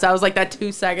So I was like that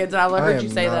 2 seconds, and I heard you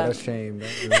say that. I am not ashamed.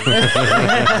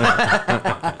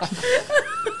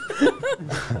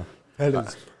 That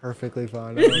is perfectly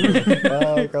fine.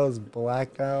 I was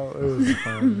blacked out. It was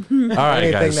fun. All right,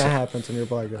 Anything guys. that happens when you're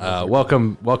blacked out.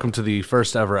 Welcome to the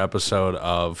first ever episode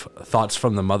of Thoughts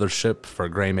from the Mothership for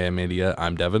Gray Man Media.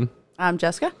 I'm Devin. I'm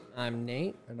Jessica. I'm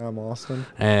Nate. And I'm Austin.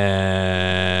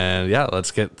 And yeah,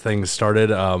 let's get things started.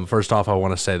 First off, I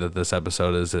want to say that this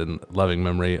episode is in loving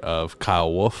memory of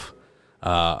Kyle Wolf.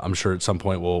 I'm sure at some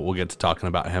point we'll get to talking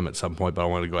about him at some point, but I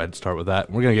wanted to go ahead and start with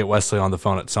that. We're going to get Wesley on the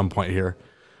phone at some point here.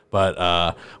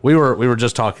 But we were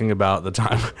just talking about the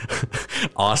time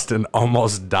Austin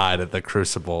almost died at the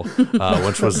Crucible,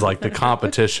 which was like the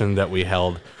competition that we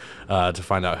held to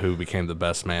find out who became the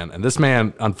best man. And this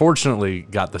man, unfortunately,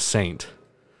 got the Saint,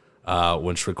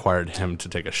 which required him to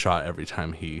take a shot every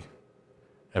time he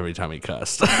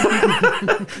cussed.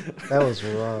 That was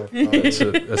rough. It's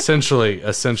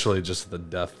essentially just the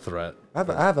death threat. I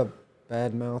have a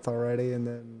bad mouth already, and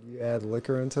then you add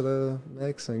liquor into the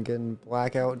mix and getting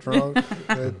blackout drunk.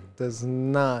 It does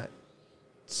not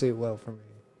suit well for me.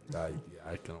 I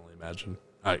can only imagine.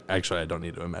 I don't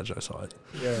need to imagine. I saw it.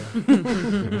 Yeah.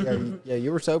 Yeah,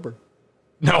 you were sober.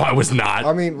 No, I was not.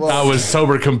 I mean, well, I was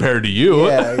sober compared to you.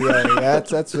 Yeah.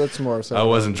 That's more so. I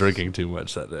wasn't drinking too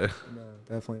much that day. No,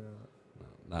 definitely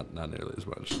not. Not nearly as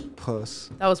much.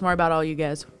 Puss. That was more about all you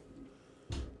guys.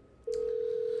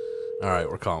 All right,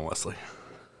 we're calling Wesley.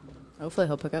 Hopefully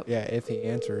he'll pick up. Yeah, if he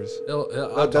answers.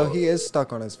 I'll He is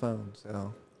stuck on his phone,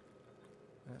 so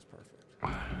that's perfect.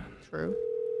 True.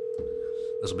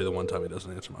 This will be the one time he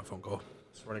doesn't answer my phone call.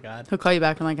 Swear to God. He'll call you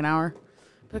back in like an hour.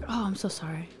 Be like, oh, I'm so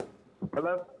sorry.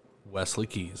 Hello? Wesley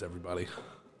Keys, everybody.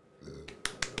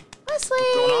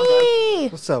 Wesley!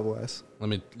 What's up, Wes? Let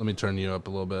me turn you up a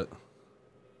little bit.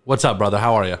 What's up, brother?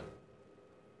 How are you?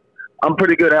 I'm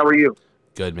pretty good. How are you?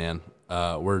 Good, man.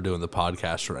 We're doing the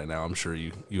podcast right now. I'm sure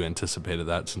you anticipated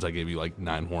that since I gave you like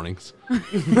 9 warnings.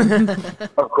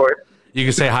 Of course. You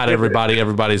can say hi to everybody.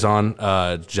 Everybody's on.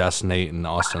 Jess, Nate, and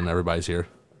Austin. Everybody's here.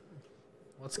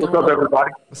 What's What's going up, on?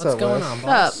 everybody? What's up, going Wes? on,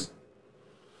 What's boss?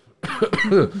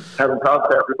 Haven't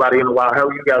talked to everybody in a while. How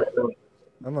are you guys doing?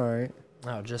 I'm all right.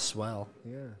 Oh, just swell.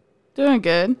 Yeah. Doing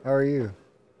good. How are you?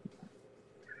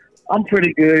 I'm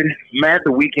pretty good. Man,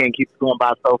 the weekend keeps going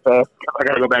by so fast. I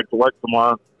gotta go back to work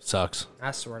tomorrow. Sucks.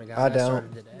 I swear to God, I I don't.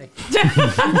 started today.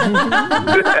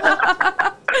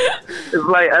 It's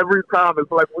like every time, it's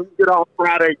like when you get off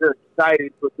Friday, you're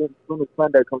excited, but then as soon as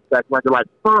Sunday comes back, you're like,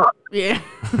 fuck. Yeah.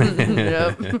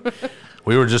 Yep.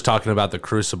 We were just talking about the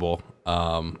Crucible.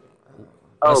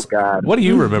 Oh, God. What do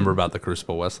you remember about the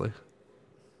Crucible, Wesley?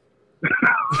 Trick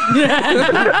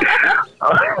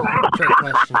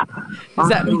question. Does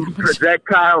that mean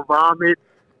Projectile vomit.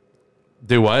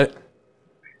 Do what?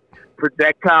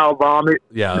 Projectile vomit.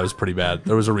 Yeah, it was pretty bad.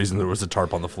 There was a reason there was a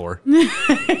tarp on the floor.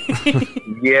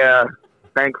 Yeah,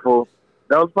 thankful.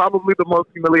 That was probably the most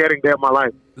humiliating day of my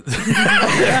life.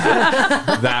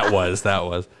 That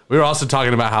was. We were also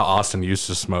talking about how Austin used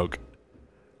to smoke.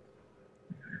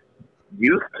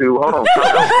 Used to. Hold on.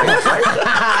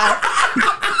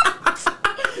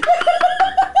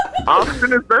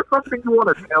 Austin, is there something you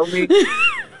want to tell me?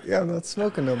 Yeah, I'm not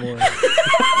smoking no more.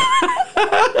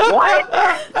 What?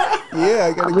 Yeah,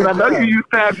 I gotta I mean, I get know that. you used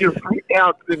to have your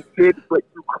freakouts and shit, but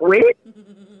you quit?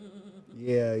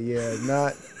 Yeah.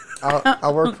 Not.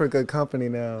 I work for good company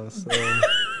now, so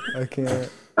I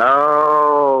can't.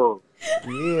 Oh.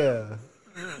 Yeah.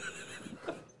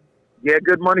 Yeah,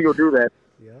 good money will do that.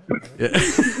 Yeah.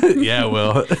 Yeah,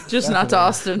 well. just not to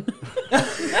Austin?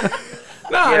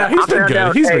 No, he's I been found good.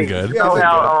 out- He's hey, been good. You know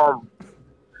how,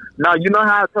 no, you know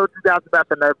how I told you guys about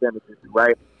the nerve damage issue,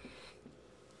 right?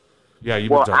 Yeah,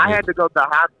 you've Well, been telling I me. had to go to the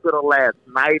hospital last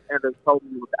night, and they told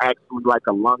me it was actually like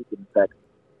a lung infection.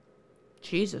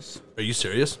 Jesus. Are you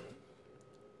serious?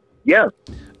 Yeah.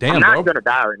 Damn, I'm bro. not going to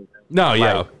die or anything. No,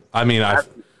 yeah. Like, I mean, I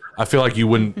feel like you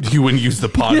wouldn't use the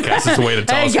podcast as a way to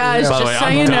tell Hey us. guys, By the just way, so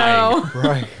I'm you dying. know.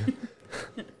 Right.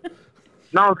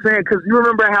 No, I'm saying, because you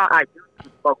remember how I used to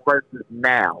smoke versus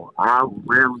now. I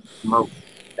rarely smoke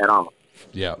at all.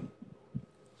 Yeah.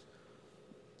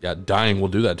 Yeah, dying will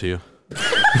do that to you.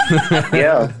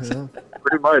 Yeah,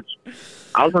 pretty much.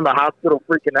 I was in the hospital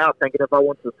freaking out, thinking if I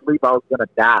went to sleep, I was going to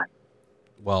die.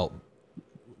 Well,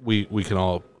 we can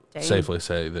all Dang. safely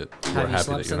say that we're Have you happy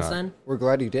slept that you're since not. then? We're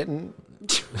glad you didn't.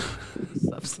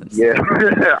 Substance. Yeah,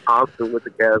 Austin with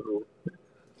the casual.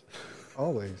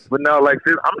 Always. But no, like,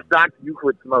 I'm shocked you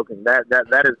quit smoking. That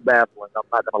is baffling. I'm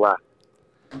not going to lie.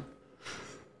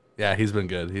 Yeah, he's been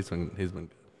good. He's been good.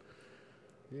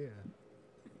 Yeah.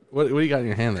 What do you got in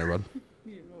your hand there, bud?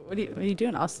 What are you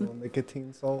doing, Austin? Little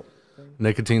nicotine salt thing.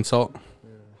 Nicotine salt.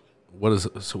 What is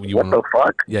so you What want? the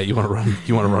fuck? Yeah, you want to run?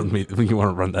 You want to run me? You want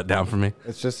to run that down for me?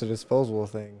 It's just a disposable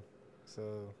thing. So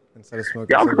instead of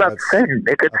smoking Y'all was about to cigarettes,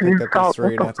 say I nicotine picked up these salt. three,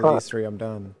 and What the after fuck? these three, I'm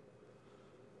done.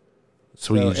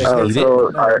 So you So just it eat hits- it.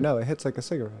 so- no, it hits like a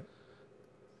cigarette.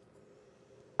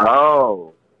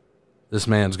 Oh. This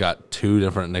man's got 2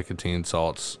 different nicotine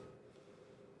salts.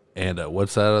 And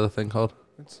what's that other thing called?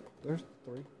 There's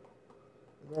three.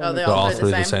 Oh, they They're all all do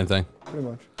three the the same. same thing. Pretty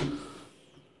much.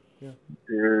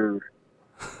 Dude.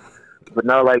 But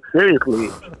no, like, seriously.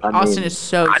 Austin mean, is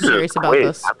so I just serious about quit.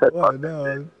 this. I said, What? fuck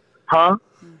No, huh?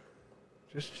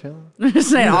 just chilling. I'm just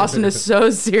saying, Austin is so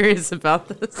serious about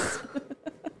this.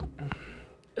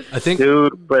 I think.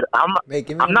 Dude, but Mate,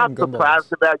 give me I'm one not of them gumballs.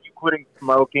 surprised about you quitting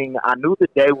smoking. I knew the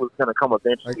day was going to come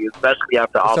eventually, especially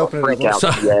after all the open it up. freakouts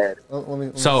So- you had. Let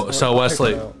me- So I'll check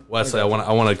Wesley, it out.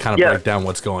 I want to kind of Yeah. break down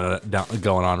what's going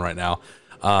on right now.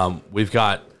 We've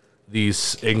got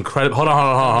these incredible. Hold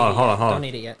on. Don't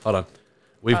eat it yet. Hold on.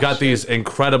 We've got these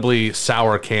incredibly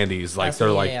sour candies. Like Pass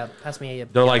me a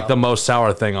they're like the yellow. most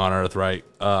sour thing on earth, right?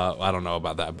 I don't know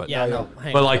about that, but Yeah, no.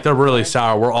 hang but on. like they're really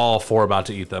sour. We're all 4 about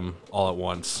to eat them all at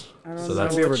once. So That'd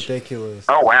that's be ridiculous.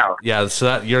 Oh, wow. yeah. So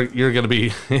that you're gonna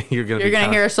be you're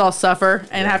gonna Hear us all suffer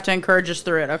and have to encourage us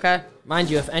through it, okay?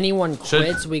 Mind you, if anyone Should-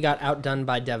 quits, we got outdone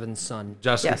by Devin's son.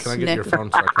 Justin, Yes, can I get Nick. your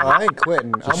phone? So I Oh, can- I ain't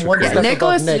quitting. I'm one Yeah, step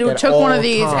Nicholas above Nick at took one all of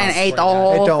these and times. ate the It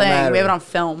whole don't thing. matter. We have it on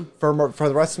film. For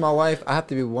the rest of my life, I have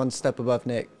to be one step above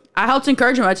Nick. I helped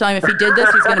encourage him by telling him if he did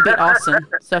this, he's going to beat Austin.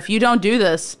 So if you don't do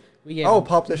this, We gave Oh, him-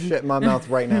 pop this shit in my mouth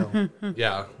right now.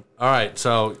 Yeah. All right.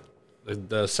 So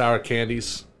the sour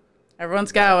candies.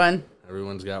 everyone's going.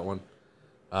 Everyone's got one.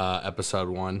 Episode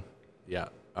 1. Yeah.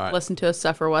 All right. Listen to us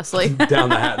suffer, Wesley. Down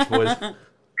the hatch, boys.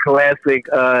 Classic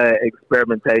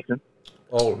experimentation.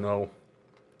 Oh no.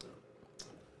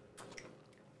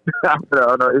 I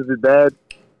don't know. Is it bad?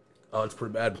 Oh, it's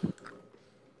pretty bad.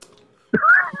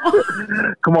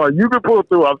 Come on. You can pull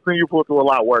through. I've seen you pull through a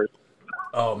lot worse.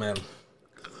 Oh man.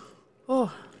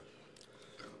 Oh.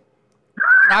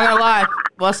 Not gonna lie,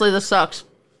 Wesley, this sucks.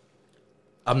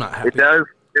 I'm not It happy. does.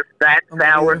 It's that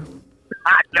sour.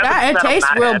 Yeah, it tastes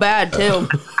real bad too.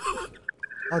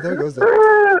 Oh, there goes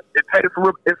that. It tastes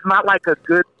real. It's not like a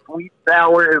good sweet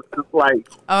sour. It's just like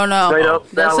Oh no, Straight up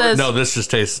this sour. is. No, this just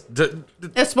tastes.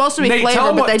 It's supposed to be Nate, tell flavored,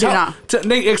 him but what- they do tell- not.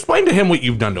 Nate, explain to him what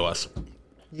you've done to us,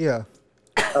 Yeah.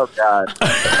 oh god.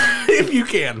 if you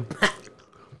can.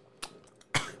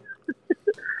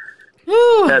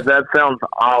 Whew. That sounds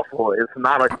awful. It's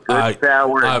not a good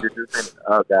sour. It's just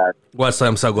oh god. Wesley,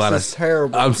 I'm so glad. This is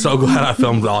terrible. I'm so glad I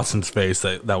filmed Austin's face.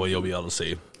 That way you'll be able to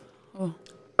see.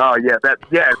 Oh yeah.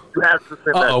 You have to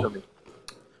send Uh-oh. that to me.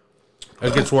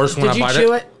 It gets worse when Did I you bite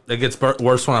chew it. It gets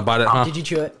worse when I bite it, huh? Did you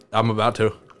chew it? I'm about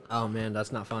to. Oh man,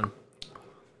 that's not fun.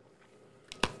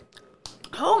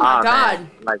 Oh my Oh, god.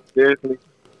 man. Like seriously.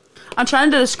 I'm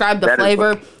trying to describe the That is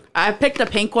flavor. what- I picked a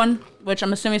pink one, which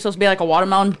I'm assuming is supposed to be like a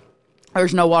watermelon.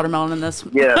 There's no watermelon in this.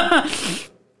 Yeah.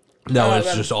 No,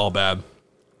 it's just all bad.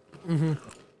 Man,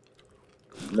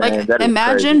 Like, that is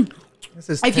imagine crazy. This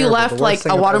is if you terrible. left The worst like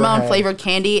thing a I've ever watermelon had. flavored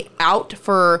candy out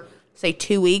for say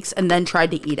 2 weeks and then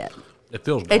tried to eat it. It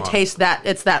feels. It wrong. tastes that.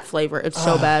 It's that flavor. It's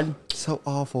so bad. So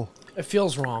awful. It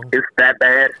feels wrong. It's that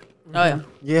bad. Oh yeah.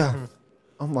 Yeah.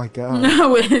 Oh my god.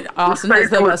 Austin has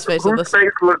the best face of Whose this. face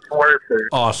looks worse?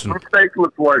 Austin. Whose face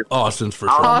looks worse? Austin's for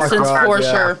Oh sure. my Austin's God, for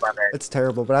yeah. sure. It's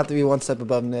terrible, but I have to be one step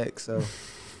above Nick. So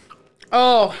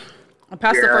Oh, I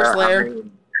passed the first layer. I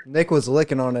mean, Nick was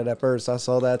licking on it at first. I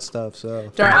saw that stuff.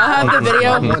 So Sorry, I'll have the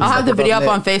video. One I'll have the step video up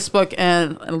above on Nick. Facebook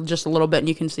and just a little bit, and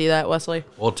you can see that, Wesley.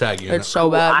 We'll tag you. In It's it. so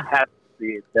I bad. have to see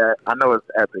it. That I know it's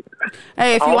epic.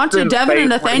 Hey, if you want to, Austin's Devin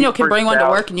and face when Nathaniel he can bring one to freaks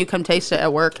out. work, and you come taste it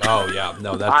at work. Oh yeah,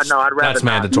 no, that's I know, I'd rather that's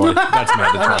not. mandatory. That's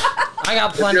mandatory. I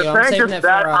got plenty. You're I'm saying saving just it for.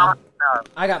 that, no.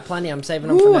 I got plenty. I'm saving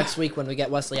them for next week when we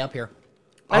get Wesley up here.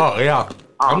 Oh yeah,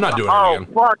 I'm not doing Oh, it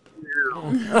again. fuck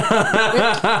you.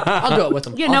 I'll do it with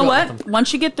him. You I'll know do it with what? him.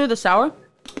 Once you get through the sour,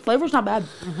 flavor's not bad.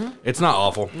 It's not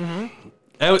awful.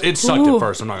 It sucked Ooh. at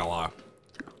first. I'm not gonna lie.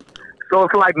 So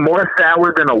it's like more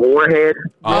sour than a warhead.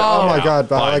 oh my yeah, god,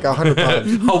 by fine. like 100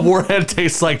 times. A warhead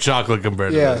tastes like chocolate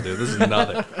compared to Yeah. this, dude. This is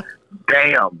nothing.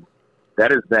 Damn.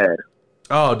 That is bad.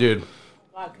 Oh, dude,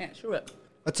 I can't chew it.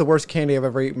 That's the worst candy I've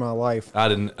ever eaten in my life. I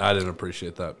didn't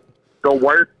appreciate that. The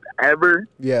worst ever.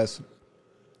 Yes.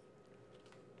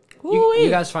 You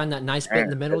guys find that nice bit in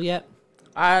the middle yet?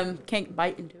 I can't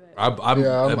bite into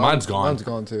it. Mine's gone. Mine's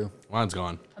gone too. Mine's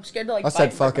gone. I'm scared to like. I said,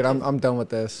 bite "Fuck it, I'm done with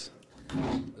this."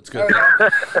 It's good.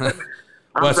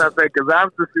 I'm Wes- about to say, because I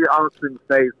have to see Austin's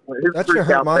face. When his That should freak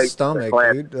hurt out my face is stomach,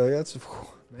 classic. dude. That's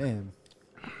man.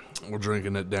 We're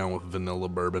drinking it down with vanilla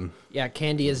bourbon. Yeah,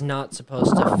 candy is not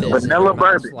supposed to fizz in Vanilla your mouth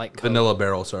bourbon. like Coke. Vanilla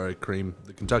barrel, sorry, cream.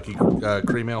 The Kentucky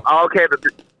cream ale. Oh, okay,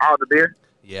 the beer.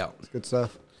 Yeah. Good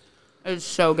stuff. It's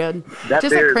so good. That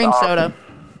Just beer like is cream awesome. soda.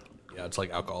 Yeah, it's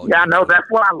like alcoholic. Yeah, I know. That's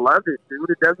why I love it, dude.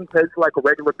 It doesn't taste like a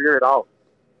regular beer at all.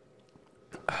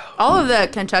 All of the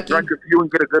Kentucky. Drink a few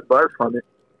and get a good buzz from it.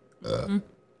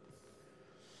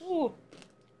 Ooh.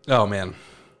 Oh man,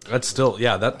 that's still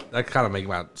that kind of make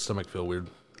my stomach feel weird.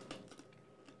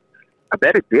 I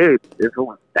bet it did if it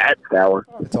was that sour.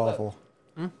 It's awful.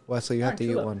 Wesley, you have to eat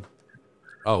chew it. one.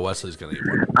 Oh, Wesley's gonna eat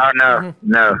one. Oh,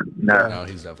 no. No,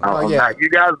 he's definitely. Oh, yeah. You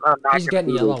guys are not He's getting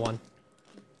a confused. yellow one.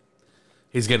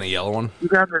 He's getting a yellow one. You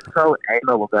guys are so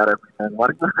anal about everything.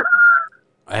 What?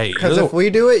 Hey, Because if we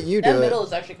do it, you That do middle it.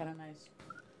 is actually kind of nice.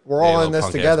 We're Hey, all little in this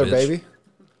punk-ass together, bitch. baby.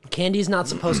 Candy's not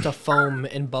supposed to foam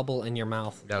and bubble in your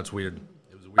mouth. That's weird.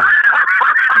 It was weird.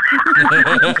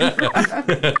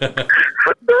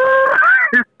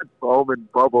 Foam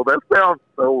and bubble. That sounds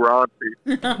so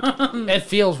raunchy. It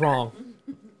feels wrong.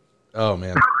 Oh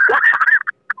man.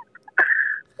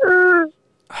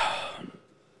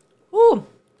 Ooh.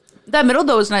 That middle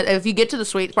though is nice. If you get to the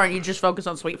sweet part, and you just focus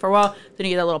on sweet for a while, then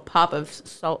you get that little pop of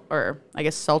salt, or I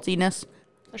guess saltiness.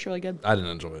 That's really good. I didn't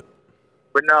enjoy it.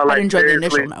 But no, like I enjoyed the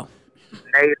seriously, initial no.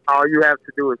 Nate, all you have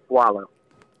to do is swallow.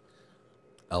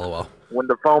 LOL. When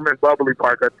the foam and bubbly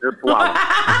part, just swallow.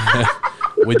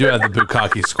 We do have the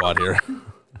Bukkake squad here.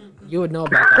 You would know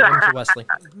about that, wouldn't you, Wesley?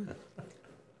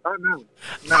 Oh, no.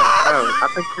 I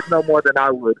think you know more than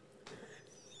I would.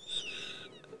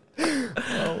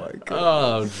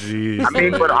 Oh jeez. I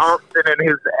mean, but Austin and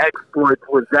his exploits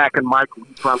with Zach and Michael,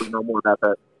 you probably know more about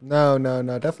that. No,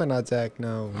 definitely not Zach.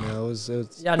 No. It was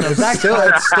Yeah, no, Zach.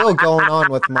 it's still going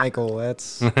on with Michael.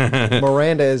 That's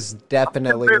Miranda is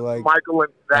definitely like Michael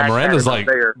and Zach. Miranda's had like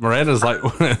it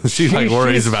there. she like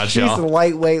worries about she's y'all.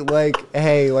 lightweight. Like,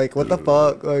 hey, like what the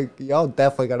fuck? Like, y'all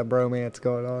definitely got a bromance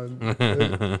going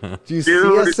on. Do you see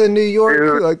Dude, us in New York,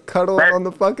 dude, like cuddling that- on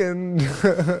the fucking?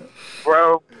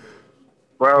 Bro,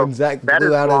 When Zach that blew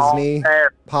is out his long knee,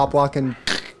 past- pop locking.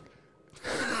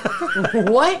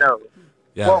 What? No.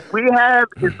 Yeah. What we have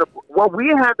is the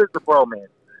bromance.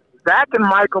 Zach and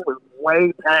Michael is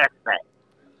way past that.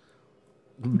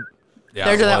 Yeah,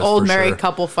 There's it that was old for married sure.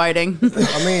 couple fighting.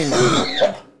 I mean,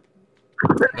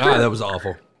 Ah, that was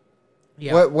awful.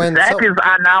 Yeah. when Zach some- is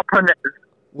I now pronounce.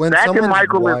 when Zach and someone's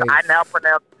Michael wife, is I now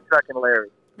pronounce Chuck and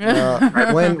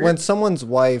Larry. when someone's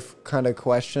wife kind of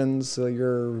questions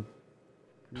your,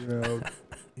 you know,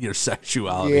 Your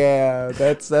sexuality. yeah,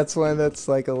 that's when it's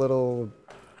like a little.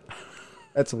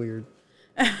 That's weird.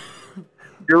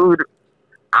 Dude,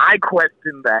 I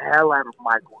questioned the hell out of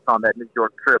Michael on that New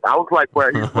York trip. I was like,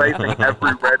 where he's raising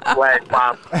every red flag,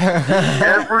 Bob.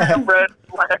 Every red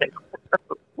flag.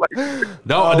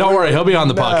 Don't worry, he'll be on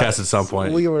the Nuts. podcast at some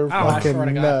point. We were I fucking swear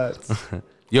to God. nuts.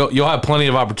 You'll have plenty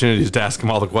of opportunities to ask him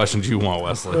all the questions you want,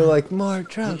 Wesley. We're like more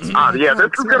trucks. Oh, yeah,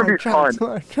 this is going to be fun.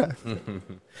 More trucks.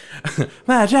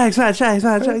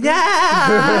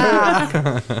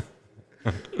 Yeah.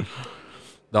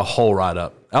 The whole ride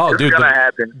up. Oh, It's dude, going to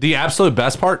happen. the absolute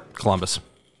best part, Columbus.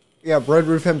 Yeah, Red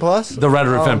Roof Inn Plus. The Red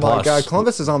Roof Inn Oh my Plus. god,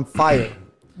 Columbus is on fire.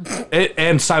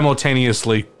 And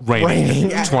simultaneously raining Raining.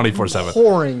 24/7.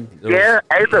 Pouring. Yeah,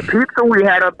 hey, the pizza we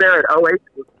had up there at OH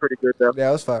was pretty good, though. Yeah,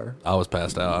 it was fire. I was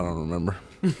passed out. I don't remember.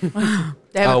 They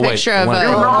have Oh, a wait, picture of when- a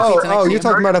Oh, pizza next to you're you.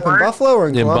 talking about up in Buffalo or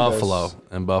in In Columbus? Buffalo.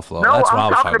 In Buffalo. No, That's what I I'm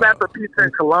was talking about the about. pizza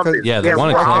in Columbus. Yeah, the one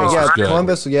in we all- Columbus yeah, was good.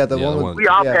 Columbus. Yeah, the Yeah, one. the with- one- We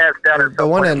all yeah. passed out at The some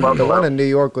one point in the Buffalo. one in New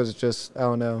York was just I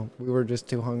don't know. We were just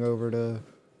too hungover to.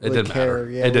 It really didn't care. matter.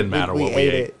 Yeah, It didn't matter what we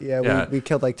ate. it. Yeah, Yeah. We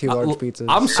killed like 2 large pizzas.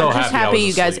 I'm so I'm just happy, I happy was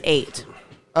you guys asleep. ate.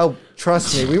 Oh,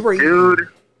 trust me, we were eating. Dude,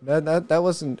 That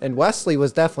wasn't. And Wesley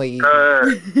was definitely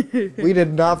eating. We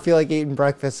did not feel like eating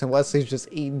breakfast, and Wesley's just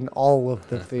eating all of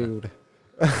the food.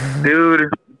 dude,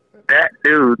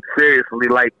 seriously,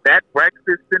 like that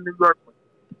breakfast in New York,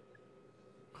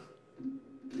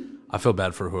 I feel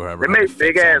bad for whoever. they had to made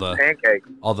big fix ass all the, pancakes.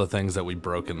 all the things that we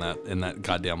broke in that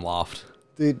goddamn loft.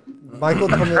 Dude, Michael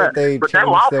told me that they But that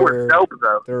changed waffle was dope,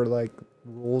 though. their like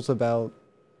rules about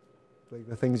like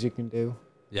the things you can do.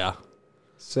 Yeah.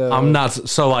 So I'm not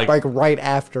so like right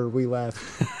after we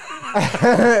left.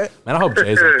 man, I hope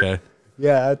Jay's okay.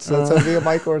 Yeah, that's so me and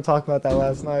Michael were talking about that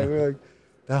last night. We were like,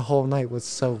 that whole night was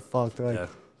so fucked. Like,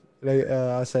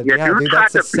 I said, Yeah, yeah, dude dude, tried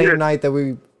that's the to beat same it. night that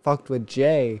we fucked with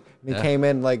Jay. And he Yeah. came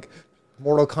in like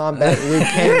Mortal Kombat. We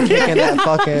came kicking that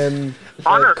fucking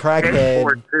On a crackhead.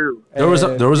 skateboard, too. There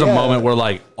was a Yeah. moment where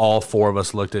like all four of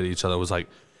us looked at each other. It was like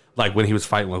when he was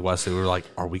fighting with Wesley, we were like,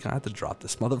 "Are we gonna have to drop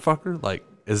this motherfucker? Like,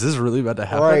 is this really about to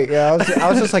happen?" Right? Yeah, I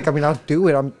was just like, I mean, I'll do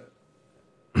it.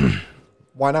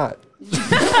 Why not?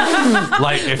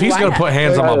 Like, if he's Why gonna not? put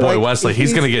hands on my boy Like, Wesley, he's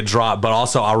he's- gonna get dropped. But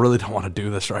also, I really don't want to do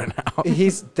this right now.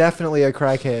 He's definitely a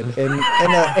crackhead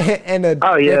in a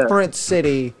Oh, yeah. different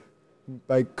city,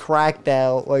 like cracked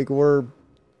out. Like we're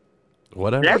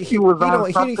Whatever. Yeah. He was on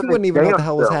he something wouldn't even know what the damn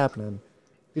hell was self. happening.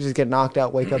 You just get knocked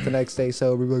out, wake up the next day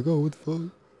sober, be like, oh, what the fuck?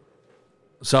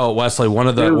 So Wesley, one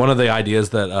of Dude. the ideas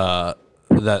that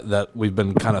that we've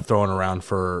been kind of throwing around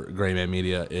for Gray Man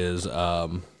Media is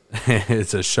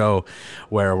it's a show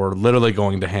where we're literally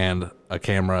going to hand a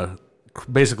camera,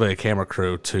 basically a camera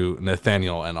crew, to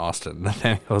Nathaniel and Austin.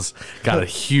 Nathaniel's got a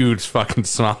huge fucking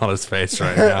smile on his face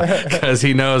right now because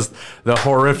he knows the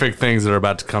horrific things that are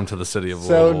about to come to the city of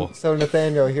Louisville. So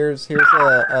Nathaniel, here's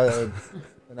an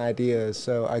idea.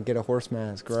 So I get a horse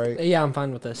mask, right? Yeah, I'm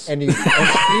fine with this. And it's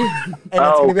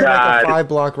Oh, gonna be like God. a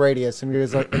 5-block radius, and you're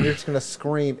just gonna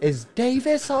scream, "Is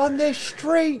Davis on this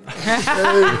street?" With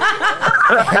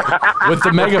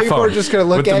the megaphone. People are just gonna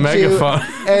look With the at you, megaphone.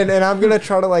 and I'm gonna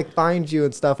try to like find you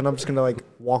and stuff, and I'm just gonna like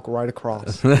walk right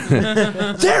across.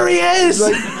 There he is.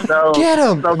 Like, So, Get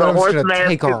him! So And the I'm just horse gonna mask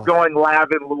take is off. going live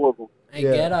in Louisville. Hey,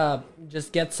 Yeah.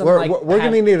 just get some we're like. we're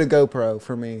pad- gonna need a GoPro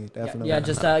for me, definitely. Yeah,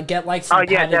 just get like some Oh,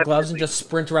 yeah, padded gloves definitely. and just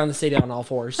sprint around the city on all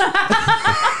fours.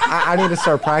 I need to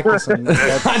start practicing.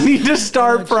 That's- I need to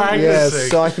start practicing. yeah,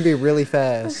 so I can be really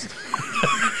fast.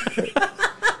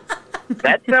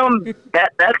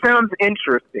 That sounds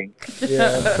interesting.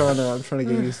 Yeah, I'm trying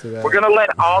to get used to that. We're gonna let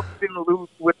Austin loose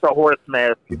with the horse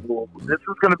mask in Louisville. This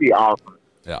is gonna be awesome.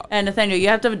 Yeah. And Nathaniel, you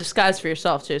have to have a disguise for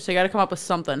yourself too, so you got to come up with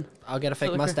something. I'll get a fake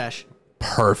look- mustache.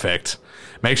 Perfect.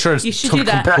 Make sure it's You should a do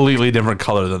that. completely different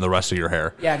color than the rest of your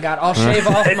hair. Yeah, God, I'll shave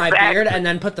off my Exactly. beard and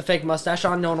then put the fake mustache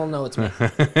on. No one will know it's me.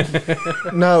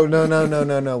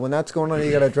 No. When that's going on,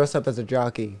 you gotta dress up as a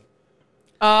jockey.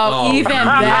 Oh, even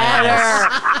better.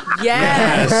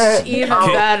 Yes, even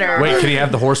better. Wait, can he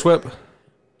have the horsewhip?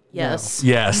 Yes.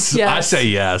 Yes. Yes. I say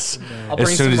yes. I'll As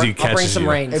bring soon some, as he I'll bring catches some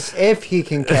you. reins. If he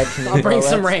can catch me, I'll bring bro,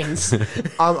 some that's-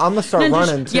 reins. I'm gonna start Then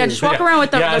running just, too. yeah, just walk Yeah. around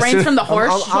with the Yeah, as reins soon- from the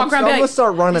horse. I'm, Just walk around and be gonna like,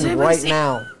 start running "Does anybody right see-"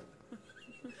 now.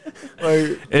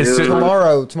 Like, As soon-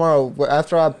 tomorrow,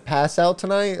 after I pass out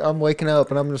tonight, I'm waking up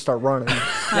and I'm gonna start running. So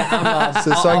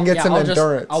I can get some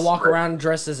endurance. I'll walk around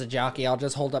dressed as a jockey. I'll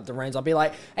just hold up the reins. I'll be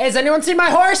like, "Hey, has anyone seen my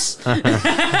horse?" It's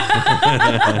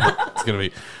gonna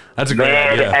be. That's a great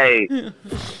Man, idea. hey,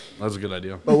 That's a good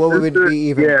idea. But what would be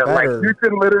even yeah, like better? you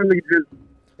can literally just.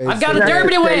 is I've got a to-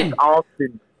 derby to win.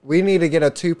 Austin. We need to get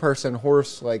a 2-person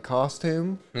horse like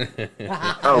costume, Oh and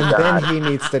God. then he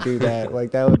needs to do that. Like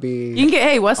that would be. You can get,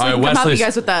 hey, Wesley, All right, can come help you Wesley's-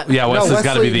 guys with that. Yeah, Wesley's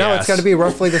got to be the no, ass. it's got to be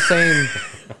roughly the same.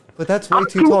 But that's way I'm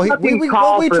too too tall. fucking What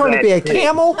tall we for trying to that be a shit.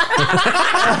 camel?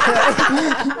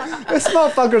 This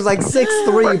motherfucker's like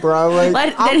 6'3", bro.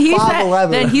 Like, I'm Then he's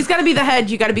 5'11". then he's got to be the head.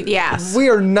 You got to be the ass. We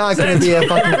are not going to be a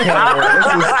fucking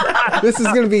camel. This is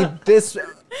going to be this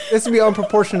would be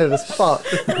unproportionate as fuck.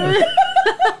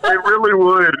 It really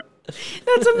would.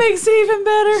 That's what makes it even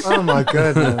better. Oh my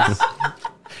goodness.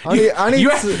 I need You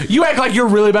to- act, you act like you're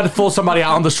really about to pull somebody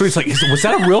out on the streets. Like, was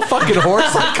that a real fucking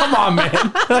horse? Like, come on, man.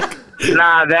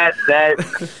 Nah, that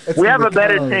we have gonna a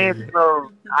better become- chance of,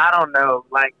 I don't know,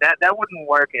 like that wouldn't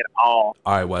work at all.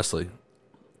 All right, Wesley.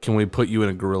 Can we put you in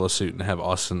a gorilla suit and have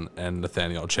Austin and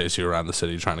Nathaniel chase you around the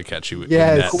city trying to catch you? in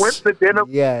Yes. nets?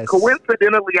 Coincidentally, Yes. I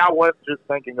was just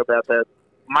thinking about that.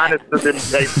 Minus the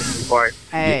temptation part.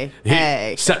 Hey, He-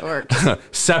 hey, se- it works.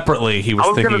 Separately, he I was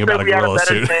was thinking gonna about say a we had a gorilla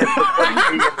better suit. chance of putting me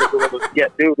in the gorilla. Yeah,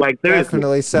 dude, like seriously.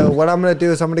 Definitely. So what I'm gonna do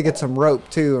is I'm gonna get some rope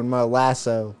too and my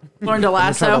lasso. Learn to I'm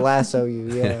gonna try to lasso. lasso you.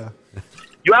 Yeah.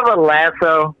 You have a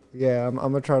lasso. Yeah. I'm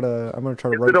gonna try to Is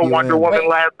rope it a you Wonder in. Woman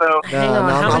lasso? Hang on.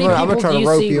 no, How I'm many gonna people try do to you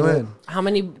rope see? you in. How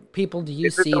many people do you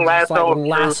Is it see the just lasso like of truth?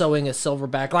 lassoing a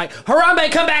silverback? Like, Harambe,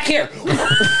 come back here!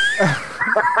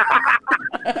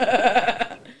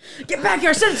 Get back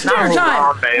here. Sit dinner Oh,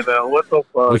 time. Harambe, though. What the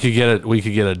fuck? We could get a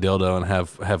dildo and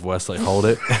have Wesley hold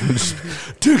it.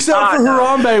 Dukes out for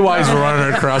Harambe while he's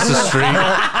running across the street.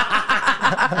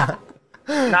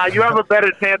 Nah, you have a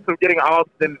better chance of getting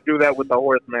Austin to do that with the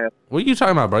horse, man. What are you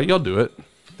talking about, bro? You'll do it.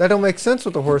 That don't make sense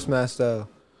with the horse mask though.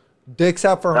 Dicks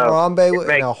out for No, Harambe it and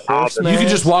makes a horse all the- mask. You could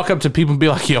just walk up to people and be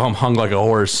like, "Yo, I'm hung like a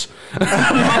horse."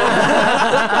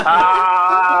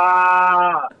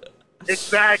 Ah,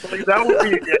 exactly. That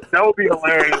would be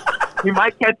hilarious. He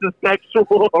might catch a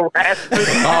sexual harassment.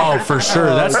 Oh, for sure.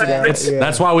 That's yeah.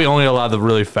 that's why we only allow the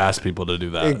really fast people to do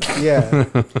that. Yeah.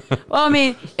 Well, I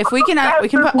mean, if we can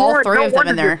put all three of them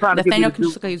in there, Nathaniel can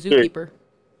just look like a zookeeper.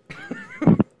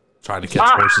 Trying to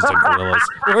catch horses and gorillas.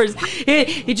 Horse.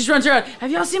 He just runs around.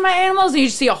 Have y'all seen my animals? And you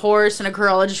just see a horse and a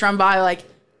gorilla just run by like,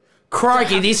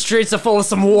 Crikey, these streets are full of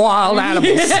some wild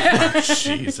animals.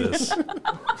 Jesus. The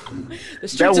That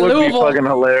streets of would be Louisville. fucking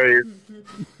hilarious.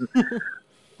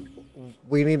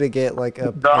 We need to get like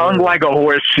a. The unlike a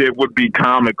horse shit would be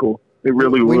comical. It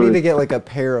really We would. need to get like a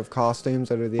pair of costumes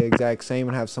that are the exact same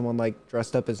and have someone like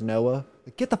dressed up as Noah.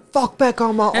 Like, get the fuck back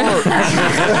on my art.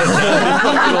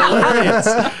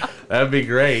 That'd be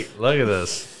great. Look at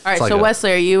this. All right, It's like so a-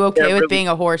 Wesley, are you okay Yeah, with really. being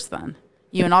a horse then?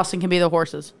 You and Austin can be the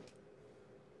horses.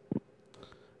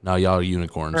 No, y'all are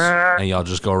unicorns. And y'all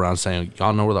just go around saying,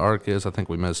 y'all know where the ark is? I think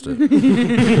we missed it.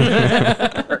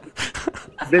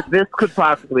 This could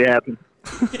possibly happen.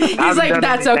 He's like,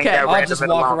 that's okay. I'll just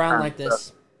walk around like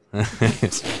this.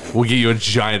 We'll get you a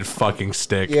giant fucking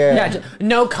stick. Yeah.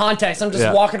 No context. I'm just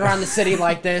Yeah. walking around the city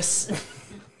like this.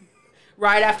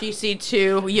 Right after you see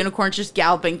two unicorns just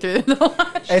galloping through the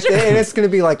lodge. And it's gonna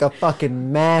be like a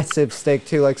fucking massive stick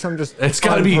too. Like some just. It's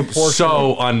got to be unproportionate.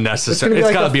 so unnecessary. It's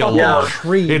It's gonna got be to like be a a fucking log.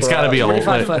 tree, It's got to bro. be a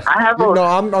 25 foot. I have a No,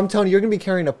 I'm telling you, you're gonna be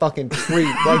carrying a fucking tree,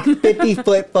 like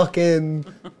 50-foot fucking.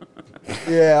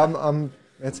 Yeah, I'm.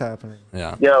 It's happening.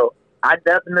 Yeah. Yo, I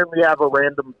definitely have a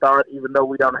random thought, even though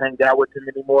we don't hang out with him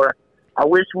anymore. I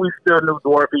wish we still knew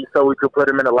Dwarfy so we could put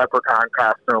him in a leprechaun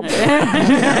costume.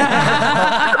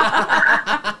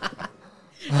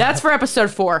 That's for episode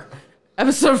 4.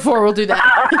 Episode 4, we'll do that.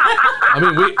 I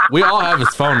mean, we all have his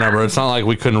phone number. It's not like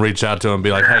we couldn't reach out to him and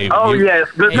be like, hey, Oh, you, yes,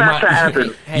 this you has might, to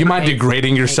happen. you mind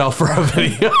degrading yourself for a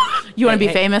video? You want to be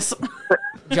Hey. famous?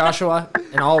 Joshua,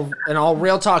 and all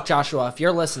real talk, Joshua, if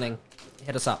you're listening,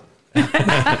 hit us up.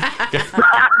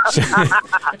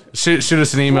 shoot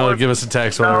us an email or give us a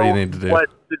text, whatever you need to do. What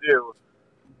to do.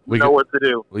 We know can, what to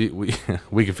do.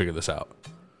 we can figure this out.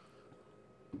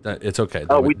 It's okay.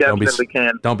 Oh, we Don't be- definitely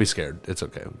can. Don't be scared. It's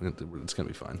okay. It's gonna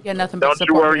be fine. Yeah, nothing but Don't you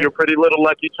support worry here. your pretty little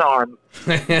Lucky Charms.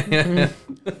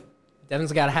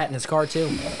 Devin's got a hat in his car too.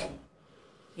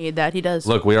 He does.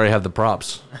 Look, we already have the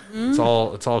props. It's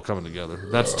all coming together.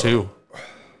 That's two.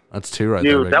 That's two right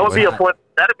Dude, there. that would be baby.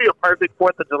 that'd be a perfect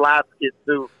 4th of July skit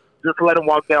too. Just let him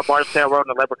walk down Barstown Road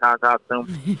in a leprechaun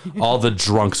costume. All the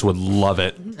drunks would love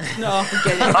it. No,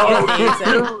 get it. Oh,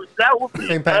 Amazing. dude, that would be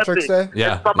St. Patrick's epic. Day?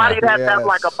 Yeah. If somebody yeah. had to have Yes.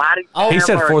 like a body He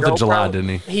said cam or a 4th of July, GoPro. didn't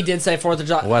he? He did say 4th of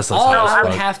July. Wesley's All high as I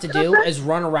would fuck. have to do is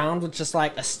run around with just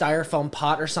like a styrofoam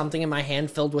pot or something in my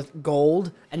hand filled with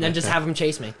gold, and then just have him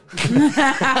chase me.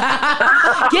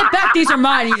 Get back, these are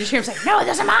mine. You just hear him say, no,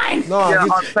 those are mine. No, Yeah,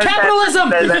 he's on St. Capitalism!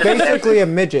 Patrick's Day, basically a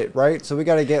midget, right? So we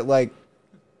got to get like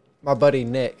my buddy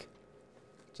Nick.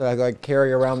 So I like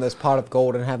carry around this pot of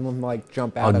gold and have him like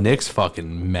jump Oh, out of it. Nick's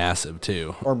fucking massive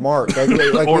too. Or Mark. Like,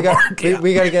 Or we got Mark, yeah.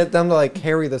 we got to get them to like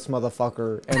carry this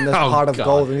motherfucker and this Oh, pot of God.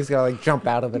 gold, and he's got to like jump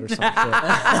out of it or some shit.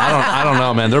 I don't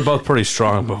know, man. They're both pretty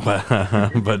strong,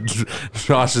 but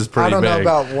Josh is pretty I don't big. know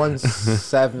about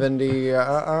 170.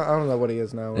 I don't know what he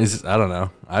is now. I don't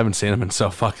know. I haven't seen him in so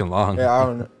fucking long. Yeah, I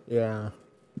don't know. Yeah.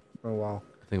 Oh wow.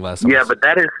 I think last time. Yeah, but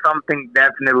that is something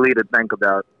definitely to think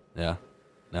about yeah,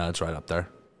 no, it's right up there.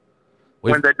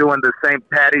 when they're doing the St.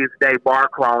 Patty's Day bar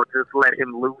crawl. Just let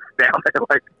him loose down there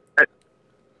like that.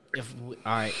 All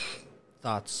right,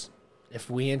 thoughts. If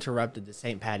we interrupted the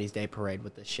St. Patty's Day parade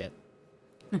with this shit,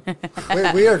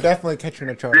 we are definitely catching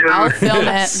a charge. I'll film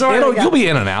it. You'll be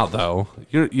in and out though.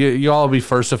 You all be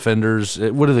first offenders.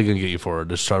 What are they gonna get you for?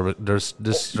 Disturbing the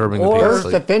Or- peace.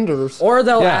 First offenders. or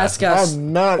they'll Yeah. ask us,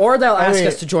 I'm not. or they'll I ask mean,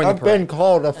 us to join I've the parade. been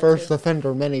called a first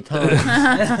offender many times.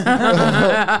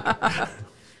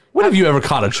 When have you ever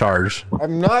caught a charge?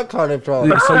 I'm not caught in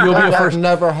trouble. So you'll be a I've first-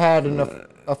 never had an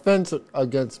offense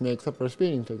against me except for a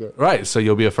speeding ticket. Right, so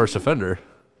you'll be a first offender.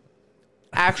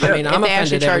 Actually, I mean, if I'm they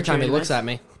actually offended every charge time you he looks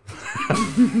anyways.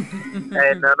 at me.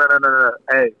 Hey, no.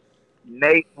 Hey,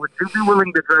 Nate, would you be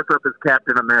willing to dress up as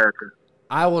Captain America?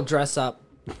 I will dress up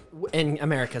in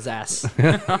America's ass.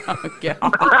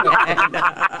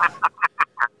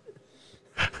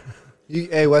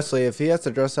 Hey Wesley, if he has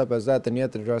to dress up as that, then you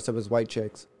have to dress up as white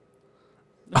chicks.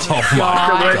 Oh my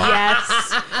god.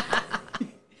 Yes.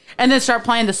 And then start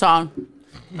playing the song.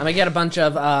 I'm gonna get a bunch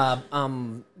of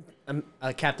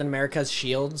Captain America's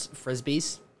shields,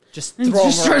 frisbees. Just throw Just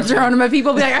them start around. throwing them at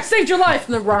people. Be like, I saved your life,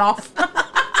 and then run off.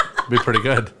 Be pretty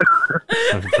good.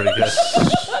 That'd be pretty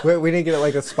good. We need to get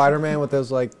like a Spider-Man with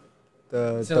those like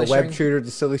the Silly web string? shooter,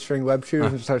 the silly string web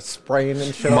shooters, and start spraying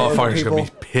and shit all over Motherfucker's people. gonna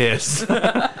be pissed.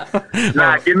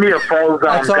 Nah, give me a Frozone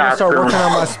That's why I'm gonna start costume. working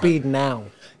on my speed now.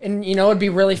 And you know, it'd be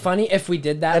really funny if we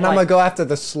did that. And I'm like, gonna go after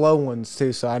the slow ones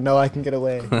too, so I know I can get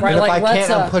away. Right, and if like, I let's,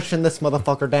 can't, I'm pushing this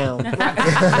motherfucker down.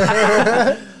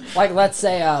 Like let's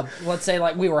say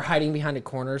like we were hiding behind a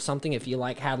corner or something. If you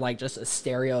like had like just a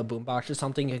stereo boombox or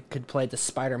something, you could play the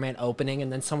Spider-Man opening,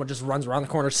 and then someone just runs around the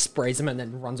corner, sprays him, and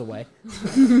then runs away.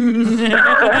 Pretty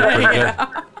good.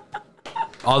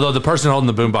 Although the person holding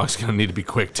the boombox is gonna need to be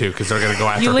quick too, because they're gonna go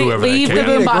after You whoever leave they the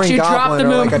can. boombox, Green you drop Goblin the or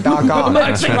moon. like a Doc Ock.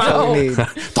 That's what we need.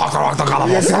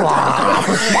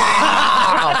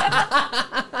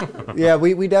 Yeah,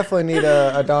 we definitely need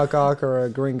a Doc Ock or a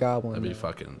Green Goblin. That'd be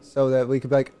fucking. So that we could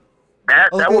be like, That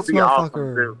oh, would this be awesome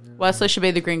motherfucker. too. Wesley should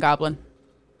be the Green Goblin.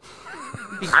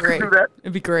 It'd be I great. can do that.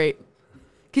 It'd be great.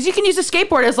 Because you can use a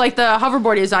skateboard as like the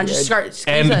hoverboard is on. Just start.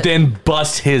 And use it. then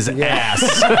bust his ass.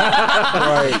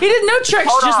 Right. He did no tricks.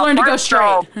 Hold Just on, learn to go first straight.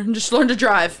 off- Just learn to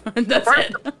drive. That's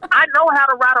First, it. I know how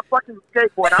to ride a fucking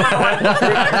skateboard. I don't know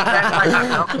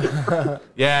how to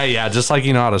Yeah, just like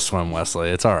you know how to swim, Wesley.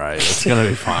 It's all right. It's gonna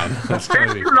be fine. It's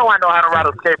gonna be. You know I know how to ride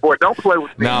a skateboard. Don't play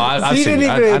with me. No, I've He seen. didn't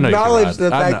I even know you can acknowledge ride. the I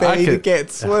fact know, that I he could- can't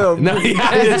swim. No,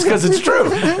 yeah, it's because it's true.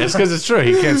 It's because it's true.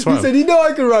 He can't swim. He said, "You know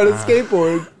I can ride a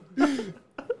skateboard."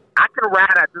 I can ride.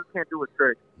 I just can't do a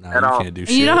trick No, at you all. can't do And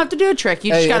shit. you don't have to do a trick.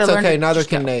 You Hey, just gotta it's learn. okay. to, Neither just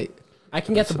can go. Nate. I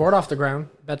can get the board off the ground.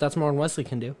 Bet that's more than Wesley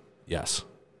can do. Yes.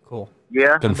 Cool.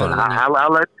 Yeah, Confirmed. I'll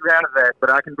let you have that,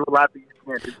 but I can do a lot that you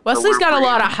can't do. Wesley's So got a we're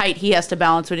lot of height he has to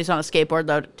balance when he's on a skateboard,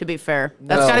 though. To be fair,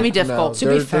 that's No, got to be no. difficult. To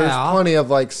be There's fair. plenty of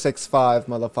like 6'5"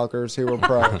 motherfuckers who were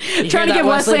pro. You hear Trying to that, get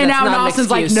Wesley and That's out, and not an Austin's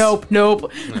like, excuse.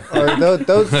 nope. Or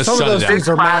those, some Shut of those it down. dudes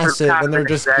are 6'5" is massive, kind and of they're an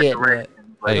just getting it. exaggeration.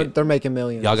 Hey, They're making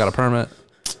millions. y'all got a permit?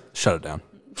 Shut it down.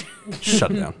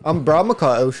 Shut it down. I'm gonna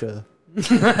call OSHA,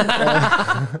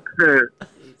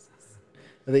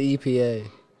 the EPA,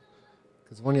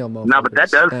 because one of y'all motherfuckers. No, but that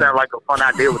does stink. sound like a fun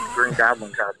idea with the Green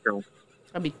Goblin costume.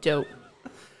 That'd be dope.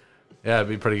 Yeah, it'd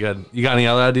be pretty good. You got any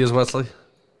other ideas, Wesley?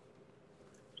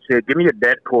 Shit, give me a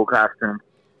Deadpool costume.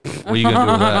 What are you gonna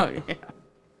do with that? Yeah.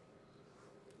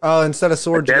 Oh, instead of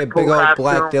swords, you get Deadpool big old costume.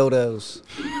 black dildos.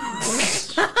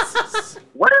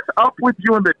 What is up with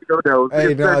you and the dildos?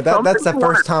 Hey, Is no, there that's the something you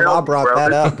first wanna time I tell brought me, that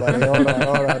bro? up, buddy.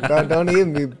 Hold on. Don't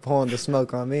even be pulling the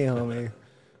smoke on me, homie.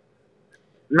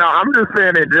 No, I'm just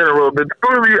saying in general. The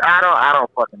two of you, I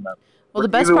don't fucking know. Well, the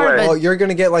But best either part of way. it, Well, you're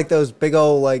gonna get like those big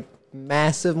old, like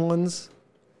massive ones,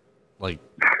 Like,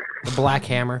 The Black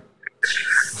Hammer.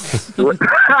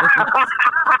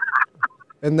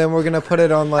 and then we're gonna put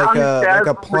it on like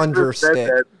a plunger stick.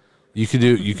 you could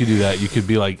do that. You could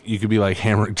be like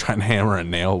trying to hammer a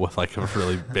nail with like a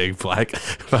really big black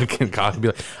fucking cock. Be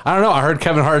like, I don't know. I heard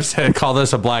Kevin Hart call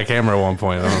this a black hammer at one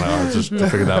point. I don't know. I just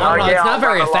figured that Oh, out. yeah. it's not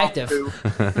very I'll follow effective. too.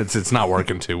 It's not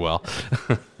working too well.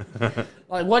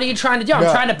 Like, what are you trying to do? I'm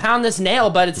No. trying to pound this nail,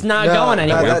 but it's not No, going no,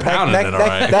 anywhere. We're pounding it, all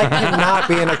right. that cannot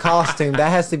be in a costume. That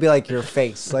has to be like your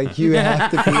face. Like you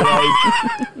have to be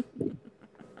like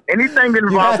Anything have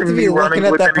involving to be me looking running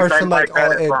at with that person anything like like,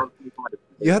 that oh, is wrong.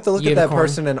 you have to look at that Unicorn.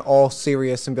 person in all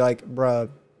serious and be like, bruh,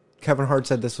 Kevin Hart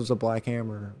said this was a black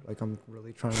hammer. Like I'm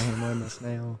really trying to hammer in this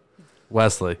nail.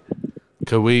 Wesley,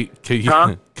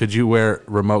 Huh? could you wear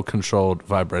remote controlled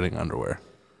vibrating underwear?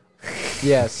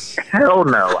 Yes. Hell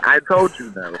no. I told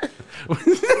you no.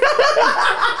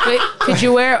 wait, could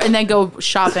you wear and then go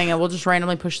shopping, and we'll just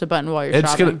randomly push the button while you're It's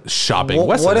shopping? gonna shopping. What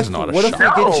Wesley if doesn't know how to what if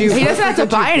shop. we get you? He what doesn't if have to we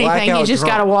get buy you anything. He blackout just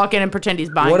drunk? gotta walk in and pretend he's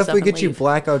buying What if stuff we and get you leave.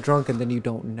 blackout drunk and then you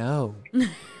don't know?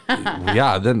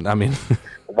 Yeah, then I mean,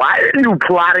 Why are you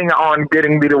plotting on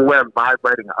getting me to wear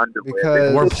vibrating underwear?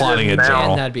 Because- we're It's plotting just in now- general.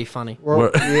 And that'd be funny.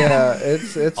 Yeah,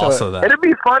 it's Also that It'd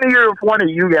be funnier if one of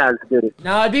you guys did it.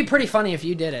 No, it'd be pretty funny if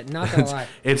you did it. Not gonna lie.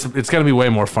 it's gonna be way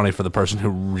more funny for the person who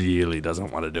really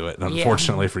doesn't want to do it. And Yeah.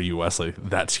 unfortunately for you, Wesley,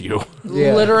 that's you.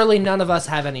 Yeah. Literally, none of us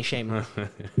have any shame.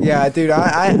 Yeah, dude,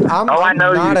 I'm Oh, I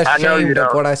know not you- I know you ashamed of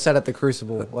don't. what I said at the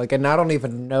Crucible. Like, and I don't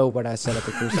even know what I said at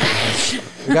the Crucible.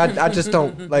 Like, I just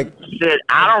don't, like, Shit,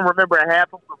 I don't remember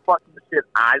half of the fucking shit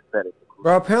I said it.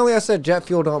 bro, apparently I said jet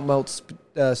fuel don't melt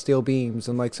steel beams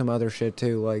and, like, some other shit,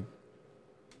 too. Like,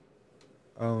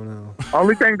 oh, no.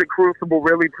 Only thing the Crucible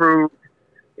really proved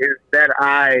is that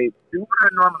I do what I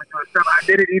normally do. Except I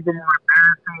did it even more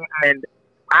embarrassing, and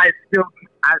I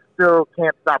still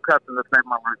can't stop cussing to save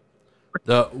my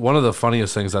life. One of the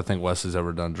funniest things I think Wesley's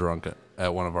ever done drunk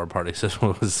at one of our parties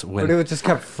was when But it just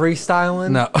kept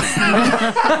freestyling? No.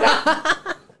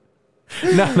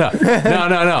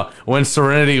 No. When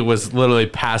Serenity was literally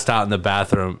passed out in the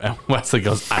bathroom, and Wesley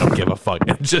goes, "I don't give a fuck,"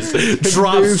 and just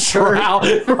drops her out.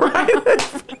 Right?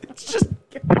 It's just,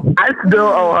 I still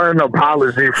owe her an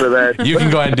apology for that. you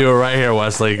can go ahead and do it right here,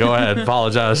 Wesley. Go ahead,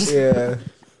 apologize. Yeah.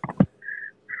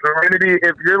 Serenity,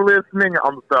 if you're listening,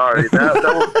 I'm sorry. That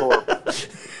was horrible.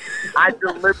 I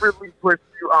deliberately pushed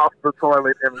you off the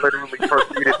toilet and literally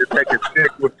proceeded to take a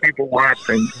shit with people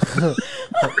watching.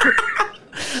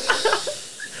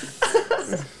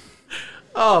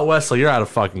 Oh, Wesley, you're out of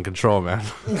fucking control, man.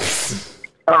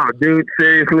 Oh, dude,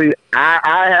 seriously,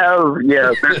 I have,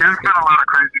 there's been a lot of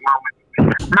crazy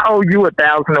moments. I owe you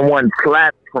 1,001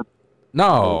 slaps from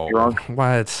No. drunk.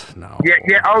 What? No.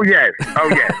 Yeah, oh yes.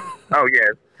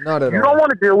 Not at You all. don't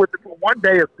want to deal with it for one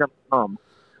day. It's gonna come.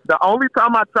 The only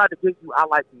time I tried to get you, I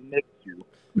nicked you.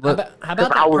 How about I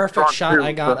that was perfect drunk shot too,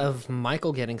 I got so- of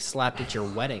Michael getting slapped at your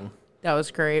wedding? That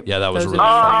was great. Yeah, that was Those really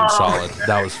are- fucking solid.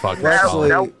 That was fucking Wesley,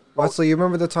 solid. Wesley, you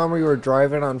remember the time where you were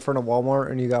driving on front of Walmart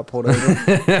and you got pulled over?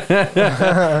 That was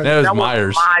That was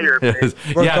Myers. Myers,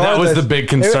 It was- yeah, that was the big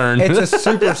concern. It's a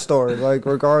superstore. Like,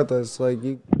 regardless, like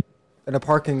you in a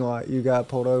parking lot, you got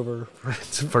pulled over.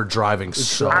 for driving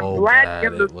so I'm black bad.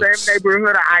 in the It looks- same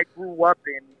neighborhood I grew up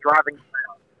in, driving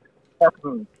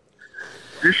around.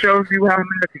 This shows you how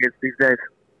American it is these days.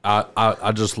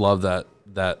 I just love that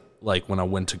like when I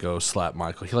went to go slap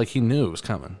Michael, he knew it was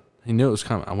coming. He knew it was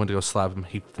coming. I went to go slap him.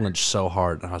 He flinched so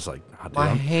hard, and I was like, nah, dude, My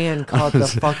I'm- hand caught the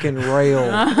fucking rail.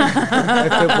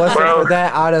 If it wasn't for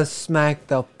that, I'd have smacked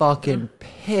the fucking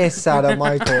piss out of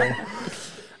Michael.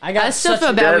 I I still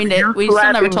feel bad. We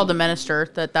still never told the minister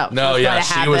that no, was going yeah, to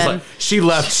she happen. was like, she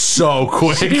left so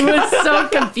quick. He was so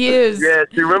confused. Yeah,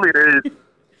 she really did.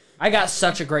 I got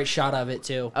such a great shot of it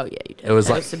too. Oh yeah, you did. It was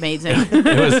That like- was amazing.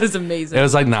 It was amazing. It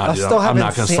was like, nah, I dude, still I'm haven't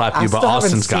not gonna seen- slap I you, but still haven't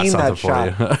Austin's got seen something that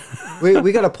for shot. you.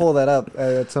 We got to pull that up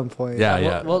at some point.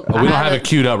 yeah. well, we I don't have have it it-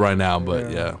 queued up right now, but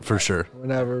yeah, for sure.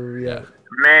 Whenever, yeah.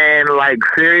 Man, like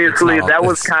seriously, It's not- that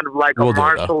was it's- kind of like we'll a do it,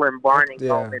 though. Marshall and Barney Yeah.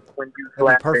 moment when you That'd be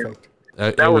slapped him. perfect.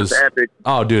 It That was epic.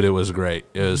 Oh, dude, it was great.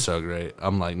 It was so great.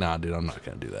 I'm like, nah, dude, I'm not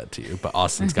gonna do that to you. But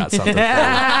Austin's got something for you.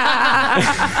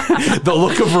 The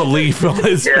look of relief on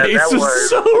his Yeah, face that was was-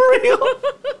 so real.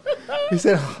 He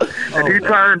said, And he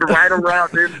turned right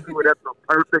around into it at the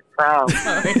perfect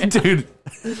time. Dude,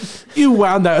 you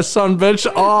wound that son bitch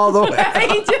all the way.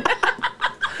 He did.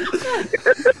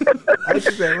 I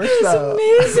said, what's up?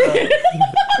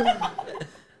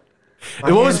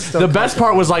 It was the best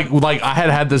part was like I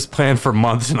had this plan for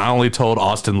months, and I only told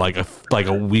Austin like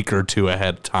a week or two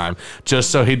ahead of time, just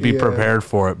so he'd be Yeah. prepared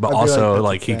for it. But I'd be also like,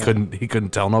 like that's he okay. couldn't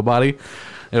tell nobody.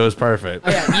 It was perfect.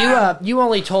 Yeah, you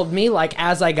only told me like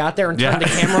as I got there and turned Yeah.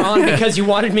 the camera on because you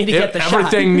wanted me to get the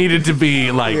Everything shot. needed to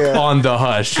be like Yeah. on the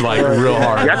hush, like real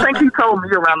hard. Yeah, I think he told me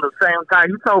around the same time.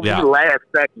 He told Yeah. me last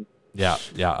second. Yeah.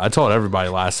 I told everybody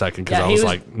last second because Yeah, I he was was-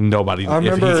 like, nobody. I If he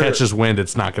remember- catches wind,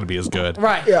 it's not going to be as good.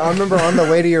 Right. Yeah, I remember on the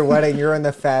way to your wedding, you're in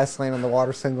the fast lane on the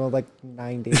water signal, like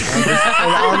 90.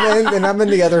 And I'm in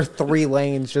the other 3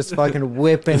 lanes, just fucking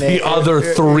whipping it. The other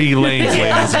 3 lanes,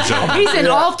 ladies and gentlemen. He's in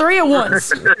all 3 at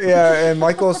once. Yeah, and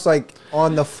Michael's like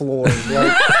on the floor.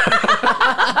 Like,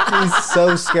 he's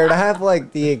so scared. I have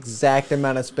like the exact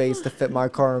amount of space to fit my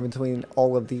car in between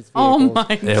all of these Oh vehicles.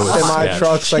 my It was god. Semi sketch.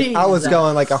 trucks, like I was Jesus.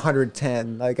 going like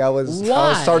 110. Like I was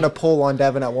Why? starting to pull on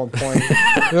Devin at one point.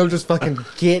 And I'm just fucking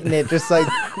getting it, just like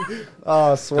There was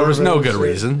no swerving good and shit.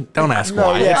 reason. Don't ask No,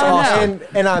 why. yeah, It's awesome.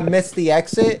 and I missed the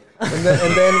exit, and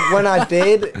then when I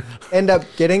did end up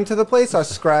getting to the place, I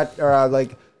scratched or I like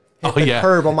hit Oh, the yeah.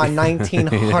 curb on my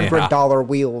 $1,900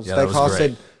 wheels. Yeah, they that was costed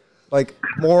great. like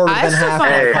more I than still half.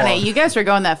 find my it car. funny. You guys were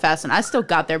going that fast, and I still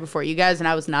got there before you guys, and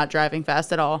I was not driving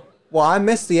fast at all. Well, I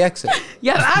missed the exit,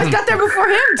 Yeah, I got there before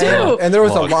him too. and there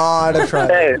was Look. a lot of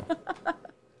traffic. Hey,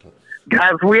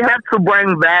 guys, we have to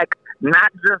bring back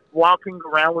not just walking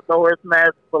around with the horse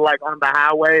mask, but like on the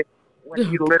highway when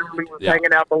he literally was Yeah.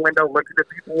 hanging out the window looking at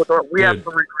people with horse. We have Dude. to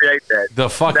recreate that. The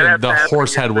fucking That the has to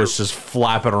horse happen head was too. just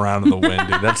flapping around in the wind,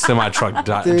 dude. That semi truck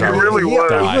Dude, driver really was was.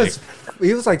 dying.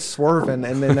 He was like swerving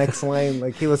in the next lane,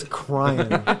 like he was crying.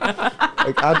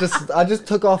 Like I just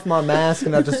took off my mask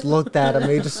and I just looked at him.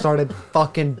 And he just started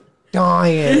fucking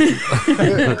dying.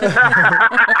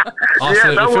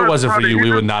 Austin, that if it was wasn't for funny. you,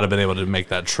 we would not have been able to make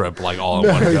that trip like all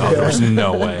in one go. There was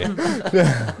no way. It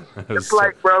was It's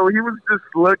like, bro, he was just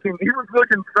looking. He was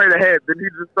looking straight ahead. Then he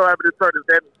just so happened to turn his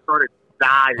head and started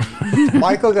dying.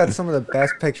 Michael got some of the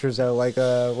best pictures though, like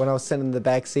when I was sitting in the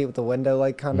back seat with the window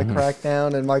like kind of cracked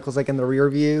down, and Michael's like in the rear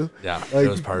view, yeah, like, it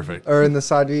was perfect. or in the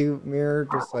side view mirror,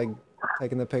 just like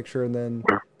taking the picture, and then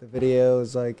the video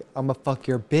is like, "I'm gonna fuck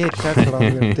your bitch." That's what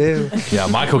I'm gonna do. Yeah,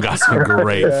 Michael got some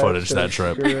great Yeah, footage shit that is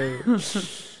trip. great.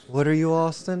 What are you,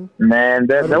 Austin? Man, What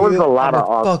there are was you? a lot of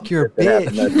I'ma awesome fuck your shit that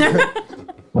happened that bitch.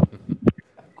 day.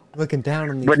 Looking down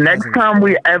on these. But next cousins. time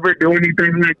we ever do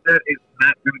anything like that, it's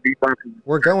not going to be fucking.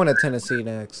 We're going to Tennessee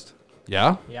next.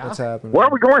 Yeah, Yeah. What's happening? Where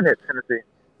are we going at, Tennessee?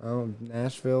 Oh,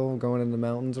 Nashville, going in the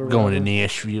mountains or Going to whatever.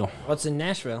 Nashville. What's in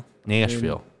Nashville?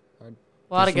 Nashville.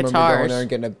 A lot of Just remember going there guitars. and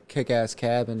getting a kick-ass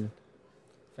cabin.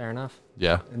 Fair enough.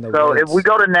 Yeah. In the So woods. if we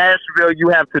go to Nashville, you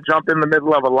have to jump in the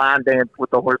middle of a line dance with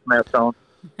the horse mask on.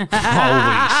 Holy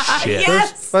shit.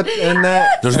 Yes. But in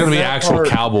that, There's gonna in be that actual part-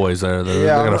 cowboys there. They're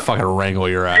Yeah. gonna fucking wrangle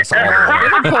your ass. All the way.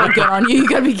 They're pulling good on you. You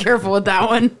gotta be careful with that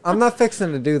one. I'm not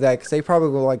fixing to do that because they probably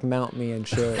will like mount me and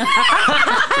shit.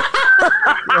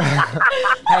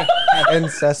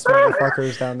 Incest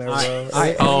motherfuckers down there, bro.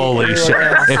 Holy shit!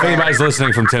 If anybody's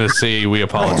listening from Tennessee, we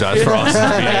apologize for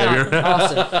Austin's behavior.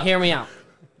 Austin, hear me out.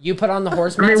 You put on the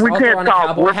horse I mean, mask, we I'll throw can't on a talk.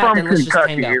 cowboy We're hat, from then let's just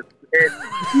hang Kentucky. out.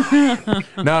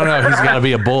 No, he's gotta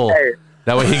be a bull. Hey.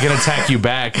 That way he can attack you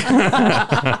back.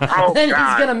 Oh, Then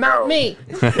God, he's gonna mount no. me.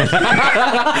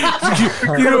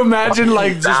 Can you imagine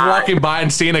like just walking by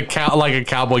and seeing a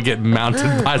cowboy get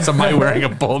mounted by somebody wearing a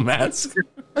bull mask?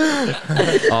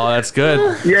 Oh, that's good.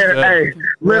 Yeah, Good. hey,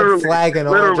 literally, flag and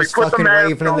all, literally, just put the fucking mask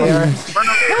waving in on. the air.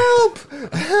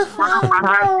 Run up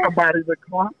behind somebody that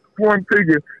comes one to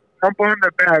you, jump on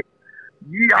the back.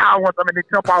 Yeah, I want them to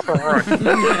jump off and run.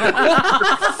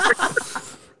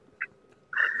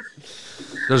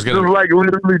 There's Just gonna like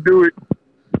literally do it.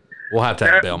 we'll have to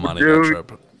have bail money that Dude.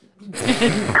 trip.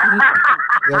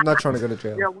 Yeah, I'm not trying to go to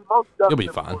jail. Yeah, we most You'll be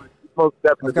definitely fine. would. Most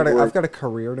definitely would. I've got a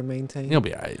career to maintain. You'll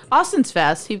be alright. Austin's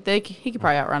fast. He could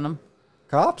probably outrun him.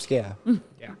 Cops, yeah.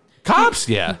 Cops,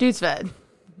 yeah. Dude's fed.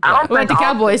 I don't What about think the Austin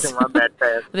Cowboys? can run that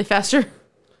fast. Are they faster? Did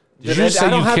you just say I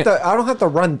don't you have can't? to. I don't have to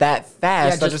run that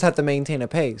fast. Yeah, I just have to maintain a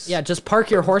pace. Yeah, just park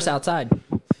your horse outside.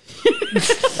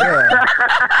 Yeah.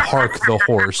 Park the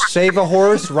horse. Save a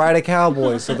horse, ride a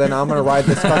cowboy. So then I'm gonna ride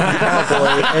this fucking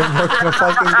cowboy, and we're gonna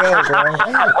fucking go, bro.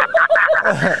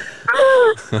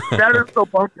 That is so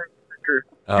bumper sticker.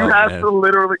 Oh, You have man. to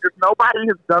literally, if nobody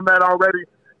has done that already,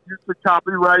 you should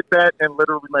copyright that and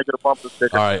literally make it a bumper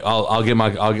sticker. All right, I'll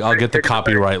get the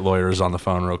copyright lawyers on the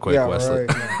phone real quick, Yeah, Wesley.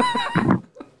 right.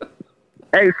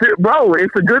 Hey, bro,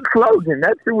 it's a good slogan.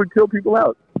 That shit would kill people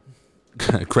out.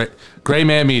 Gray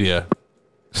Man Media.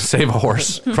 Save a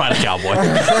horse, ride a cowboy.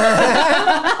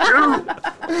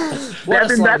 What a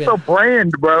That's slogan. a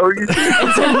brand, bro. You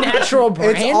It's a natural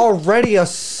brand. It's already a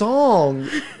song.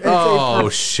 It's Oh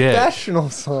a shit! professional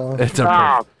song. It's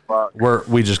ah, fuck.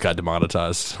 we just got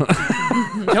demonetized.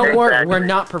 Don't worry, we're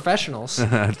not professionals.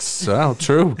 That's true. I'm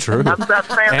not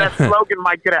saying that slogan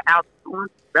might get an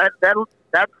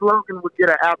that slogan would get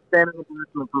an outstanding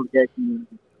endorsement from the gay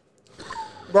community.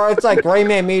 Bro, it's like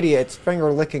Rayman Media. It's finger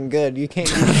licking good. You can't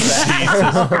use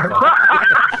that.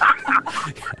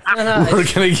 No, We're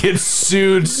gonna get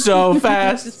sued so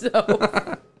fast. So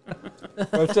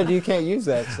I said you can't use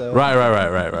that. So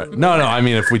Right. No, I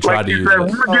mean if we tried Like to you use said, we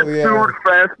it. would get yeah. sued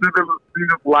faster than the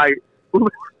speed of light.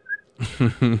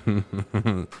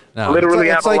 No. Literally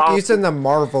it's have a like lawsuit. using the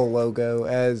Marvel logo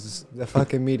as the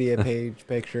fucking media page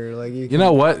picture. Like You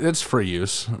know what? It's free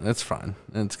use. It's fine.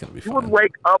 It's gonna be You would fine.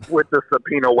 wake up with the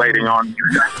subpoena waiting on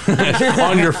you.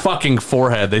 On your fucking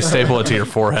forehead. They staple it to your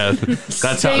forehead. That's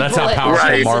how Staple it. powerful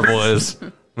Right. Marvel is.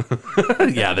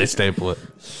 Yeah, they staple it.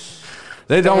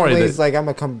 They don't worry. He's like, I'm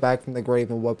gonna come back from the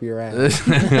grave and whoop your ass.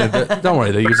 Don't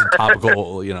worry. They use a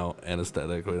topical,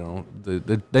 anesthetic.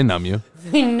 They numb you.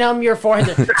 numb your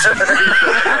forehead.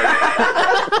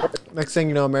 Next thing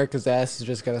you know, America's ass has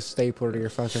just got a stapler to your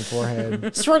fucking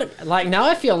forehead. Sort of like now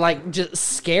I feel like just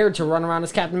scared to run around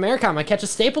as Captain America. I might catch a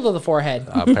staple to the forehead.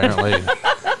 Apparently,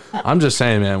 I'm just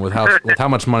saying, man. With how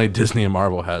much money Disney and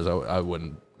Marvel has, I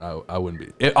wouldn't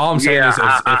be. All I'm saying Yeah, is,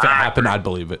 if it happened, I'd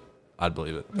believe it. I'd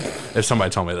believe it. If somebody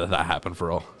told me that happened for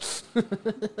real. you're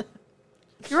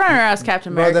running around as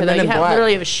Captain Bro, America, the though. Men You in have, Black.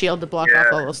 literally have a shield to block off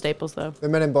Yeah. all those staples, though. The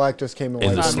Men in Black just came and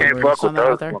In wiped the our Can't memories. fuck with on that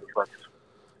those out there. motherfuckers.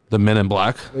 The Men in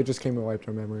Black. They just came and wiped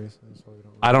our memories. That's why we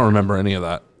don't. I don't remember any of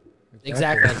that.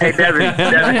 Exactly. Hey, Devin,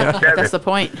 That's the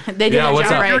point. They did Yeah, a what's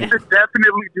job up? you right. should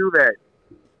definitely do that.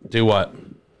 Do what?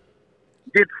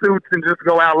 Get suits and just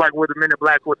go out like with the Men in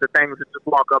Black with the things and just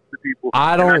walk up to people.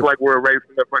 I and don't- act like we're a race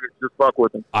and they're fucking just fuck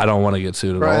with them. I don't want to get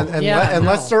sued at Bro, all.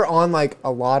 unless no. they're on like a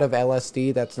lot of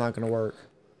LSD, that's not gonna work.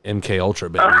 MK Ultra,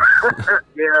 baby.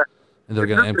 Yeah. And they're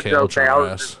gonna Just a MK joke, Ultra man. I our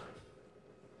was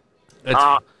ass.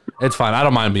 Uh, It's fine. I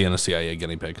don't mind being a CIA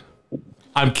guinea pig.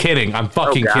 I'm kidding. I'm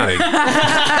fucking God. kidding.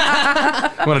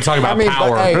 I'm gonna talk about I mean, power.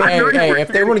 but hey, if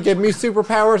they want to give me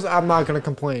superpowers, I'm not gonna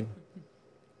complain.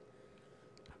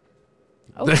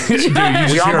 Dude, you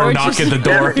just hear a almost knock at the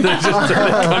door. They're just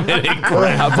come in and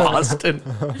grab Austin.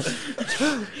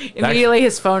 Immediately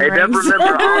his phone Hey, Devin, rings.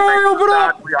 remember all the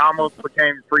times we almost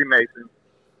became Freemasons.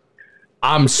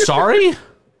 I'm sorry? You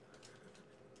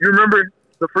remember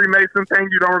the Freemason thing?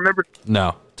 You don't remember?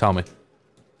 No. Tell me.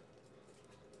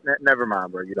 Never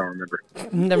mind, bro. You don't remember.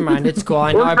 Never mind. It's cool.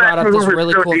 I know I brought up this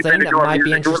really cool thing that might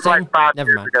be It was interesting. like 5 Never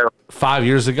years mind. ago. 5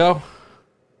 years ago.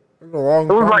 It was a long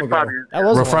It was time like ago. 5 years. That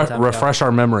was a long time ago. Refresh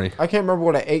our memory. I can't remember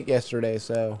what I ate yesterday,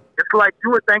 so. It's like you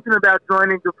were thinking about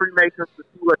joining the Freemasons to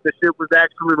see what the shit was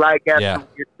actually like after Yeah.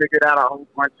 you figured out a whole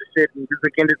bunch of shit and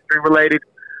music industry related.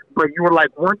 But you were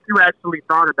like, once you actually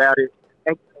thought about it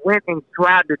and you went and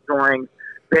tried to join,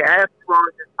 they asked you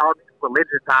all these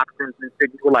religious options and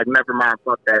shit. You were like, never mind,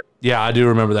 fuck that. Yeah, I do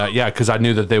remember that. Yeah, because I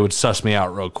knew that they would suss me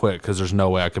out real quick because there's no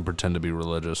way I could pretend to be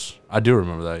religious. I do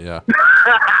remember that. Yeah.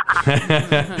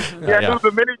 Yeah, dude,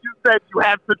 the minute you said you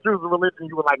have to choose a religion,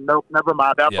 you were like, nope, never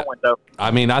mind, out Yeah. the window.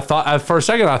 I mean, I thought for a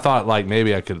second I thought like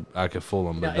maybe I could fool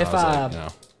them, but Yeah, I was like, you know.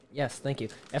 Yes, thank you.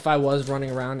 If I was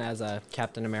running around as a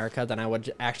Captain America, then I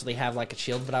would actually have like a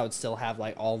shield, but I would still have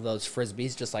like all those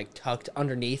frisbees just like tucked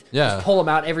underneath. Yeah. Just pull them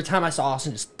out every time I saw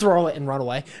Austin, just throw it and run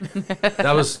away.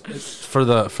 That was for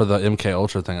the MK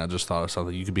Ultra thing. I just thought of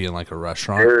something. You could be in like a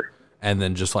restaurant Sure. and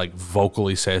then just like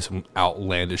vocally say some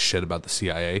outlandish shit about the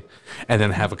CIA, and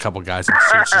then have a couple guys in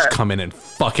suits just come in and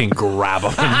fucking grab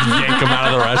them and yank them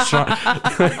out of the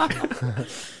restaurant.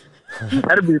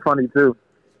 That'd be funny, too.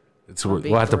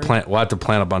 We'll have to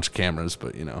plant a bunch of cameras,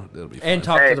 but you know it'll be fun. And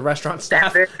talk Hey. to the restaurant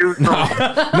staff. That dude's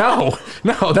no.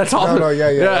 no, that's all. No, yeah.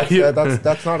 yeah,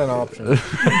 That's not an option.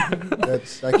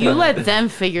 You let them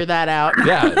figure that out.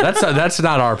 yeah, that's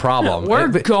not our problem. We're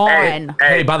gone.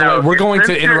 Hey, by the no, way, we're going to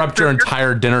since interrupt your you're-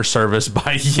 entire dinner service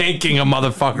by yanking a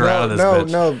motherfucker out of this bitch.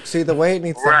 No. See, the way it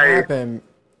needs to Right. happen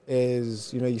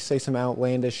is, you say some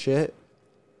outlandish shit,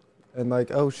 and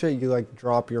like, oh shit, you like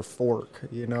drop your fork,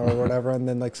 or whatever, and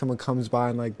then like someone comes by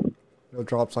and like,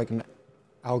 drops like an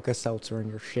Alka-Seltzer in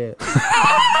your shit.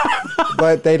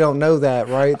 But they don't know that,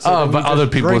 right? Oh, then but you just other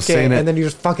people drink have seen it. and then you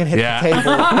just fucking hit Yeah. the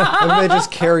table, and they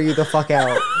just carry you the fuck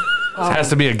out. It has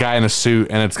to be a guy in a suit,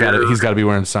 and he's got to be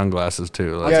wearing sunglasses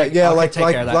too. Like, Yeah, I'll like take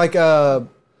care of that.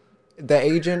 the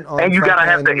agent on And you gotta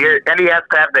have the fucking ear, and he has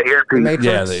to have the The earpiece. Matrix.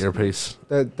 yeah, the earpiece.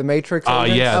 The Matrix. Oh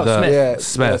agent? yeah, Oh, the Smith. Yeah,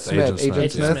 Smith, yeah, Agent Smith.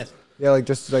 Agent Smith. Smith. Yeah, like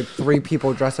just like 3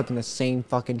 people dressed up in the same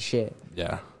fucking shit.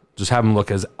 Yeah, just have him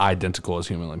look as identical as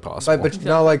humanly possible. But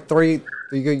no, like 3.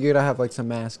 You gotta have like some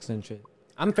masks and shit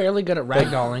I'm fairly good at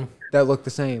ragdolling. that look the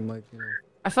same. Like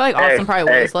I feel like Hey, Austin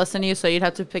probably hey. weighs less than you, so you'd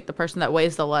have to pick the person that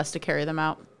weighs the less to carry them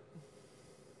out.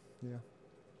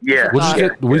 Yeah.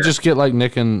 we just get like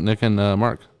Nick and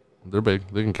Mark. They're big.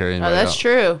 They can carry Oh, anybody that's out.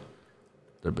 true.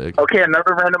 They're big. Okay,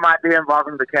 another random idea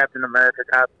involving the Captain America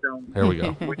costume. Here we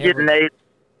go. We get Nate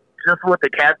just with the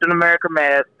Captain America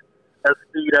mask, a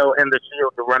Speedo, and the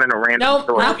shield to run in a random Nope,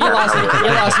 store. nope, you lost me. You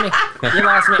lost me. You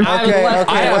lost me. I was Okay, left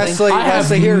okay, handed. Wesley. I have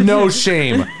Wesley, here, no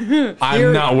shame.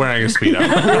 I'm not wearing a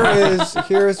speedo.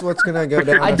 here's what's gonna go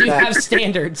down. I if do that- have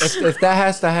standards. If that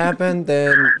has to happen,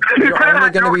 then you're only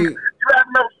gonna be. You have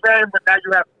no shame, but now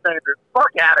you have standards.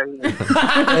 Fuck out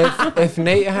of here. If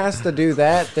Nate has to do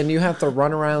that, then you have to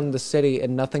run around the city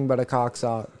in nothing but a cock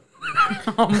sock.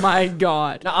 Oh my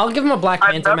god. No, I'll give him a Black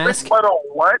Panther Nothing mask. but a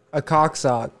what? A cock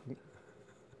sock.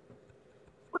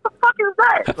 What the fuck is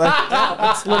that?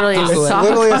 It's literally a It's sock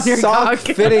literally a on your sock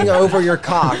cock. fitting over your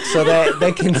cock so that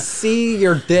they can see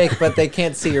your dick, but they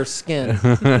can't see your skin.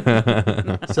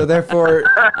 So therefore,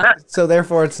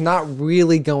 it's not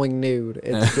really going nude.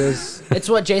 It's just It's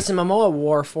what Jason Momoa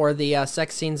wore for the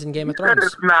sex scenes in Game of That Thrones.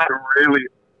 is not really. You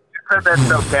said that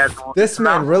so casual. this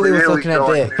man Not really was looking at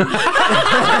going dick.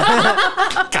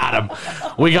 Got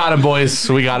him. We got him, boys.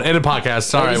 We got it. In a podcast.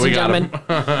 Sorry, Ladies we and got him.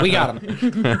 gentlemen, we got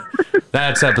him.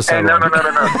 That's Hey, episode no, one.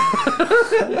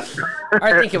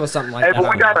 I think it was something like Hey, that.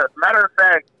 but we got a matter of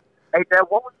fact. Hey, Dad,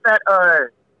 what was that?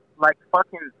 Like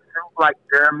fucking suit like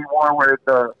Jeremy wore, where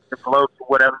the gloves or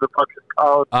whatever the fuck it's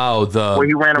called, Oh, where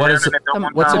he ran what around is in it? it the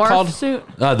one what's it time. called? Suit.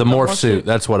 The morph suit.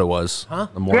 That's what it was. Huh?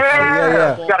 The morph suit. Yeah,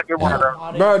 Yeah. you gotta get one of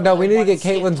those. Bro, no, we need to get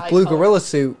Caitlin's blue gorilla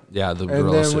suit, Yeah, the and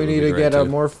gorilla then suit we would need be to great, get a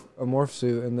too. morph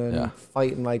suit, and then Yeah.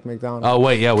 fight in like McDonald's. Oh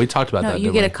wait, yeah, we talked about No, that. you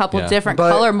didn't get we? a couple Yeah. different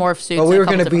But- color morph suits. But we and were a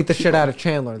couple gonna beat different the shit people. out of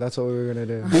Chandler. That's what we were gonna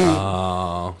do.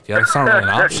 Oh, yeah, that's not really an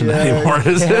option anymore,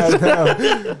 is Yeah, it?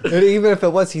 no. And even if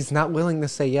it was, he's not willing to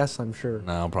say yes. I'm sure.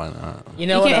 No, probably not. You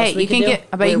know You what can, else hey, we you can do? get.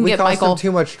 I bet you can we get caused Michael. him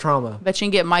too much trauma. Bet you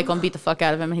can get Michael and beat the fuck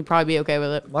out of him, and he'd probably be okay with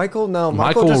it. Michael, no.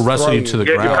 Michael will just wrestle throw you to the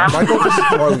Yeah, ground. Michael just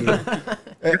throw you.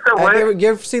 said what? You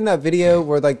ever seen that video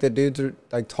where like the dudes are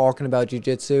like talking about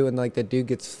jujitsu and like the dude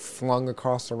gets flung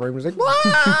across the room? He's like,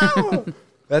 "Wow!"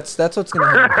 That's what's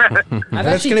gonna happen. I've And it's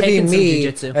actually gonna be taken some me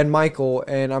jujitsu. and Michael,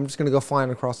 and I'm just gonna go flying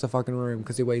across the fucking room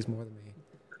because he weighs more than me.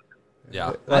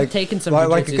 Yeah. I've taken some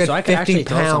like a jujitsu, good so I could 50 actually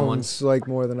throw someone. pounds, like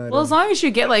more than I do. Well, as long as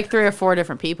you get like 3 or 4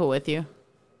 different people with you.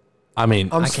 I mean,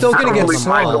 I'm I still can gonna get Holy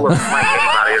Michael swung. would flank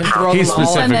anybody Australia. Can bro. throw He's them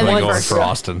all And then specifically like going first for round.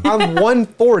 Austin. I'm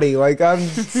 140. Like I'm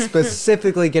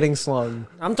specifically getting slung.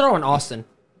 I'm throwing Austin.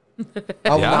 I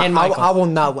will, Yeah. not, And Michael. I will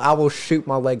not. I will shoot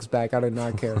my legs back. I do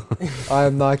not care. I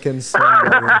am not getting slung.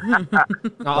 Baby.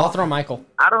 No, I'll throw Michael.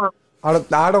 I don't I don't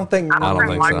think. I don't, don't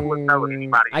think think so. Michael would know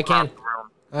anybody. I can. across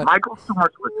the room. Michael's too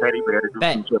much of a teddy bear to do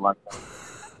Bet. some shit like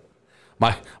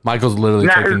that. Michael's literally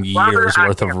Now, taking his brother, years I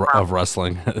worth can't of promise.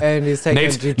 wrestling. And he's taking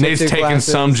Nate's jujitsu taking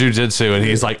classes. some jujitsu, and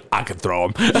he's like, I could throw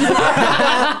him.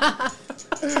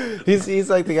 He's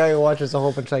like the guy who watches a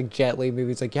whole bunch of like Jet Li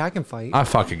movies. Like, yeah, I can fight. I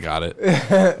fucking got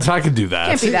it. So I can do that.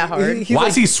 Can't be that hard. He's Why like,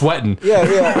 is he sweating?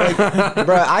 Yeah. Like,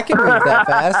 bro, I can move that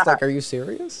fast. Like, are you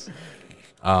serious?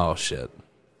 Oh shit.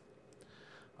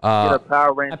 Get a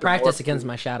Power Ranger I practice morph against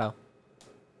my shadow.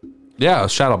 Yeah,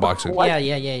 shadow boxing. Yeah.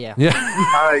 Yeah.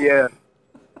 yeah.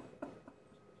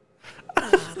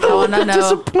 I want to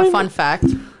know a fun fact.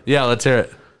 Yeah, let's hear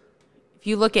it. If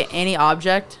you look at any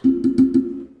object,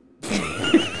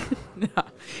 if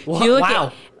you look Wow.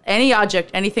 at any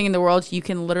object, anything in the world, you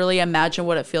can literally imagine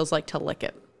what it feels like to lick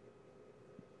it.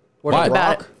 What Why? a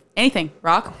About rock? it. Anything,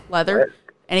 rock, leather,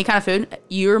 any kind of food.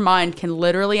 Your mind can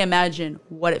literally imagine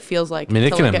what it feels like. I mean, it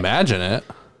to can lick imagine it.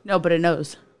 No, but it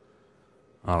knows.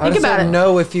 How Think does about it it.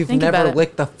 know if you've Think about never it.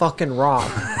 licked the fucking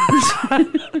rock?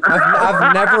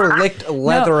 I've never licked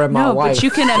leather in my no, life. but you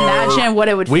can imagine what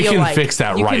it would We feel can like. fix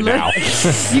that You right can now.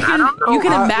 You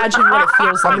can imagine what it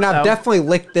feels I like. mean, I've though. definitely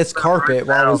licked this carpet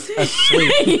while I was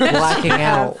asleep, blacking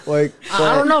out. Like,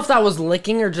 I don't know if that was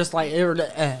licking or just like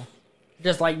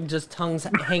just tongues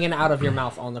hanging out of your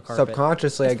mouth on the carpet.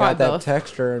 subconsciously, It's I got probably that both.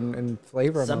 texture and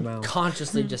flavor in my mouth.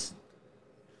 Subconsciously just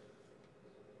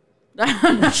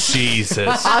Jesus.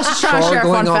 I was just trying to share a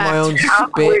Gargling fun on fact. my own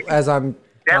spit as I'm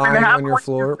Devin, lying how on your quick you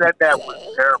floor. said that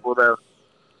was terrible, though.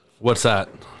 What's that?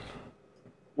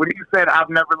 When you said I've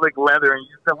never licked leather, and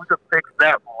you said we could fix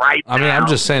that right I mean, now. I'm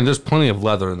just saying, there's plenty of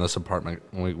leather in this apartment.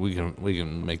 We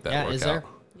can make that yeah. work Is out. there?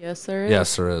 Yes, there is.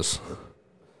 Yes, there is.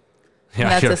 Yeah,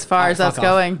 And that's here- as far as that's fuck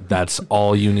off. going. that's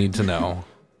all you need to know.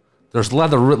 There's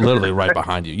leather literally right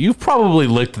behind you. You've probably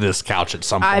licked this couch at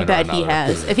some point. I or bet he another.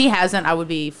 has. If he hasn't, I would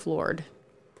be floored.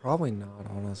 Probably not,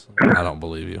 honestly. I don't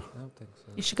believe you. I don't think so.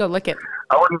 You should go lick it.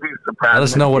 I wouldn't be surprised. Let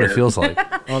us know what it feels like.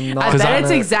 I'm not I bet it's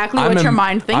gonna- exactly what your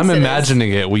mind thinks I'm it is.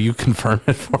 imagining it. Will you confirm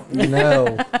it for me?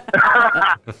 No.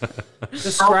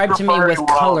 Describe to me with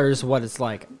colors what it's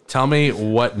like. Tell me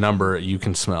what number you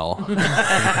can smell.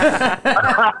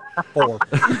 4.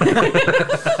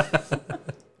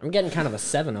 I'm getting kind of a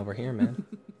 7 over here, man.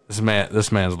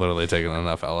 This man's literally taken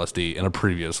enough LSD in a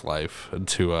previous life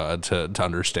to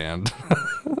understand.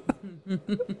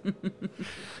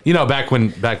 You know, back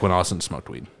when Austin smoked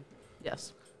weed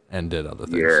Yes. and did other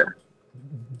things. Yeah.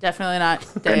 Definitely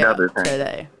not day Another thing.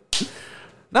 today.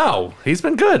 No, he's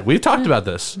been good. We've talked about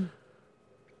this.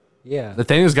 Yeah. The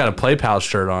thing has got a Play Pal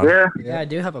shirt on. Yeah. Yeah, I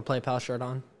do have a Play Pal shirt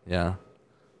on. Yeah.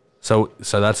 So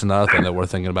that's another thing that we're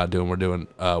thinking about doing. We're doing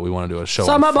we want to do a show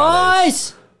Summer on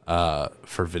Fridays, boys.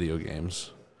 for video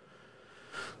games.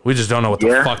 We just don't know what the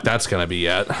Yeah. fuck that's gonna be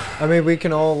yet. I mean, we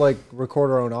can all like record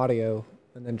our own audio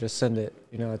and then just send it.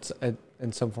 You know, it's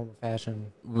in some form of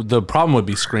fashion. The problem would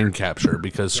be screen capture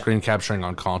because screen capturing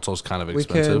on console is kind of We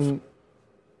expensive. can.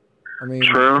 I mean,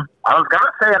 True. I was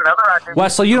gonna say another idea.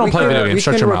 Wesley, you don't we play can, video we games.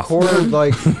 Shut can your mouth. record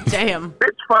like Damn. Bitch,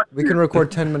 fuck we can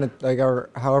record 10 minutes, like or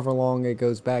however long it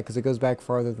goes back, because it goes back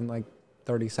farther than like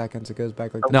 30 seconds. It goes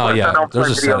back like No, I yeah, don't there's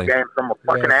play a video setting. games. I'm a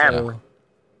fucking yeah, addict.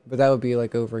 but that would be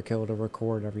like overkill to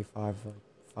record every 5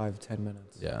 10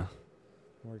 minutes. Yeah,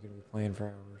 We're gonna be playing for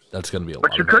hours. that's gonna be a But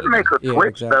lot. you of could editing. make a Yeah,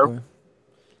 Twitch exactly. though.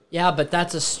 Yeah, but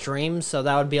that's a stream, so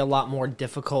that would be a lot more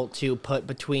difficult to put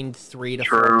between 3 to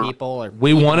True. 4 people. Or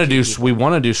We even want to 2 do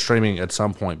people. streaming at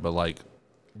some point, but like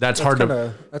that's That's hard kind to.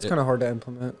 of that's kind of hard to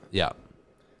implement. Yeah,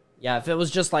 Yeah, if it was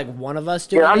just like one of us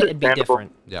doing Yeah, it, it'd be understandable.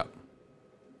 different. yeah.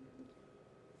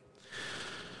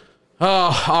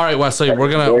 Oh, all right, Wesley.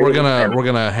 We're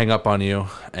gonna hang up on you,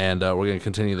 and we're gonna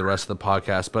continue the rest of the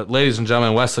podcast. But, ladies and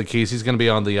gentlemen, Wesley Keys, he's gonna be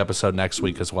on the episode next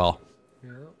week as well.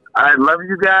 I love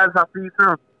you guys. I'll see you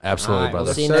soon. Absolutely, All right, we'll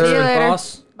brother. see you Sir. next See you week, later.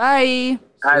 boss. Bye. See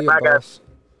All right, ya, bye, guys. boss.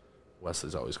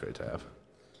 Wesley's always great to have.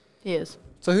 He is.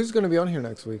 So who's gonna be on here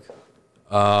next week?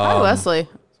 Hi, Wesley.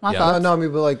 My yeah. thoughts. No, I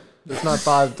mean, but like, there's not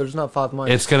 5 mics.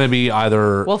 It's gonna be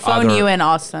either. We'll phone either, you in,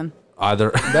 Austin.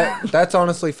 Either. That's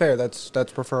honestly fair. That's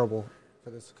preferable for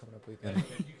this coming up weekend.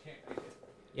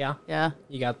 Yeah, Yeah.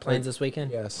 you got plans this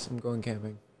weekend? Yes, I'm going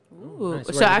camping. Ooh. Nice.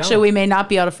 Where So you actually, going? we may not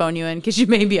be able to phone you in because you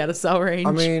may be out of cell range.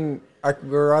 I mean,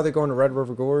 we're either going to Red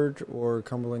River Gorge or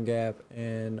Cumberland Gap,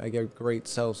 and I get great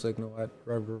cell signal at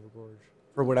Red River Gorge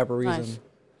for whatever reason. Nice.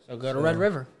 So go to Red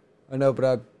River. I know,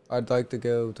 but I'd like to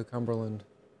go to Cumberland.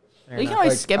 You can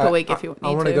always skip a week if you need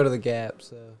I want to. to go to the Gap,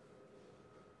 so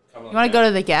You want to go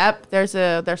to the Gap? There's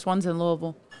ones in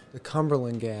Louisville. the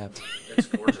Cumberland Gap. It's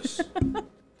gorgeous.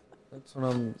 That's what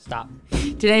I'm. Stop.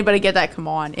 Did anybody get that? Come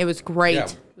on, it was great. Yeah.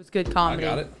 It was good I comedy.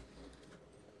 got it.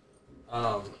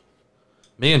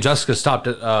 Me and Jessica stopped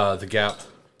at the Gap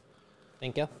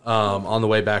Thank you. on the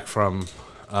way back from.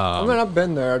 I mean, I've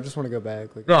been there. I just want to go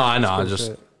back. Like, No, I know. I it's cool just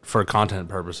shit. for content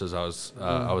purposes, I was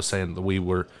saying that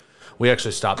we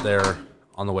actually stopped there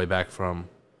on the way back from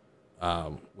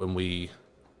when we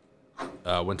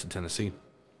went to Tennessee.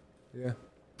 Yeah.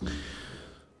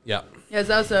 Yeah, Yeah,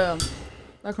 that was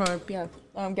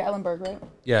Gatlinburg, right?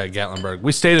 yeah, Gatlinburg.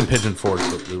 We stayed in Pigeon Forge,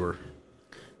 but we were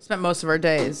Spent most of our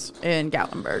days in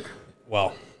Gatlinburg.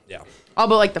 yeah. All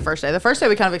but like the first day. The first day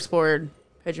we kind of explored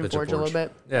Pigeon Pigeon Forge a little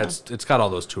bit. Yeah, it's got all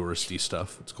those touristy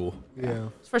stuff. It's cool. Yeah.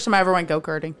 It's the first time I ever went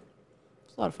go-karting.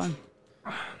 It's a lot of fun.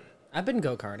 I've been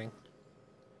go-karting.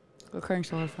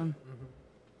 Go-karting's a lot of fun.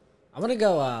 I want to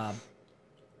go,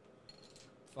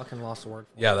 fucking lost the word.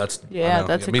 Yeah, that's Yeah,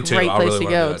 that's a me great too. I place really to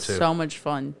wanna do go. that It's too. so much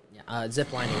fun. Yeah,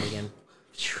 zip lining again.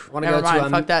 I want to Never go mind, to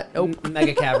fuck that. Nope.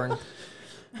 Mega Cavern.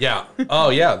 Yeah. Oh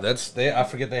yeah, I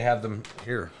forget they have them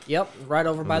here. Yep, right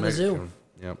over by the Mega zoo. Cavern.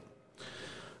 Yep.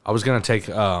 I was gonna take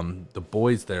the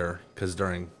boys there because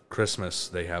during Christmas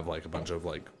they have like a bunch of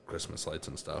like Christmas lights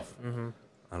and stuff. Mm-hmm.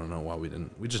 I don't know why we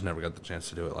didn't. We just never got the chance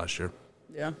to do it last year.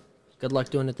 Yeah. Good luck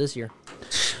doing it this year.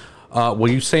 Well,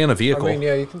 you stay in a I vehicle. mean,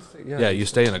 yeah, you can. Stay, yeah. Yeah, you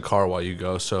stay in a car while you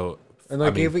go. So, And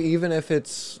like, I mean, even if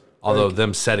it's although like,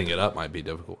 them setting it up might be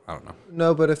difficult. I don't know.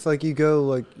 no, but if like you go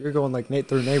like you're going like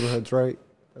through neighborhoods, right?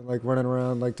 And like running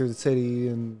around like through the city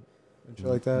and shit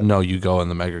like that. No, you go in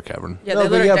the Mega Cavern. Yeah, No, they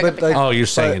but literally yeah, deck but up the like, Oh, you're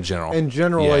saying but in general. In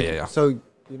general, Yeah, like yeah, yeah. so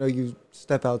you know you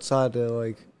step outside to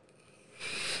like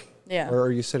Yeah. or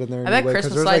you sit in there. I bet anyway, 'cause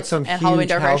Christmas there's like lights some and Halloween huge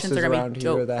decorations houses are gonna be around here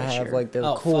dope that this have year. like their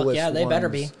Oh, fuck coolest yeah, they better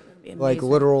be. ones. It'd be Like amazing.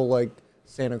 literal like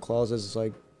Santa Clauses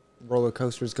like roller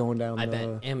coasters going down I the bet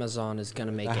Amazon is going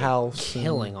to make the a house and-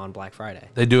 killing on Black Friday.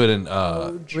 They do it in.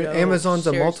 I mean, Amazon's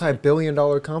a Seriously.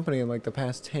 multi-billion-dollar company in like the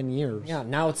past 10 years. Yeah,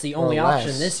 now it's the Or only option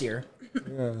less. this year.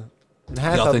 Yeah. And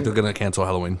half Y'all of think them- they're gonna cancel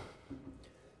Halloween?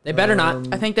 They better not.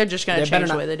 I think they're just gonna They better change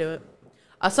the not- way they do it.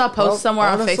 I saw a post Well, somewhere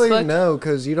honestly, on Facebook. no,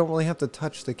 because you don't really have to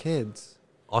touch the kids.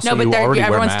 Also, No, but you already wear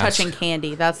everyone's masks. touching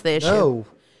candy. That's the issue. No.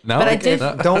 No, But I did-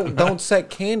 don't set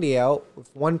candy out.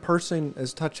 If one person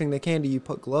is touching the candy, you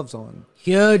put gloves on.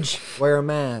 Huge. Wear a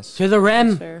mask. To the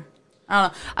rim. Fair. I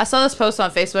don't know. I saw this post on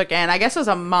Facebook, and I guess it was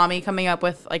a mommy coming up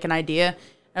with like an idea. And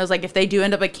I was like, if they do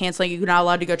end up like canceling, you're not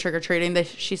allowed to go trick or treating.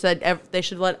 She said they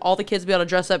should let all the kids be able to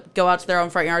dress up, go out to their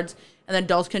own front yards, and then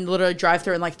adults can literally drive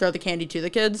through and like throw the candy to the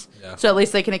kids. Yeah. So at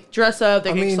least they can dress up, they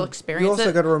I can mean, still you experience also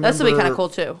it. got to remember That's gonna be kind of cool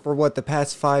too. For what the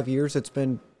past 5 years, it's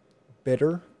been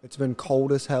bitter. It's been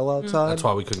cold as hell outside. That's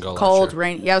why we couldn't go. Cold, last year.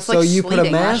 rain. Yeah, it was So like you put a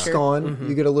sleeting last mask year. on,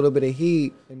 you get a little bit of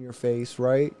heat in your face,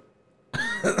 right?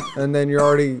 And then you're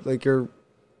already like I don't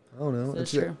know.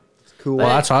 That's it's true. It's cool. Well,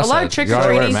 that's what I A lot of said. You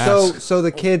already wear a trick-or-treating- mask. So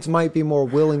the kids might be more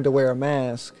willing to wear a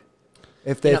mask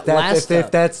if You know, if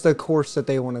that's the course that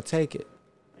they want to take it.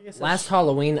 Last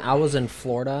Halloween, I was in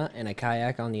Florida in a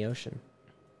kayak on the ocean.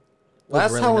 It was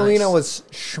Last really Halloween, nice. I was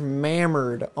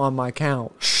schmammered on my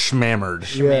couch. Schmammered.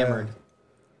 Schmammered.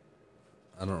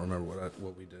 I don't remember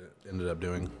what we ended up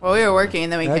doing. Well, we were working,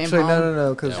 and then we Actually, came home.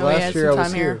 no, because And we had last some year I time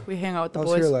was here. here. We hang out with the I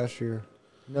was here boys. last year.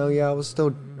 No, yeah, I was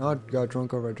still. I got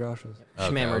drunk over at Josh's. Okay, I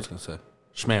Schmammered. was gonna say Something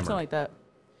schmammered. like that.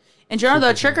 In general,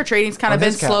 though, trick or treating's kind On of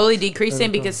been his couch. slowly There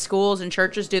decreasing we go. because schools and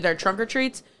churches do their trunk or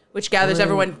treats, which gathers mean-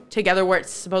 everyone together where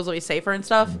it's supposedly safer and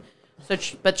stuff. So,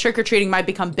 but trick or treating might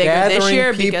become bigger Gathering this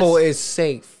year people because is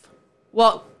safe.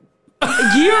 well,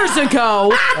 years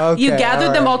ago, you Okay, gathered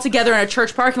them alright. all together in a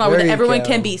church parking lot There where you everyone go.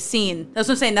 can be seen. That's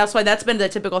what I'm saying. That's why that's been the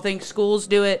typical thing. Schools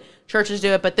do it, churches do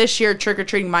it, but this year trick or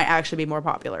treating might actually be more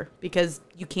popular because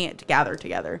you can't gather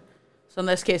together. So in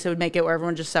this case, it would make it where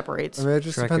everyone just separates. I mean, it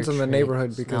just Trick depends or on the treat. neighborhood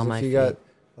because Smell my if you feet. got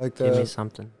like Give me the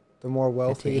something. more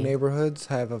wealthy eat. neighborhoods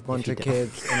have a bunch you of don't.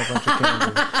 kids and a bunch of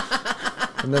candy,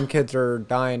 and them kids are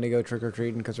dying to go trick or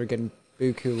treating because they're getting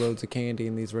buku loads of candy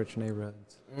in these rich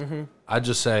neighborhoods. I'd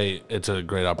just say it's a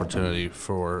great opportunity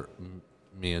for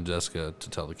me and Jessica to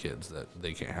tell the kids that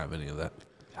they can't have any of that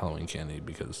Halloween candy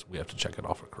because we have to check it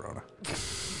off for Corona.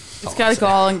 Just gotta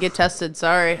call and get tested.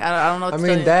 Sorry, I don't know what I to mean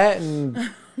tell you. that,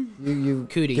 and you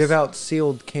Cooties. give out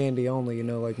sealed candy only. You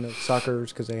know, like no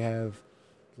suckers because they have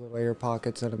little air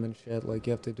pockets in them and shit. Like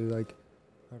you have to do like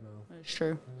I don't know. It's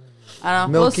true. I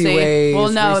don't know. Milky we'll see. Ways, We'll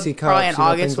know Reese cups, probably in you know,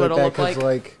 August things what it'll like look that,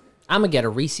 like. I'm going to get a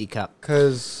Reese cup.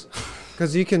 Because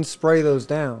you can spray those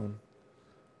down.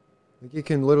 Like you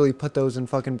can literally put those in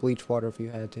fucking bleach water if you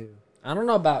had to, I don't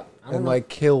know about. I don't and know. like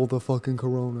kill the fucking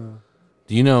corona.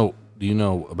 Do you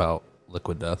know about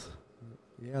liquid death?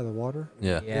 Yeah, the water.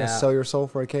 Yeah. Yeah, sell your soul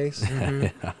for a case. Yeah.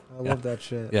 I love that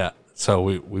shit. Yeah. So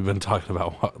we've been talking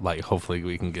about what, like hopefully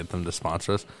we can get them to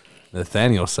sponsor us.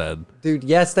 Nathaniel said, Dude,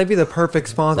 yes, that'd be the perfect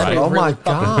sponsor. Right. Oh my Really fucking-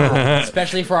 god.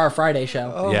 especially for our Friday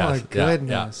show. Oh Yeah, my yeah,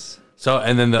 goodness. so,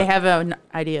 and then They the have an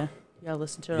idea. You gotta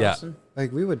listen to it. Yeah. Austin.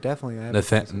 Like we would definitely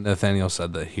have Nathaniel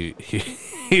said that he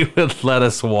would let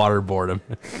us waterboard him.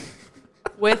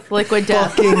 With liquid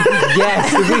death. fucking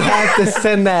yes. We have to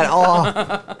send that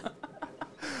off.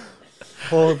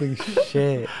 Holy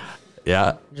shit.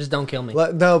 Yeah. Just don't kill me.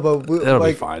 No, but we, It'll be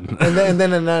like, fine. and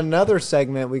then in another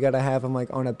segment, we got to have him like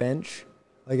on a bench,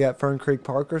 like at Fern Creek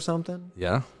Park or something,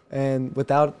 Yeah. and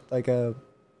without like a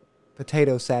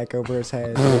potato sack over his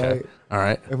head, Okay. right? All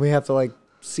right. And we have to like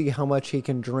see how much he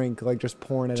can drink, like just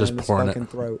pouring it Just in his pouring it. fucking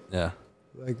throat. Yeah.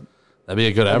 Like That'd be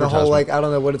a good and the advertisement. whole like I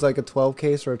don't know what it's like a 12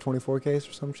 case or a 24 case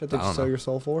or some shit that I you don't sell know. your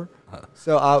soul for.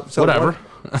 So Whatever.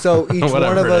 So each one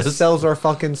Whatever of it us is. sells our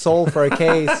fucking soul for a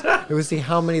case. And we see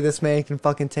how many this man can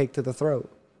fucking take to the throat.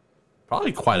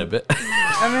 Probably quite a bit.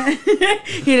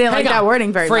 He didn't like Hang that on.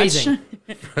 wording very Phrasing.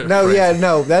 much. No, yeah,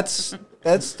 no, that's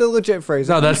the legit phrase.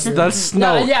 No, that's No,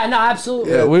 no. yeah, no,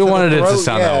 absolutely. Yeah, we to the wanted it to throat,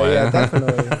 sound yeah, that way. Yeah,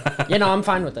 definitely. You know, I'm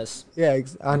fine with this. Yeah,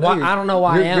 I know. Why- I don't know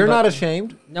why I you're, am, You're but- not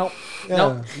ashamed. Nope. Yeah.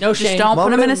 Nope. No shame. Just don't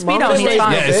put him in a Mama speedo. didn't He's say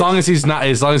fine. Yeah, that. as long as he's not,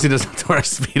 as long as he doesn't wear a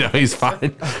speedo, he's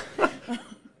fine.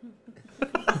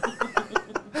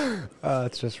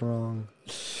 It's just wrong.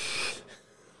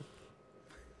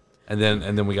 And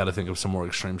then we got to think of some more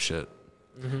extreme shit.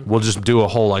 We'll just do a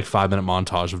whole like 5-minute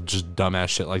montage of just dumbass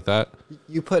shit like that.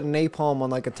 You put napalm on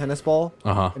like a tennis ball,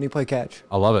 Uh-huh. and you play catch.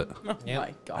 I love it. Oh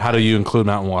my god. How do you include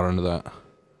mountain water into that?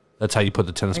 That's how you put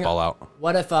the tennis ball out.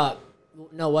 What if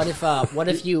what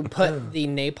if you put the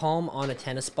napalm on a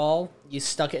tennis ball, you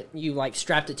stuck it, you like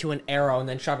strapped it to an arrow and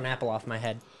then shot an apple off my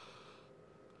head?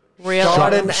 Really?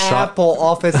 Shot an apple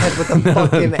off his head with a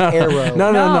fucking arrow.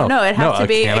 No, it'd have to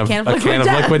be a can of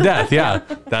liquid death. Yeah,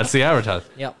 that's the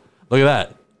advertisement. Yep. Look at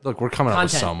that. Look, we're coming up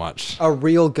with Content. so much. A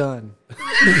real gun.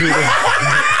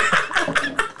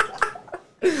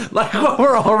 Like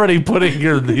we're already putting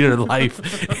your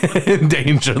life in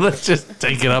danger. Let's just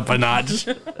take it up a notch.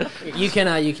 You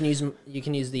can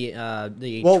use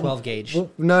the Well, 12 gauge.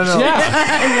 No, no.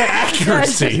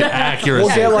 Accuracy. We'll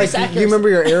get like, accuracy. you remember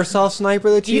your airsoft sniper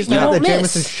that you used to you have don't that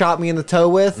miss. Jameson shot me in the toe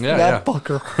with? Yeah, That yeah.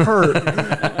 fucker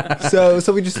hurt.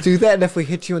 so we just do that, and if we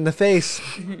hit you in the face,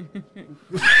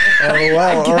 oh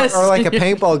well, guess. or like a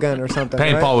paintball gun or something.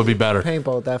 Paintball right? would be better.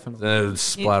 Paintball, definitely. It'd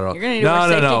splatter off. You're gonna need to wear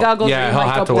safety goggles or Yeah, you he'll might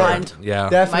have go to wear blind. it. Yeah.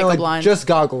 Definitely, Michael blind. just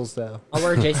goggles though. I'll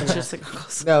wear a Jason Just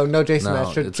mask. No Jason No,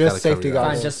 mask, it's just gotta safety cover your eyes.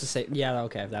 goggles. Fine, just to say, yeah,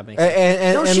 okay, that makes And,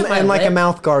 sense. Don't shoot my and like a lip.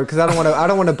 mouth guard because I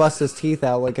don't want to bust his teeth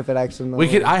out like if it accidentally.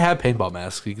 We could. I have paintball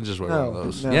masks. You can just wear one of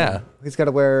those. no. Yeah. He's got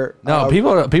to wear. No,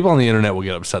 people on the internet will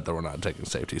get upset that we're not taking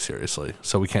safety seriously.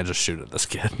 So we can't just shoot at this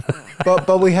kid.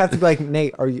 But we have to be like,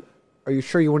 Nate, are you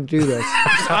sure you want to do this?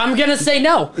 I'm gonna say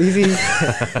no.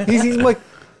 He's like,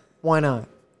 why not?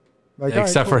 Like, all right,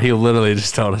 Except cool. for he literally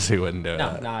just told us he wouldn't do No,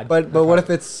 it. no. But what if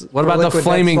it's What for about the Liquid Death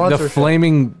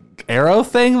flaming sponsorship? arrow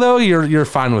thing though? You're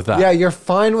fine with that? Yeah, you're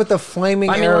fine with the flaming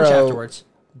Buy me arrow. lunch afterwards.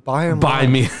 Buy him Buy lunch.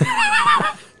 me.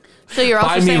 So you're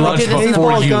Buy also me saying we'll lunch do this in the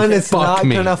before Paintball you gun is fuck not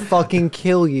me. gonna fucking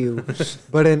kill you,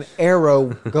 but an arrow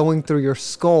going through your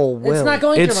skull will. It's not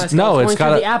going through my It's skull. no. It's It's going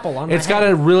got through the apple on my It's got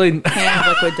head. a really. can of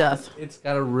liquid death. It's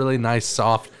got a really nice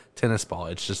soft tennis ball.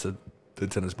 It's just that the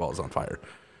tennis ball is on fire.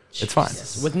 It's fine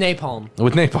with napalm.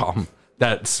 with napalm.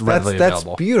 That's readily That's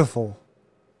available, beautiful.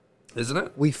 isn't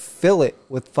it? We fill it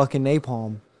with fucking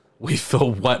napalm. We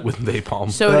fill what with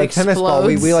napalm? So The it tennis ball,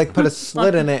 we explodes. like put a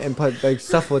slit in it and put like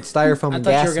stuff with styrofoam I and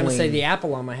thought gasoline. you were gonna say the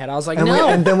apple on my head. I was like, and, no.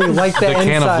 and then we light the, the can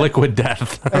inside, of liquid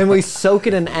death. and we soak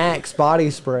it in Axe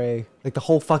body spray, like the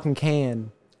whole fucking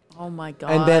can, Oh my god.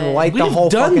 and then light the We've whole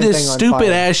done fucking this thing on stupid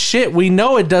fire. ass shit. We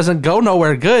know it doesn't go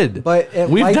nowhere good. But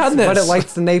it we've lights, done this. But it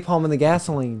lights the napalm and the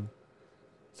gasoline.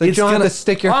 So you It's don't have gonna- to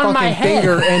stick your On my fucking head.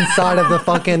 finger inside of the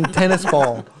fucking tennis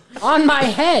ball. on my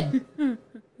head.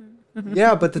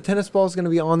 Yeah, but the tennis ball is going to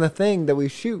be on the thing that we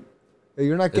shoot.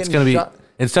 You're not It's getting gonna be shot.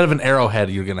 instead of an arrowhead,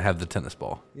 you're gonna have the tennis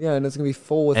ball. Yeah, and it's going to be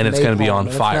full with And it's gonna be napalm, on and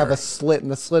It's going to have fire. a slit, and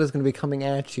the slit is going to be coming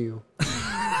at you.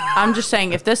 I'm just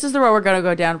saying, if this is the road we're gonna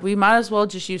go down, we might as well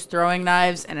just use throwing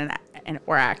knives and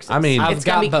or axes. I mean- it's I've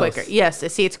gonna be got both. quicker. Yes,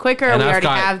 see, it's quicker. And we I've already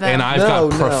got have them. and I've No,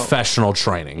 got no. professional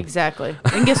training. Exactly.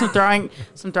 We can get some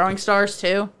throwing stars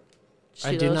too. Just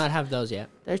I do do those. not have those yet.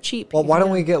 They're cheap. Well, You why can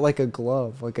don't get we get like a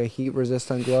glove, like a heat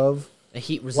resistant glove? A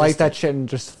heat resistant. light that shit and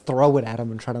just throw it at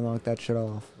him and try to knock that shit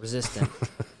off. Resistant.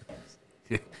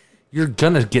 You're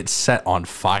gonna get set on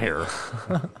fire.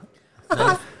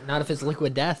 Not if it's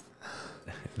liquid death.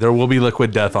 There will be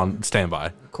liquid death on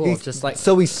standby Cool. Just like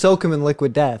So we soak him in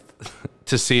liquid death.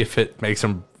 to see if it makes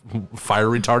him fire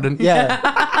retardant. Yeah.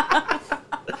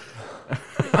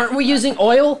 aren't we using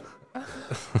oil?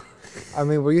 I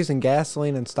mean, we're using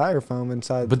gasoline and styrofoam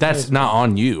inside. But that's not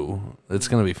on you. It's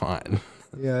gonna be fine.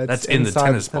 yeah, it's that's in the inside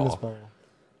tennis ball.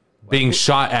 Being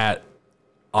shot at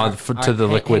to the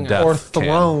hang- liquid hang death Or can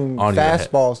thrown on your head.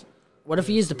 fastballs. What if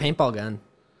you used a paintball gun?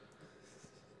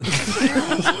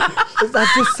 I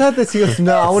just said this. He goes,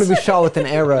 no, I want to be shot with an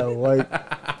arrow. Like,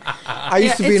 I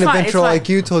used to be it's an fine, it's adventurer fine. like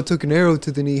you till I took an arrow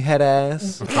to the knee, head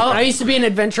ass. I used to be an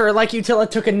adventurer like you till I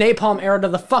took a napalm arrow to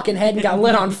the fucking head and got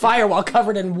lit on fire while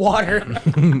covered in water.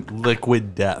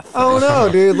 Liquid death. Oh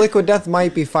no, dude! Liquid death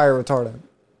might be fire retardant.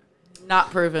 Not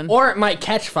proven. Or it might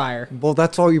catch fire. Well,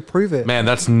 that's all you prove it. Man,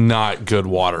 that's not good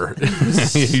water. You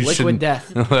Liquid shouldn't-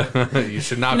 death. You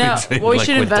should not No, be drinking well, we should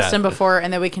liquid invest death. in before,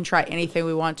 and then we can try anything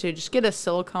we want to. Just get a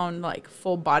silicone like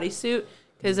full bodysuit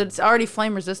because it's already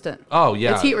flame resistant. Oh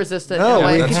yeah, It's heat resistant. No, in a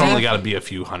way. we That's have- only got to be a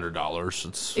few $100s.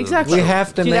 It's Exactly. We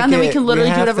have to Do make that, and it. then we can literally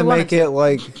do have whatever to we make wanted it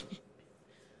like.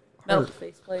 metal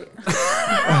faceplate.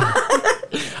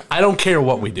 I don't care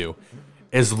what we do,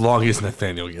 as long as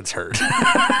Nathaniel gets hurt.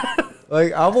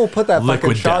 Like I will put that fucking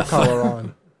Liquid shock death. collar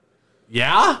on,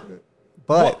 Yeah,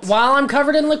 but While I'm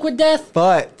covered in liquid death?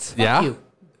 yeah. You.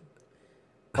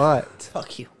 but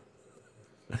Fuck you.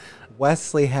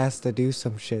 Wesley has to do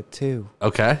some shit too,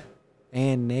 Okay.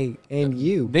 and Nate and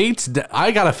you.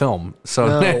 I got to film.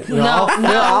 So No,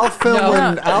 I'll film no,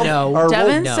 when no. or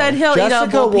Devin we'll, said he'll eat a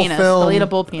Jessica bull will penis. film- He'll eat a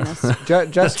bull penis.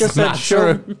 Jessica said not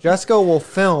she'll, true. Jessica will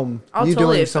film I'll you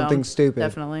totally doing film. something stupid.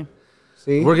 Definitely.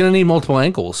 See, we're gonna need multiple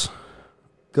ankles.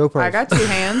 GoPro. I got 2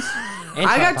 hands. And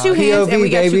I got tripod. 2 hands, and POV, we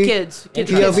got 2 baby. kids. Get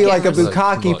POV like a cameras.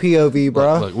 bukkake Look, POV,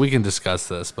 bro. Look, we can discuss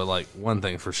this, but like one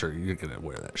thing for sure, you're gonna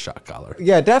wear that shock collar.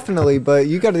 Yeah, definitely, but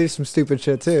you got to do some stupid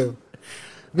shit too.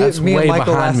 That's way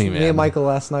behind me, Me man. and Michael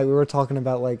last night we were talking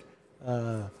about like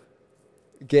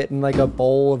getting like a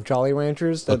bowl of Jolly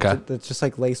Ranchers that's just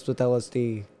like laced with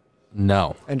LSD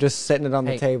No, and just setting it on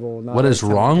the Hey, table. not what is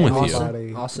like wrong with something you?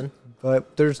 anybody. Austin.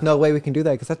 But there's no way we can do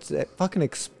that because that's fucking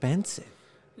expensive.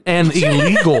 and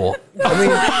illegal. Which,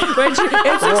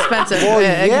 it's expensive. well,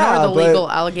 Ignore yeah, the but- legal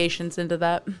allegations into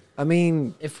that. I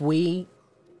mean,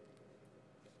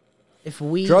 If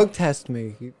we drug test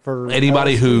me for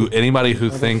Anybody LSD. who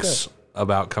thinks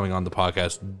about coming on the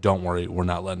podcast, don't worry, we're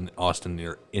not letting Austin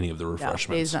near any of the No,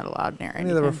 refreshments. he's not allowed near Any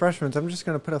of the anything. refreshments, I'm just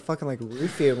gonna put a fucking like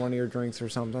roofie in one of your drinks or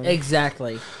something.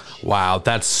 exactly. Wow,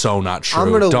 that's so not I'm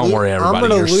true. gonna Don't lo- worry, I'm everybody,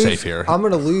 gonna you're lose- safe here. I'm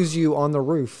gonna lose you on the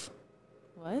roof.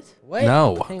 What? Wait.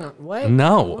 No. Hang on. What?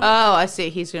 No. Oh, I see.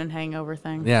 He's doing hangover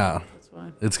thing. Yeah, That's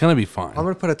why. it's gonna be fine. I'm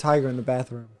gonna put a tiger in the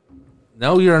bathroom.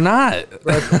 No, you're not.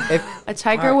 Bro, if A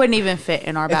tiger wouldn't even fit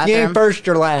in our if you ain't bathroom. first,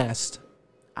 you're last.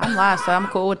 I'm last. I'm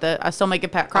cool with it. I still make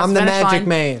it cross I'm the the finish magic line.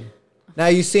 man. Now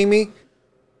you see me.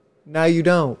 Now you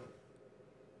don't.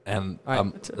 And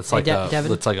right. it's Hey, like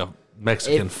Devin? it's like a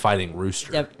Mexican If- fighting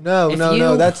rooster. Dev- No, if no, you-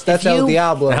 no. That's if El you-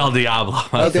 Diablo. El Diablo.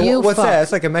 Okay, you what's fuck- that?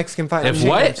 It's like a Mexican fight. If chicken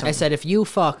or what? something. I said, if you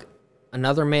fuck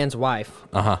another man's wife,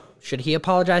 should he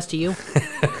apologize to you?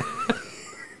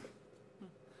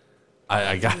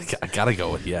 I gotta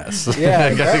go with yes.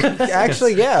 Yeah,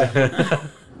 actually, yeah.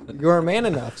 You are man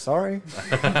enough. Sorry.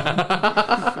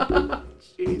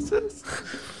 Jesus.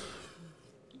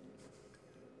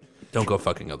 Don't go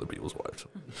fucking other people's wives.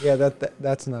 Yeah,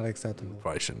 that's not acceptable.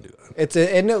 Probably shouldn't do that.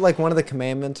 Isn't it like one of the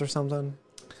commandments or something?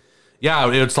 Yeah,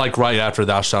 it's like right after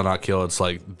 "Thou shalt not kill." It's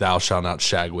like "Thou shalt not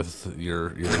shag with your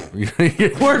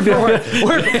Word for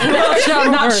word. Thou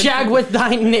shalt not shag with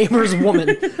thy neighbor's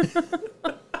woman.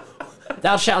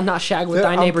 Thou shalt not shag with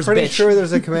thy I'm neighbor's pretty bitch. sure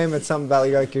there's a commandment something about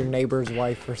like your neighbor's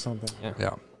wife or something.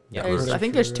 yeah. I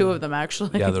think there's 2 of them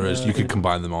actually. Yeah, there is. You could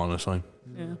combine them honestly.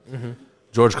 Yeah.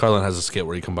 George Carlin has a skit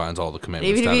where he combines all the commandments.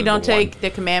 Even if down you into don't take one. the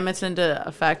commandments into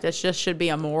effect, it just should be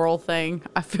a moral thing.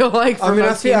 I feel like for I mean, I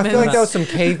most feel like humans. that was some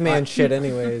caveman shit,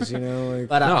 anyways. You know, like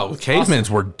But, No, cavemans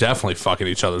were definitely fucking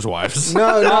each other's wives.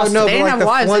 no, They but didn't like have the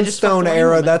wives, they just Flintstone fucked era.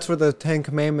 women. That's where the 10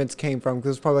 Commandments came from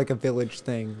because it's probably like a village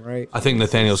thing, right? I think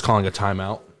Nathaniel's calling a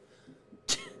timeout.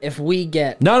 if we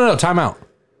get No, timeout.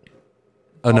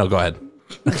 Oh no, go ahead.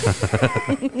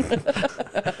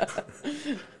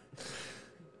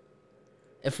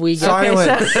 if we get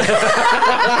Silent.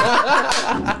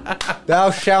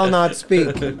 Thou shalt not speak.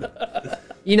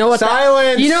 You know what?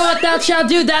 Silence! You know what thou shalt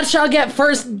do? Thou shalt get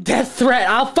first death threat.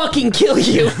 I'll fucking kill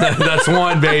you. That's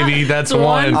one, baby. That's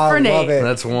one. I For Nate. love it.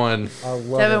 That's one. I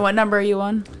love Devin, it. what number are you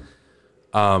on?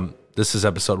 This is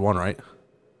episode 1, right?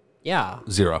 Yeah.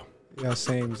 0. Yeah,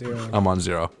 same 0. I'm on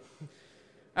 0.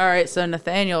 All right, so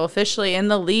Nathaniel officially in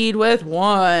the lead with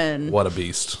 1. What a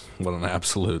beast. What an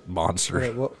absolute monster.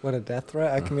 Wait, what a death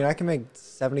threat? I can make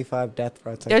 75 death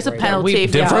threats. Like, There's a right penalty We-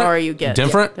 if the different? more you get.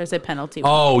 Different? There's a penalty.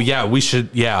 Oh, yeah, we should.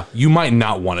 Yeah, you might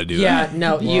not want to do Yeah. that.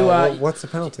 No. now. You. What's the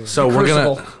penalty? So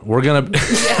Crucible. we're gonna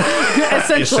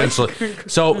essentially.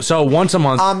 So once a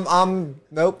month. I'm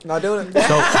nope, not doing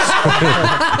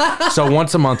it. So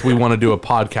once a month we want to do a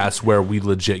podcast where we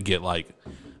legit get like,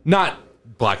 not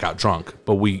blackout drunk,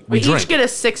 but we we drink each get a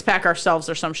 6-pack ourselves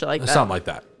or some shit like that. something like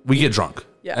that. We get drunk.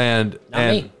 Yeah. And Not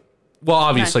and me. well,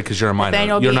 obviously because you're a minor,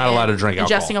 Nathaniel you're be not allowed to drink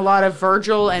ingesting alcohol. a lot of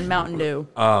Virgil and Mountain Dew.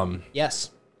 Yes.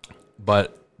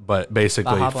 But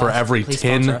basically Baja for Blast, every please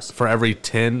sponsor 10 us. for every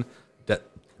 10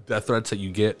 death threats that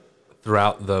you get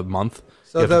throughout the month,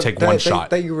 So you have to take one shot.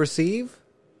 that you receive.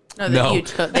 No, that No. you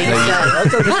took. That you That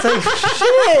said. That's what it's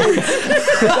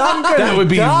like. Shit, I'm gonna That would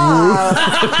be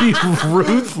die. that'd be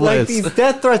ruthless. Like these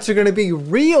death threats are gonna be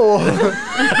real.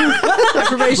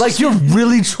 Like you're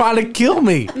really trying to kill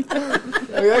me.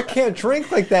 I can't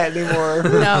drink like that anymore.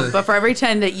 No, but for every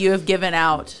 10 that you have given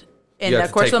out in You the have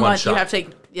to course take of the one month, you shot. have to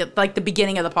take like the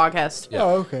beginning of the podcast. Yeah. Oh,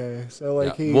 okay. So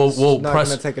like Yeah. he's We'll not press-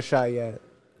 gonna take a shot yet.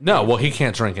 No, well, he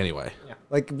can't drink anyway.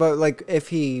 But if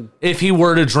he If he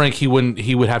were to drink, he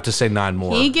would have to say 9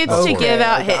 more. He gets Okay, to give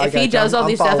out, I if he gotcha. does all I'm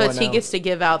these death following threats, he now. gets to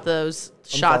give out those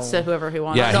shots to following. whoever he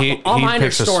wants. Yeah, he All mine are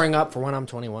picks a- storing up for when I'm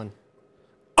 21.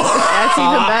 That's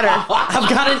even better. I've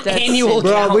got an That's annual sick.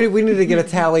 bro, count. we need to get a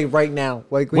tally right now.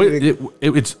 Like we need to, It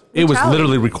was Tally.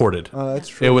 literally recorded. that's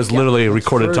true. It was literally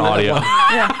recorded true. to audio.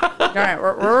 Yeah. All right,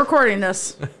 we're recording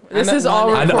this. This at is all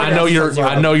one. recorded.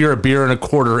 I know you're a beer and a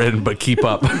quarter in, but keep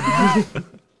up.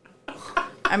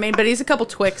 I mean, but he's a couple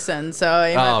Twix in, so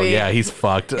he might Oh be. yeah, he's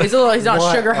fucked. He's on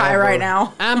sugar high Whatever. right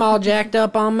now. I'm all jacked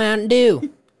up on Mountain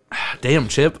Dew. Damn,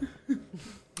 Chip.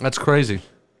 That's crazy.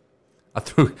 I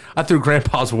threw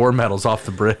Grandpa's war medals off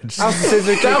the bridge. I'll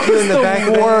scissor kick you in the back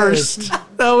of the head.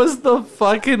 That was the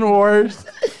fucking worst.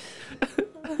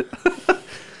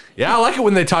 Yeah, I like it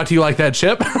when they talk to you like that,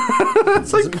 Chip.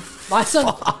 It's like, My son,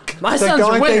 my It's like son's the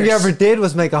only thing winners. you ever did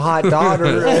was make a hot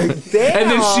daughter. Like, damn.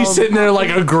 and then she's sitting there like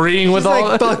agreeing with She's all.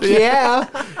 like, fuck yeah.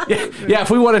 Yeah, if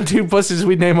we wanted 2 pussies,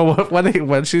 we'd name a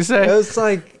what'd she It say? was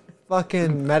like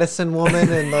fucking medicine woman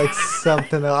and like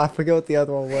something else. I forget what the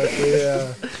other one was. But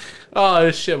yeah. Oh,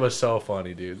 this shit was so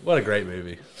funny, dude. What a great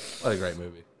movie. What a great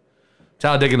movie.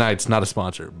 Talladega Nights, not a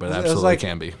sponsor, but was absolutely like-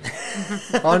 can be.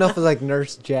 I don't know if it was like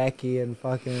Nurse Jackie and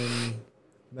fucking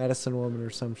medicine woman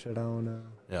or some shit. I don't know.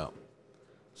 Yeah.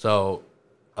 So,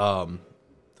 I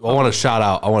want to shout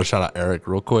out Eric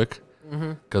real quick,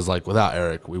 because like without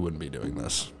Eric, we wouldn't be doing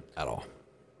this at all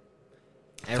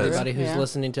Everybody who's Yeah.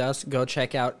 listening to us, go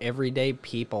check out Everyday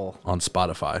People. on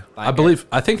Spotify. By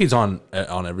I think he's on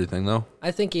everything though.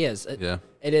 I think he is. Yeah.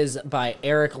 It is by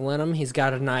Eric Lenham. He's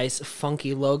got a nice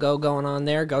funky logo going on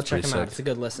there. Go check him pretty out. sick. It's a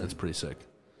good listen. It's pretty sick.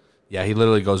 Yeah, he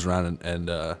literally goes around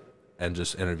and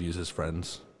just interviews his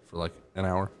friends for like an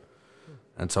hour,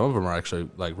 and some of them are actually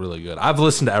like really good. I've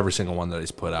listened to every single one that he's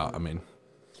put out. I mean,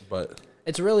 but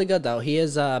It's really good though. He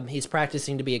is he's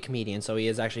practicing to be a comedian, so he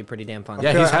is actually pretty damn fun. Yeah,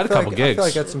 I feel- he's had I a feel couple like, I gigs. feel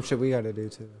like that's some shit we got to do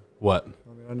too. what?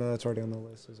 I mean, I know that's already on the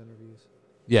list as interviews.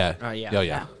 Yeah. yeah. Oh,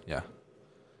 yeah.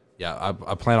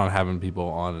 I plan on having people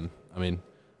on, and I mean,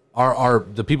 our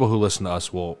the people who listen to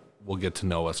us will get to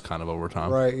know us kind of over time,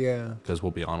 Right? Yeah. because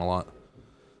we'll be on a lot.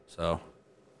 So,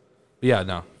 but yeah,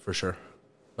 no, for sure.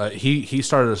 But he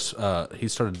started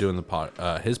doing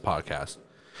his podcast,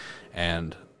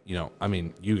 and you know, I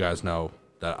mean, you guys know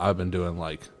that I've been doing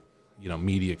like, you know,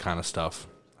 media kind of stuff.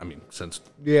 I mean, since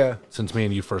Yeah. me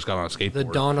and you first got on a skateboard. The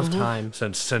dawn of time.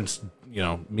 Since you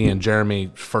know, me and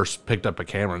Jeremy first picked up a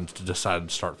camera and decided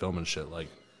to start filming shit, like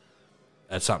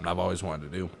that's something I've always wanted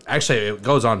to do. Actually, it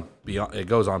goes on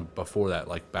before that.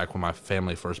 Like back when my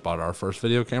family first bought our first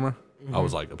video camera, I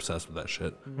was like obsessed with that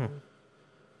shit.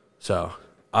 So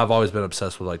I've always been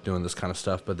obsessed with like doing this kind of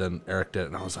stuff. But then Eric did it,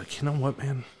 and I was like, you know what,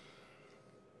 man,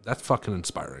 that's fucking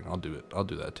inspiring. I'll do it. I'll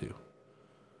do that too.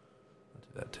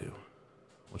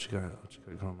 What you got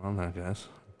going on there, guys?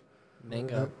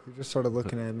 Mango. You just started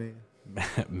looking at me.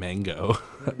 Mango.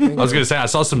 I was gonna say I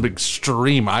saw some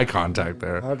extreme eye contact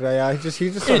there. How did I? He just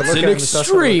started It's looking an at me. so I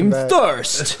started looking extreme back.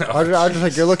 thirst. I was just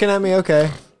like, you're looking at me, okay?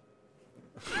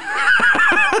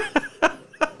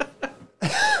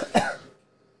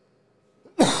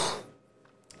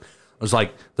 There's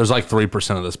like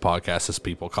 3% of this podcast is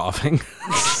people coughing.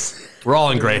 We're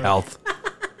all in great health.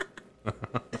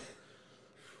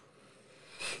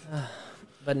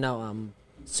 But no,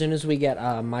 as soon as we get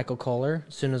Michael Kohler,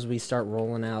 as soon as we start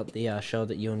rolling out the show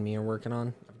that you and me are working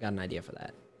on, I've got an idea for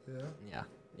that.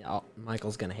 Yeah.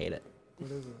 Michael's gonna hate it.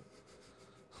 What is it?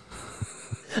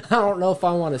 I don't know if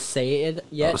I want to say it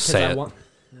yet because say I it. want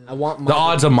The Michael,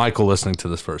 odds of Michael listening to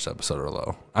this first episode are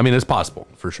low. I mean, it's possible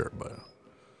for sure, but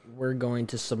we're going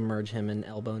to submerge him in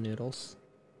elbow noodles.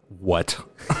 what?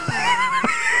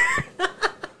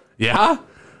 Yeah,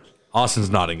 Austin's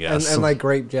nodding yes. And like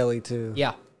grape jelly too.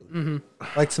 Yeah,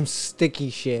 Like some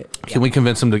sticky shit. Can we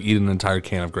convince him to eat an entire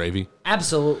can of gravy?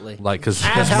 absolutely. Like,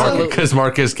 Absolutely. because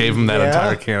Marcus gave him that Yeah.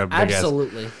 entire can of big ass.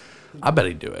 Absolutely. I bet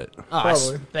he'd do it. Oh, I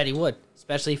Probably. bet he would,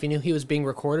 especially if he knew he was being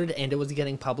recorded and it was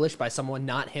getting published by someone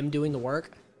not him doing the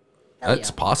work. Hell That's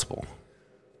yeah. possible.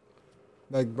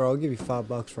 Like, bro, I'll give you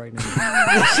 $5 right now.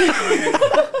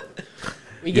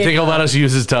 You think he'll let us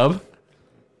use his tub?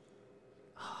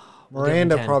 We'll give him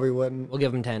Miranda 10. probably wouldn't. We'll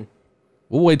give him 10.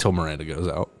 We'll wait till Miranda goes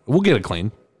out. We'll get it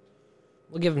clean.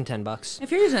 We'll give him $10.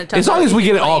 If you're using a tub, As long as we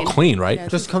get it all clean. clean, right? Yeah.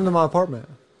 Just come to my apartment.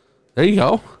 There you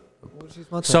go. We'll use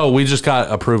my tub. So we just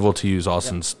got approval to use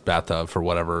Austin's bathtub for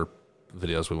whatever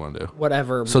videos we want to do.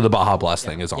 Whatever. So the Baja Blast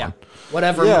thing is on. yeah.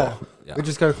 Whatever. yeah. Yeah. We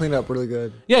just gotta clean it up really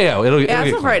good. Yeah. It'll Yeah, get as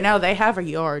of clean. right now, they have a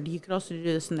yard. You could also do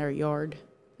this in their yard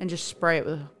and just spray it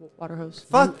with a water hose.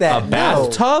 Fuck that. A No.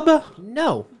 bathtub?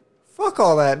 No. Fuck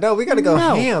all that. No, we gotta go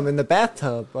No. ham in the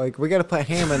bathtub. Like, we gotta put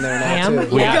ham in there now Ham?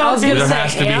 too. We Yeah, got- I was gonna there say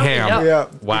has to be ham. Yep. Yeah.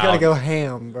 Wow. We gotta go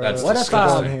ham, bro. That's What if, Go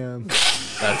on disgusting. ham.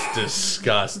 That's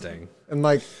disgusting. And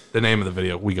like, The name of the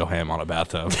video, We Go Ham on a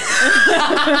Bathtub.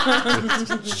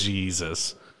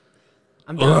 Jesus.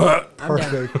 I'm down.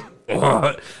 perfect.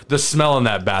 The smell in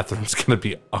that bathroom is going to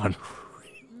be unreal.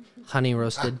 Honey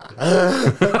roasted.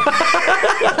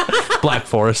 Black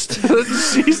Forest.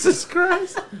 Jesus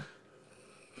Christ.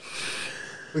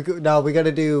 we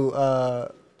gotta do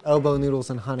elbow noodles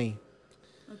and honey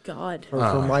Oh, God.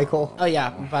 for Michael. Oh yeah.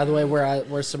 By the way,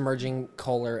 we're submerging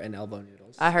Kohler and elbow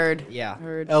noodles. I heard. Yeah. I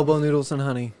heard. Elbow noodles and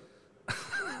honey.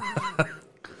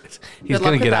 He's Good going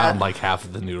luck to get with out that. and like half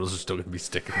of the noodles are still going to be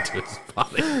sticking to his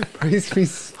body. He's be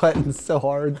sweating so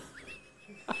hard.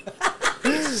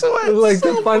 Like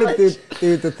the funny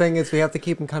dude, the thing is we have to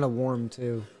keep him kind of warm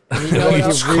too. You know what You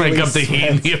else? just crank up the heat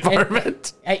in the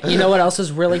apartment. Hey, you know what else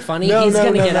is really funny? No, He's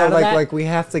gonna get out of like that. like we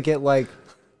have to get like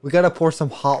we gotta pour some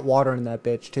hot water in that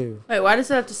bitch too. Wait, why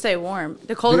does it have to stay warm?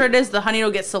 The colder it is, the honey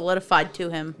will get solidified to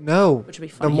him. No, Which would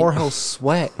be the funny. more he'll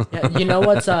sweat. Yeah, you know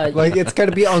what's Like it's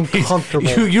gotta be uncomfortable.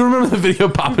 You remember the video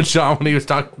of Papa John when he was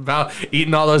talking about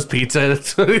eating all those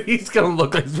pizzas? He's going to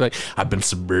look like, I've been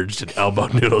submerged in elbow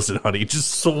noodles and honey.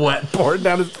 Just sweat pouring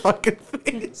down his fucking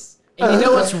face. And you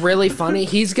know what's really funny?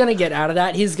 He's gonna get out of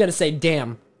that. He's gonna say,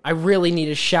 "Damn, I really need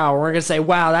a shower." We're gonna say,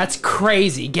 "Wow, that's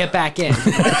crazy. Get back in."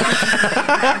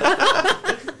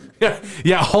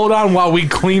 Yeah, hold on while we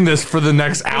clean this for the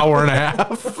next hour and a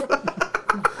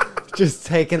half. Just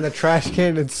taking the trash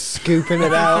can and scooping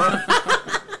it out,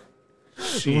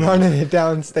 running it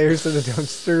downstairs to the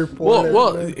dumpster. pouring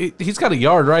Well, it in there. he's got a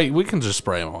yard, right? We can just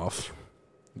spray him off.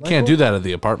 You can't do that at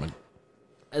the apartment.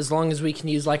 As long as we can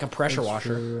use like a pressure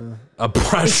washer. A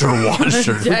pressure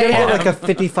washer. We gotta get like a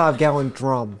 55-gallon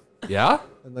drum Yeah?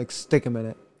 and like stick him in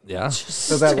it Yeah.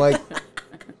 so that like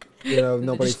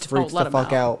nobody Just don't freaks let the 'em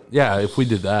fuck out. Yeah, if we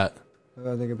did that, I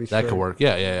think it'd be that could straight. work.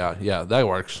 Yeah, that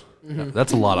works. Yeah,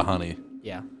 that's a lot of honey.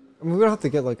 Yeah. I mean, we don't have to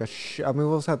get like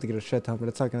we'll also have to get a shit ton, but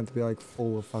it's not gonna have to be like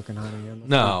full of fucking honey.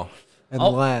 No.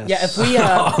 Unless. Yeah. If we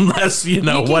Unless, You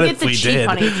can what get if the we cheap did?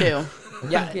 honey too.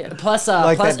 yeah. Plus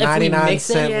like plus that if we 99 mix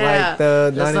cent, it. Yeah. like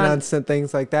the That's 99 not- cent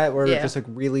things like that, where Yeah. they're just like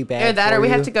really bad. Either that, for or we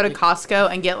you. have to go to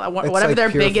Costco and get like, whatever like their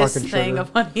pure biggest fucking thing sugar.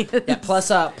 of honey is. Yeah,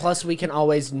 plus we can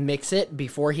always mix it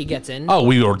before he gets in. Oh,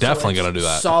 we were So definitely it's going to do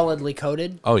that. Solidly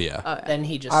coated. Oh, yeah. Then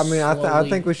he just. I mean, I slowly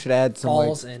think we should add some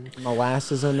falls like in.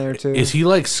 molasses in there too. Is he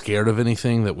like scared of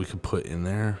anything that we could put in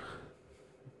there?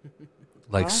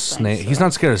 Like don't think snake? so. He's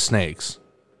not scared of snakes.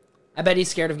 I bet he's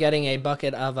scared of getting a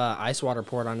bucket of ice water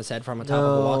poured on his head from the top of a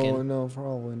No, walk-in. no,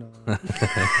 probably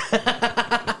not.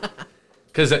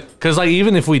 Cause like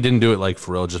even if we didn't do it like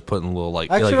for real, just putting a little like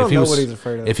I actually like don't if he know was what he's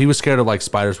afraid of. if he was scared of like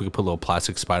spiders, we could put little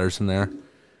plastic spiders in there,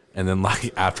 and then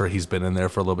like after he's been in there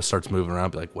for a little bit, starts moving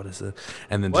around, be like, what is it?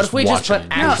 And then What if we just watch put him.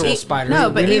 actual spiders? No,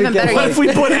 but We need to even get, better. What like- if we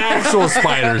put actual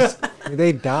spiders?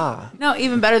 They die. No,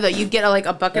 even better though. You get like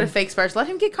a bucket of fake spiders. Let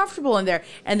him get comfortable in there,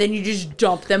 and then you just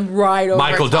dump them right over.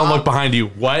 Michael, don't top. look behind you.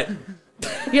 What?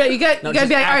 Yeah, you got to be just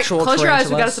like, all right, actual close your eyes.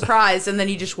 We got a tarantulas. surprise, and then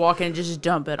you just walk in and just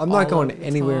dump it. I'm all not going over the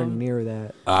anywhere tongue. near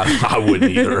that. I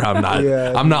wouldn't either. I'm not.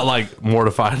 Yeah. I'm not like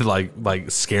mortified, like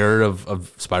scared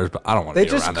of spiders, but I don't want to They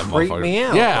be just around them creep motherfuckers. me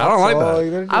out. Yeah, I don't like That's all. that.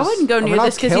 You're I wouldn't go I mean, near I'll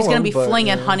this because kill he's going to him, be but,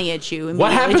 flinging yeah. honey at you. What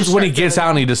immediately. happens Just when he start gets doing out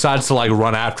and he decides to like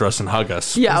run after us and hug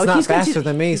us? it. Yeah, He's not he's gonna faster do-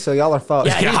 than me, so y'all are fucked.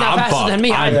 Yeah, he's not I'm faster fucked. than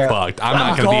me. I'm Yeah. fucked. I'm not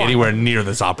I'm going to be gone. anywhere near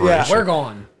this operation. We're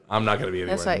gone. I'm not going to be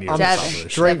anywhere That's right, near Devin. this operation.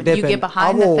 Straight Devin, you dipping. get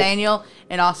behind I will- Nathaniel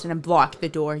and Austin and block the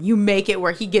door. You make it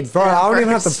where he gets Bro, there I don't even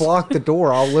have first. to block the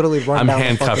door. I'll literally run I'm down the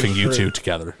handcuffing fucking you two street.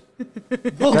 together.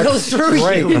 We'll go through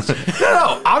Great. you.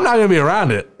 No, I'm not going to be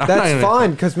around it. I'm not That's gonna-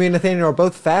 fine, because me and Nathaniel are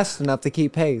both fast enough to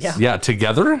keep pace. Yeah. Yeah,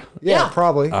 together? Yeah, Yeah.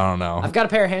 probably. I don't know. I've got a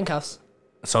pair of handcuffs.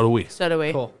 So do we. So do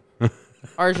we. Cool.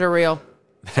 Ours are real.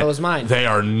 So is mine. They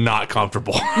are not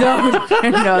comfortable. No,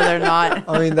 they're not.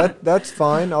 I mean, that's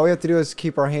fine. All we have to do is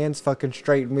keep our hands fucking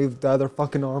straight and move the other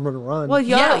fucking arm and run. Well,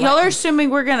 y'all, Yeah, y'all like- are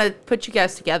assuming we're gonna put you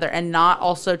guys together and not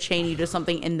also chain you to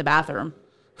something in the bathroom.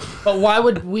 But why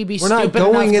would we be We're not stupid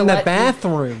going enough in to the let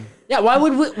bathroom. Yeah, why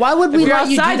would we? Why would we If you're let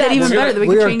you do outside, that? that even We're better. gonna- That we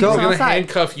we can are chain you go- to We're outside.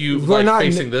 handcuff you We're like not-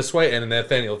 facing this way and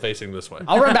Nathaniel facing this way.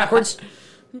 I'll run backwards.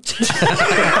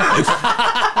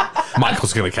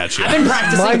 Michael's going to catch you. I've been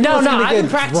practicing. Michael's gonna I've been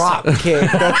get practicing. drop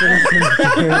kick. That's what he's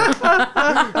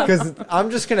gonna do. Because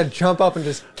I'm just gonna jump up and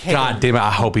just kick God him. damn it.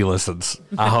 I hope he listens.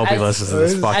 I hope he As- listens to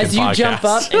this fucking As you podcast. jump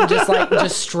up and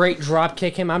just straight drop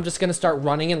kick him, I'm just gonna start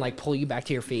running and like pull you back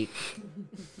to your feet.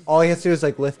 All he has to do is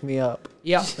like lift me up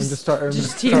Yep. and just start. And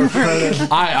Just start running.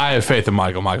 I have faith in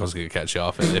Michael. Michael's going to catch you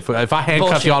off. And if I handcuff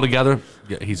Bullshit. you all together,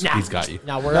 yeah, he's Nah. got you.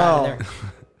 No, we're out No. of there.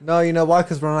 No, you know why?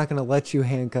 Because we're not gonna let you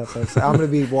handcuff us. I'm gonna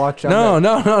be watching. No. All we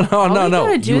You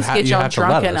gotta do is ha- get you y'all have to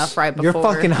drunk let us. enough right You're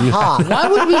before. fucking hot. Why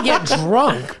would we get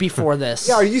drunk before this?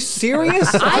 Yeah, are you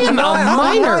serious? I am a I'm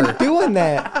minor. not doing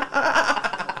that.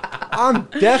 I'm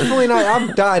definitely not.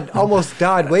 I've died, almost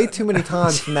died way too many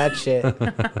times from that shit.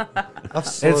 I've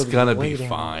It's slowed going to way be down.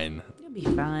 fine. You'll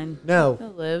be fine. No, You'll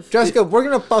live. Jessica, we're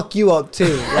gonna fuck you up too.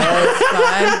 right? It's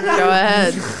fine. Go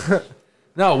ahead.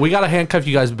 No, we got to handcuff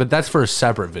you guys, but that's for a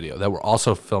separate video that we're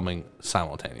also filming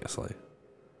simultaneously.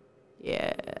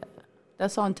 Yeah,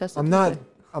 that's on Tesla.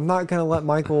 I'm not gonna let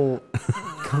Michael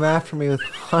come after me with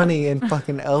honey and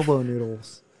fucking elbow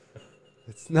noodles.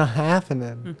 It's not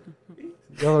happening.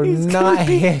 Y'all are not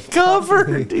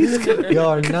handcuffing me. Y'all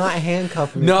are not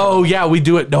handcuffing me. No, yeah, we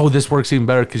do it. No, this works even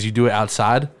better because you do it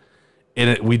outside.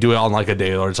 And we do it on like a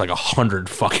day where it's like 100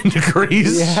 fucking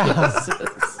degrees. Yeah.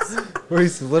 Where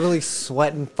he's literally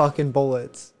sweating fucking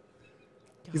bullets.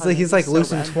 He's like so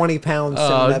losing bad. 20 pounds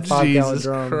sitting Oh, in that 5-gallon Jesus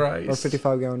drum or Christ.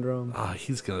 55-gallon drum. Oh,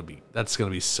 that's going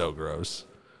to be so gross.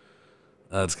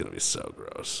 That's going to be so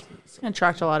gross. It's gonna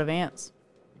attract a lot of ants.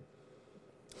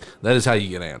 That is how you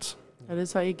get ants. That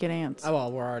is how you get ants. Oh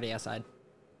well, we're already outside.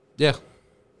 Yeah.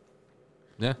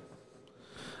 Yeah. That'd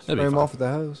Spray be him fun. off with the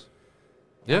hose.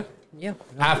 Yeah. Yeah.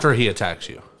 After he attacks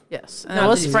you. Yes, and No, I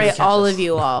will these spray are all catches. of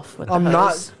you off with I'm the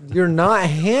not. hose. You're not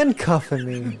handcuffing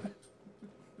me.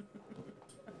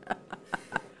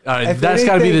 If That's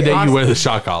got to be the anything, day you wear the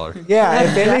shock collar. Yeah,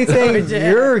 if anything,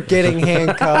 did. you're getting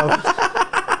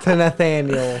handcuffed to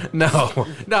Nathaniel.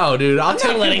 No, dude. I'll I'm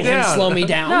take not letting him him down. slow me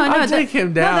down. No, I'll take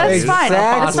him down. No, that's fine.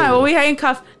 That's Exactly. fine. Well, we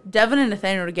handcuff Devin and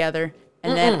Nathaniel together,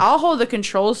 and then I'll hold the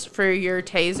controls for your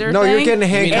taser. No, thing, you're getting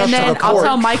handcuffed And to then the I'll porch.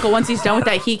 tell Michael once he's done with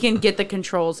that, he can get the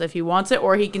controls if he wants it,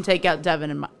 or he can take out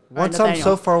Devin and Once I'm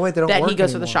so far away, they don't that work he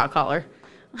goes for the anymore. shot collar.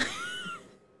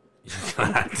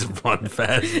 That's one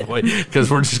fast boy. Because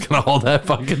we're just going to hold that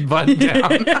fucking button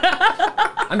down.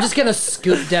 I'm just gonna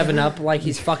scoop Devin up like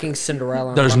he's fucking Cinderella.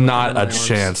 and There's run with him not in my a arms.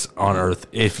 chance on earth.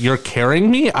 If you're carrying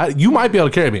me, you might be able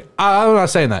to carry me. I'm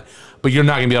not saying that. But you're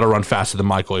not going to be able to run faster than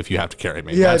Michael if you have to carry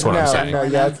me. Yeah, That's what I'm no, saying. no, yeah,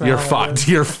 that's not You're how it fucked.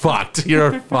 You're fucked.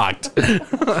 You're fucked.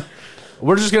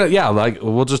 We're just gonna,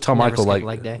 we'll just tell Michael, skip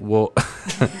leg day. we'll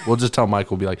just tell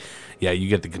Michael, be like, yeah, you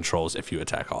get the controls if you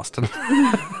attack Austin.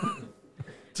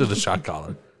 To the shot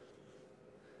collar.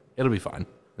 It'll be fine.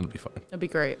 It'll be fine. That'd be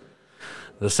great.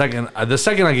 The second I get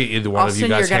either one of you Austin,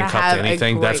 guys you're gonna handcuffed to have a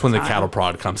anything, that's great when the time. cattle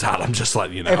prod comes out. I'm just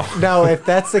letting you know. If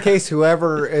that's the case,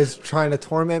 whoever is trying to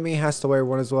torment me has to wear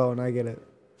one as well, and I get it.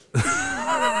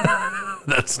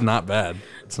 That's not bad.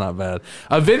 It's not bad.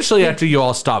 Eventually, after you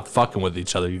all stop fucking with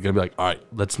each other, you're gonna be like, all right,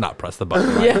 let's not press the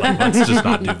button. Right? Like, let's just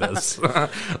not do this.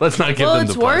 Let's not give Well, them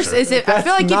it's the worse pleasure. is if I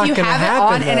feel like not if you gonna have it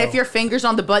happen, on and though. if your finger's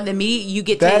on the button immediately you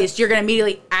get That- tased, you're gonna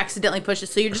immediately accidentally push it.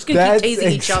 So you're just gonna That's keep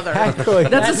tasing each other. exactly.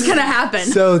 That's what's gonna happen.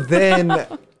 So then,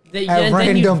 Then you at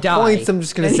random die. points, I'm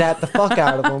just gonna zap the fuck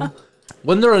out of them.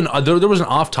 When there was an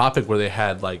off topic where they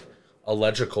had like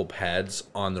electrical pads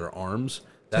on their arms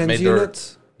that Tens made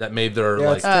units? that made their Yeah,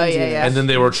 like. it's Oh, Tens yeah, units. yeah. And then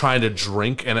they were trying to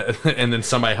drink, and then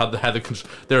somebody had the.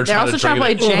 They were They're trying also to trying to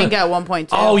play drink it. Jenga at one point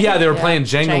too. Oh yeah, they were playing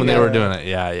Jenga when they were Jenga. doing it.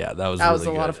 Yeah, that was That really was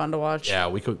a lot good. of fun to watch. Yeah,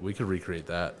 we could recreate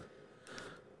that.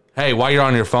 Hey, while you're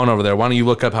on your phone over there, why don't you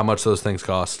look up how much those things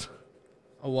cost?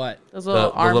 A what? Those little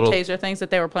The arm little- taser things that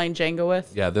they were playing Jenga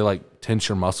with. Yeah, they like tense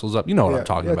your muscles up. You know what I'm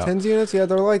talking about. Tens units. Yeah,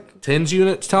 they're like. Tens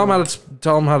units. Tell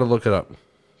them how to look it up.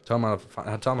 Tell them how to I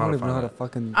find don't even know how to it.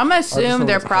 fucking. I'm gonna I just know assume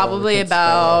they're it's called. probably It's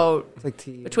spelled. about It's like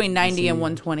T. between 90 and C.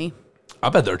 120. I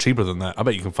bet they're cheaper than that. I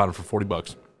bet you can find them for $40.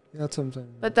 Yeah, that's what I'm saying.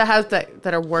 But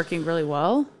that are working really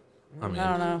well. I don't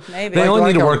know. Maybe. They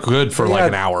only need to a- work good for like yeah,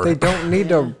 an hour. They don't need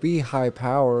to be high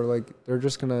power. Like they're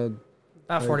just gonna.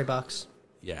 About $40.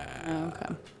 Yeah.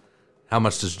 Okay. How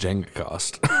much does Jenga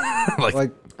cost?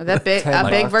 Like That big, $10 a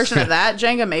big bucks. version of that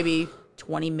Jenga, maybe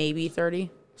 20, maybe 30.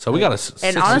 So we got a.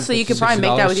 And honestly, you could probably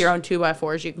make that with $60. your own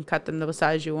 2x4s. You can cut them the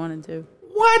size you wanted to.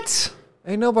 What?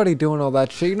 ain't nobody doing all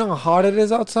that shit. You know how hot it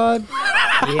is outside.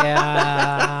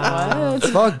 Yeah.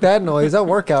 Fuck that noise. That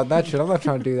workout. That shit. I'm not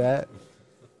trying to do that.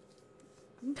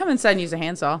 You can come inside and use a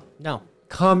handsaw. No.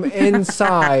 Come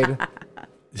inside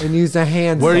and use a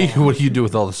hand. What saw. do you do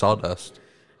with all the sawdust?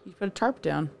 You put a tarp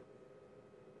down.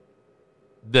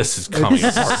 This is coming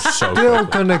apart so Still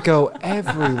quick. gonna go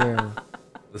everywhere.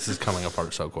 This is coming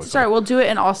apart so quick. Sorry, we'll do it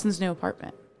in Austin's new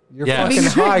apartment. You're Yes. fucking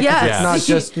high 'cause Yes. it's not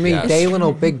just me. Yes. Dalen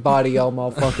will big body y'all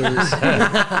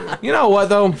motherfuckers. You know what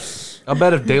though? I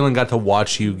bet if Dalen got to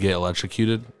watch you get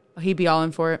electrocuted. He'd be all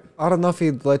in for it. I don't know if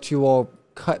he'd let you all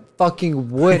cut fucking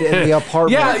wood in the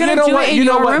apartment. Yeah, gonna you know do what? it in You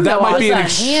know your what? room, That though. might be an With a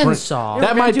extreme. handsaw.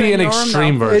 That We're might gonna do be it an in your room,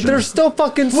 extreme though. version. There's still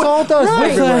fucking sawdust With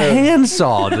a everywhere.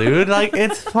 handsaw, dude. Like,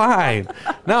 it's fine.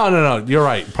 No. You're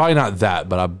right. Probably not that,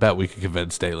 but I bet we could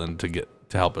convince Dalen to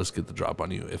help us get the drop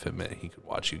on you if it meant he could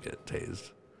watch you get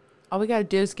tased. All we gotta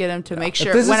do is get him to make If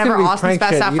sure this is whenever gonna be Austin's prank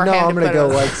passed shit, out you for know him I'm to gonna put go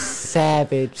a- like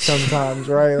savage sometimes,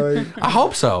 right? Like, I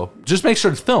hope so. Just make sure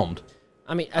it's filmed.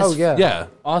 I mean, oh yeah, Yeah.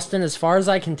 Austin, as far as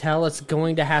I can tell, it's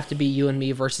going to have to be you and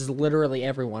me versus literally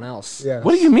everyone else. yeah.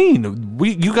 What do you mean?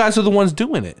 You guys are the ones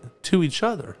doing it to each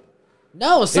other.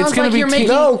 No, it sounds gonna like be you're team-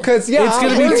 making. No, because yeah, It's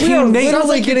gonna be we Team are Nate. literally Sounds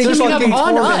like you're getting teaming up fucking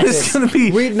on us. tormented. It's gonna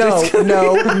be. We no.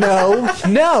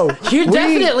 You're We-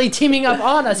 definitely teaming up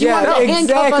on us. You Yeah, want to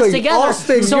handcuff us exactly. together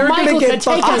Austin, so you're Michael gonna can get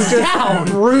take fucking us just down.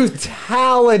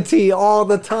 brutality all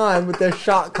the time with the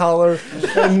shot collar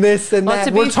and this and Well, that.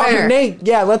 to be We're talking fair- Nate.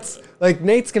 Yeah, let's like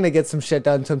Nate's gonna get some shit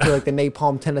done to him too, like the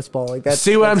napalm tennis ball. Like that.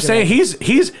 See what I'm saying?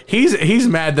 He's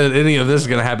mad that any of this is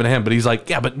gonna happen to him, but he's like,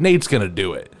 yeah, but Nate's gonna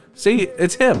do it. See,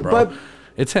 it's him, bro. But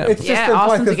it's him. It's just Yeah, the point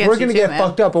Austin's because against we're you gonna too, get man.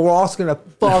 fucked up, but we're also gonna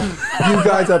fuck you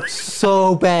guys up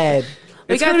so bad.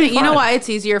 We It's gotta gonna be think, you know fine. why it's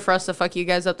easier for us to fuck you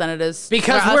guys up than it is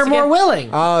Because for us we're to more get- willing.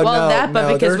 Oh Well, no, that, but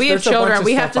no, because we have there's a bunch children, of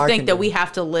we have stuff to I think can that do. we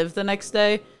have to live the next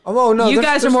day. Oh no, You there's-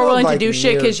 guys are there's more no, willing to like, do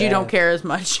shit near because you don't that. care as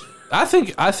much. I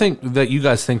think that you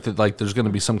guys think that like there's gonna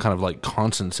be some kind of like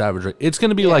constant savagery. It's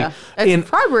gonna be like It's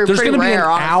probably there's pretty gonna be rare, an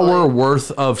honestly. hour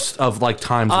worth of like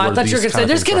times. I where thought you were these gonna say kind of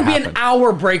there's things gonna will be an happen.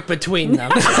 hour break between them.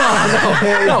 No,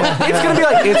 it's gonna be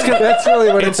like That's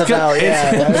really what it's go- about.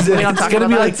 it's- Yeah, it's talk gonna about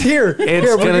be that. like here. It's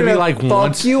here, we're gonna be like fuck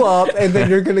once. you up, and then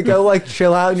you're gonna go like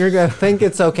chill out, and you're gonna think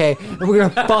it's okay, and we're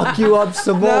gonna fuck you up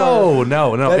some more.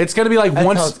 No. That- It's gonna be like that's how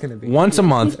once it's gonna be. once a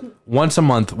month. Once a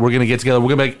month, we're gonna get together. We're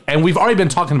gonna be like, and we've already been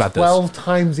talking about this. 12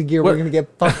 times a year, we're gonna get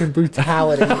fucking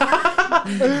brutality.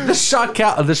 The shot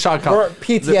count. Or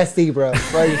PTSD, bro.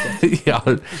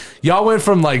 Right? Y'all went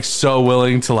from like so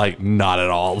willing to like not at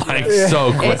all, like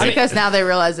so quick. It's because now they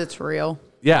realize it's real.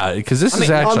 Yeah, because this is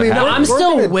actually no, happening. I'm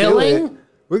still we're gonna do willing. it.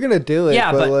 We're gonna do it.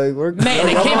 Yeah, but like we're Man,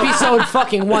 it can't be so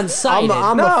fucking one-sided.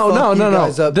 I'm No. fuck you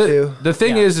guys up too. The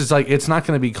thing is like it's not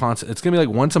going to be constant. It's going to be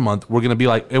like once a month. We're going to be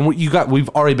like, and we've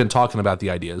already been talking about the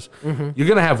ideas. You're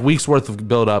going to have weeks worth of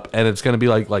build up, and it's going to be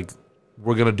like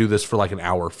we're going to do this for like an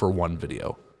hour for one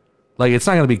video. Like it's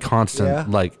not going to be constant Yeah.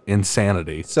 like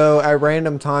insanity. So at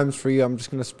random times for you, I'm just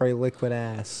gonna spray liquid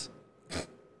ass.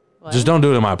 Just don't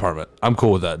do it in my apartment. I'm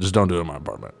cool with that. Just don't do it in my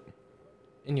apartment.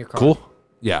 in your car. Cool?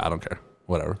 Yeah, I don't care.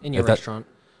 Whatever. In your If that- restaurant.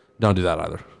 Don't do that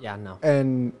either. Yeah, no.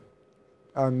 And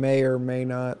I may or may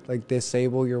not like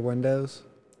disable your windows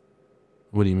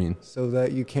What do you mean? so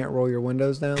that you can't roll your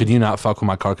windows down. Could you not fuck with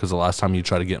my car? Because the last time you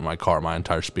tried to get in my car, my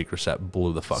entire speaker set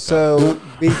blew the fuck up. So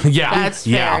be, Yeah, That's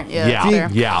yeah, fair. yeah, Yeah, that's fair.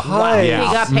 yeah, Hi. He yeah.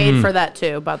 got paid for that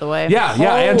too, by the way. Yeah,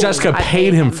 and Jessica I paid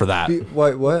hate him him. for that.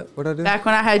 what I do? Back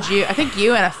when I had you, I think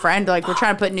you and a friend like were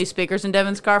trying to put new speakers in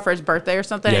Devin's car for his birthday or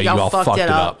something, Yeah, and you y'all all fucked it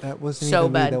up. That wasn't So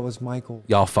even bad. me. That was Michael.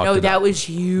 Y'all fucked No, it that up. was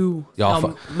you.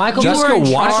 Y'all Michael, Jessica you were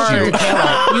in watched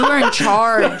charge. you. You were in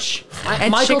charge. And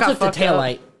shit Michael got took the fucked up.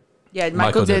 taillight. Yeah,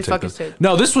 Michael did take fuck this. his tail.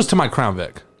 No, this was to my Crown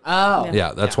Vic. Oh.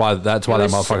 Yeah, that's why that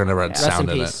was- motherfucker never had yeah. sound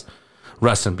in peace. it.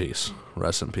 Rest in peace.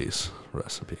 Rest in peace.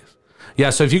 Rest in peace. Yeah,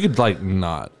 so if you could like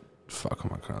not fuck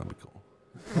on my car, that'd be cool.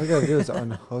 All you gotta do is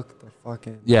unhook the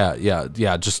fucking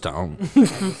Yeah, just don't.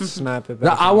 snap it No,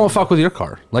 back. I won't fuck with your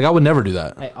car. Like I would never do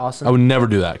that. Hey, Austin. I would never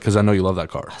do that because I know you love that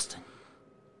car.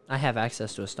 I have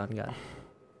access to a stun gun.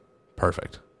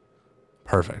 Perfect.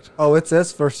 Oh, it's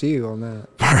us versus you on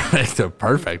that.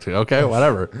 Perfect. Okay,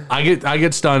 whatever. I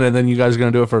get stunned, and then you guys are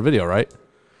gonna do it for a video, right?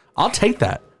 I'll take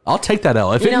that. I'll take that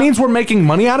L. If it means we're making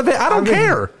money out of it, I don't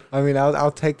care. I mean,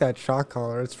 I'll take that shot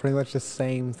collar. It's pretty much the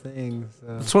same thing. So.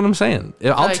 That's what I'm saying.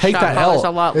 I'll Like, take shot that caller's a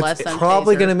L. lot less It's than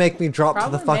probably taser. gonna make me drop to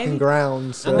the Probably, fucking maybe.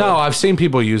 ground. So. No, I've seen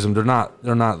people use them. They're not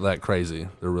that crazy.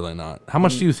 They're really not. How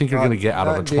much do you think you're gonna get out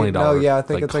of a $20? No, yeah, I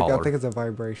think collar? I think it's a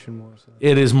vibration more. So.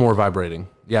 It is more vibrating.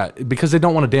 Yeah, because they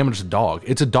don't want to damage the dog.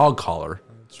 It's a dog collar.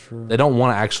 It's true. They don't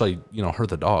want to actually, hurt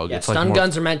the dog. Yeah, it's like stun more-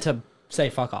 guns are meant to say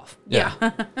fuck off. Yeah,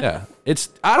 yeah.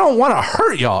 I don't want to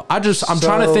hurt y'all. I'm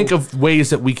trying to So- think of ways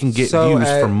that we can get So used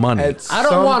for money. I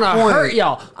don't want to hurt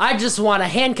y'all. I just want to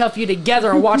handcuff you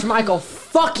together and watch Michael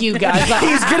fuck you guys.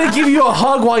 He's gonna give you a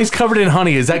hug while he's covered in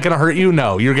honey. Is that gonna hurt you?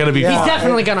 No, you're gonna be. Yeah. He's fine.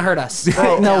 definitely gonna hurt us.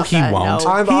 No, he that, won't.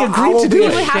 no. He agreed to do You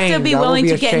it. would have to be willing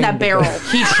to get in that barrel.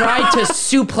 He tried to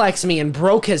suplex me and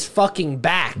broke his fucking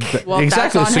back. Well,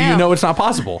 Exactly. that's on So you him. know it's not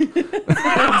possible.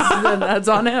 That's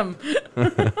on him.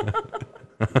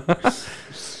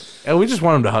 And we just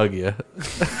want him to hug you.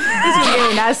 He's gonna give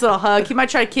you a nice little hug. He might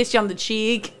try to kiss you on the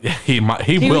cheek. He might.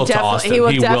 He will would to definitely- Austin. he will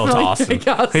He will to definitely Austin. take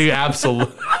Austin. He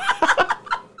absolutely.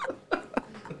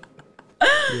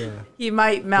 Yeah. He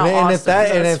might mount And Austin. if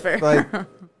that, and that's if fair. like,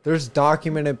 there's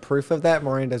documented proof of that,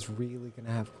 Miranda's really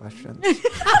gonna have questions.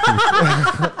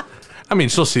 I mean,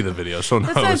 she'll see the video. She'll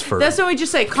know it's for. That's what we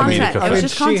just say. Content. Comedic It's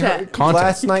just content. Content.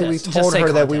 Last night we Just told say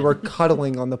her that we content. were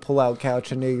cuddling on the pull-out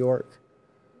couch in New York,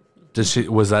 Did she?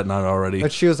 Was that not already?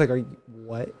 but she was like, "Are you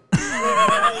what?"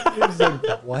 I was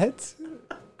like, "What?"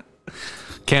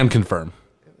 Can confirm.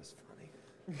 It was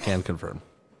funny. Can confirm.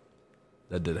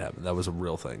 That did happen. That was a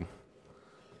real thing.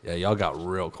 Yeah, y'all got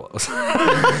real close.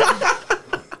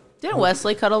 Didn't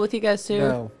Wesley cuddle with you guys too?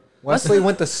 No. Wesley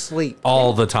went to sleep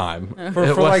All the time. for It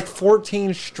was- like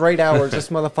 14 straight hours. This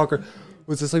motherfucker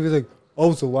was asleep. He's like, "I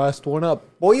was the last one up."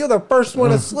 Well, you're the first one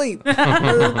asleep.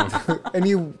 And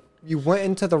you went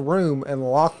into the room and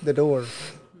locked the door.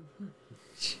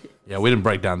 Yeah, we didn't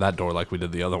break down that door like we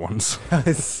did the other ones.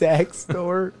 Sex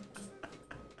door.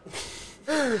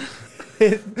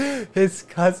 His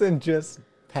cousin just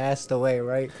passed away,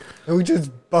 right? And we just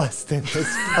busted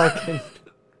this fucking.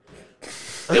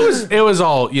 It was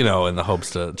all, in the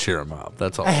hopes to cheer him up.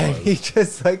 That's all And it he was.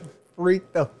 just like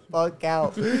freaked the fuck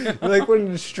out. Like went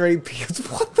into straight peels.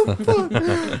 What the fuck?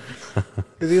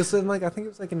 Because he was sitting like, I think it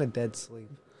was like in a dead sleep.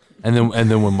 And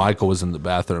then when Michael was in the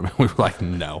bathroom, we were like,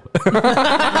 no.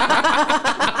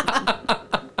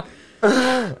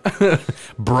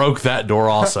 Broke that door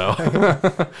also.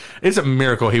 It's a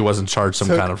miracle he wasn't charged some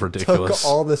kind of ridiculous. Took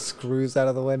all the screws out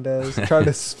of the windows. Tried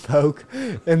to smoke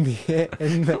in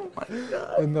the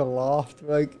in the loft.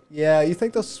 Like, yeah, you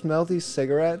think they'll smell these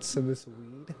cigarettes and this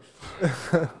weed?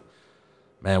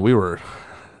 Man, we were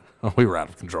out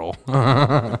of control.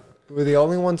 We're the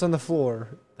only ones on the floor.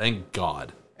 Thank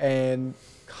God. And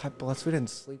God bless, we didn't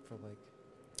sleep for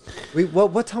like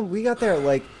what time we got there at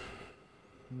like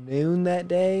noon that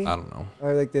day, I don't know.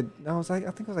 or like I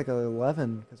think it was like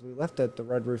 11 because we left at the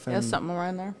Red Roof Inn Yeah, something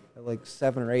around there. at like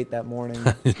 7 or 8 that morning.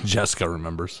 Jessica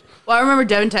remembers. Well, I remember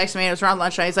Devin texted me. It was around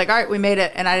lunchtime. He's like, "All right, we made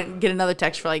it," and I didn't get another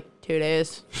text for like 2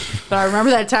 days. But I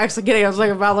remember that text getting. I was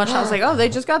like, about lunchtime. I was like, "Oh, they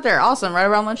just got there. Awesome! Right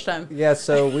around lunchtime." Yeah,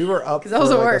 so we were up for that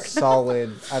was at like work. a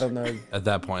solid, I don't know, At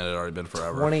that point, it had already been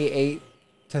forever. 28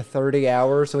 to 30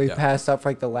 hours. So we Yeah. passed up for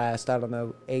like the last, I don't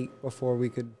know, 8 before we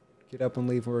could get up and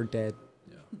leave. We were dead.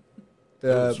 It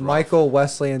was rough. Michael,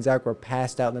 Wesley, and Zach were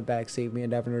passed out in the back seat. Me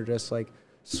and Devin were just like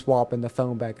swapping the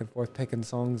phone back and forth, picking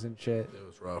songs and shit. It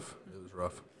was rough. It was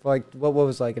rough. For like what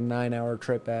was like a 9-hour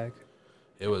trip back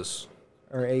It was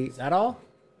or 8? Is that all?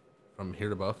 from here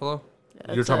to Buffalo.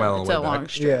 Yeah, You're talking about on it's the a way long back.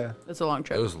 trip. Yeah. It's a long It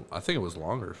trip. was. I think it was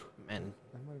longer. Man,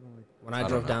 when I I don't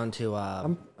drove know. down to I I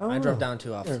don't drove know. down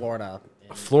to Florida.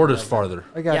 Florida's farther.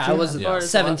 got Yeah, you. it was Yeah. a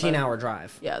Florida's a lot 17-hour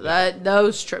drive. Yeah,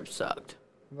 those trips sucked.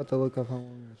 I'm about to look up how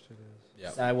long this shit is. Yeah.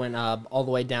 So I went all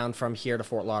the way down from here to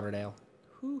Fort Lauderdale.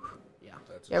 Yeah.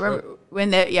 Yeah, I remember when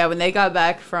they got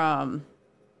back from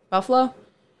Buffalo,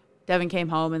 Devin came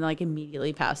home and like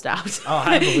immediately passed out. Oh,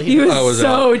 I believe he it. was, I was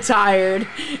so tired.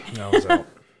 I was out.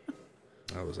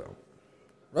 I was out.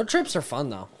 Road trips are fun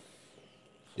though.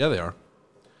 Yeah, they are.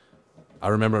 I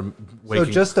remember waking.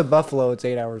 So just to Buffalo, it's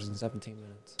 8 hours and 17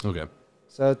 minutes. okay.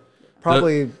 So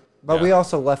probably, but yeah. we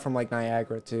also left from like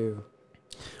Niagara too.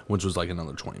 Which was like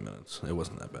another 20 minutes. It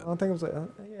wasn't that I bad. don't think it was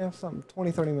like, something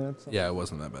 20, 30 minutes. Something. Yeah, it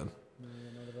wasn't that bad.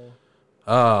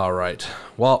 All right.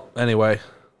 Well, anyway,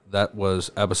 that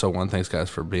was episode 1. Thanks, guys,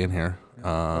 for being here. Been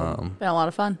a lot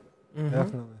of fun.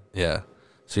 Definitely. Yeah.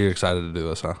 So you're excited to do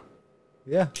this, huh?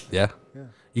 Yeah. Yeah. Yeah.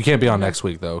 You can't be on next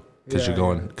week though, because Yeah, you're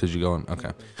going. yeah. Because you're going.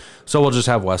 Okay. So we'll just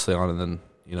have Wesley on, and then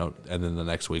and then the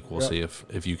next week we'll Yep. see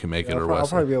if you can make it or I'll Wesley.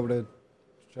 probably be able to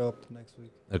show up next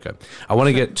week. Okay. I want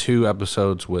to get 2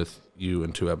 episodes with you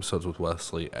and 2 episodes with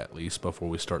Wesley at least before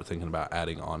we start thinking about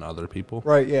adding on other people.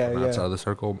 Right. Yeah. From Yeah. outside of the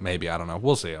circle. Maybe, I don't know.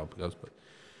 We'll see how it goes.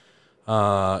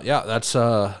 But yeah, that's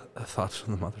thoughts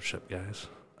from the mothership, guys.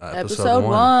 Episode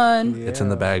 1. Yeah. It's in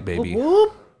the bag, baby. Whoop,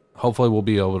 whoop. Hopefully we'll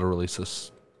be able to release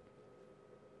this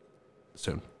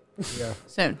soon. Yeah.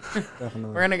 Soon. Definitely.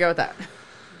 We're going to go with that.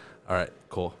 All right,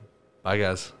 cool. Bye,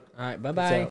 guys. All right, bye-bye.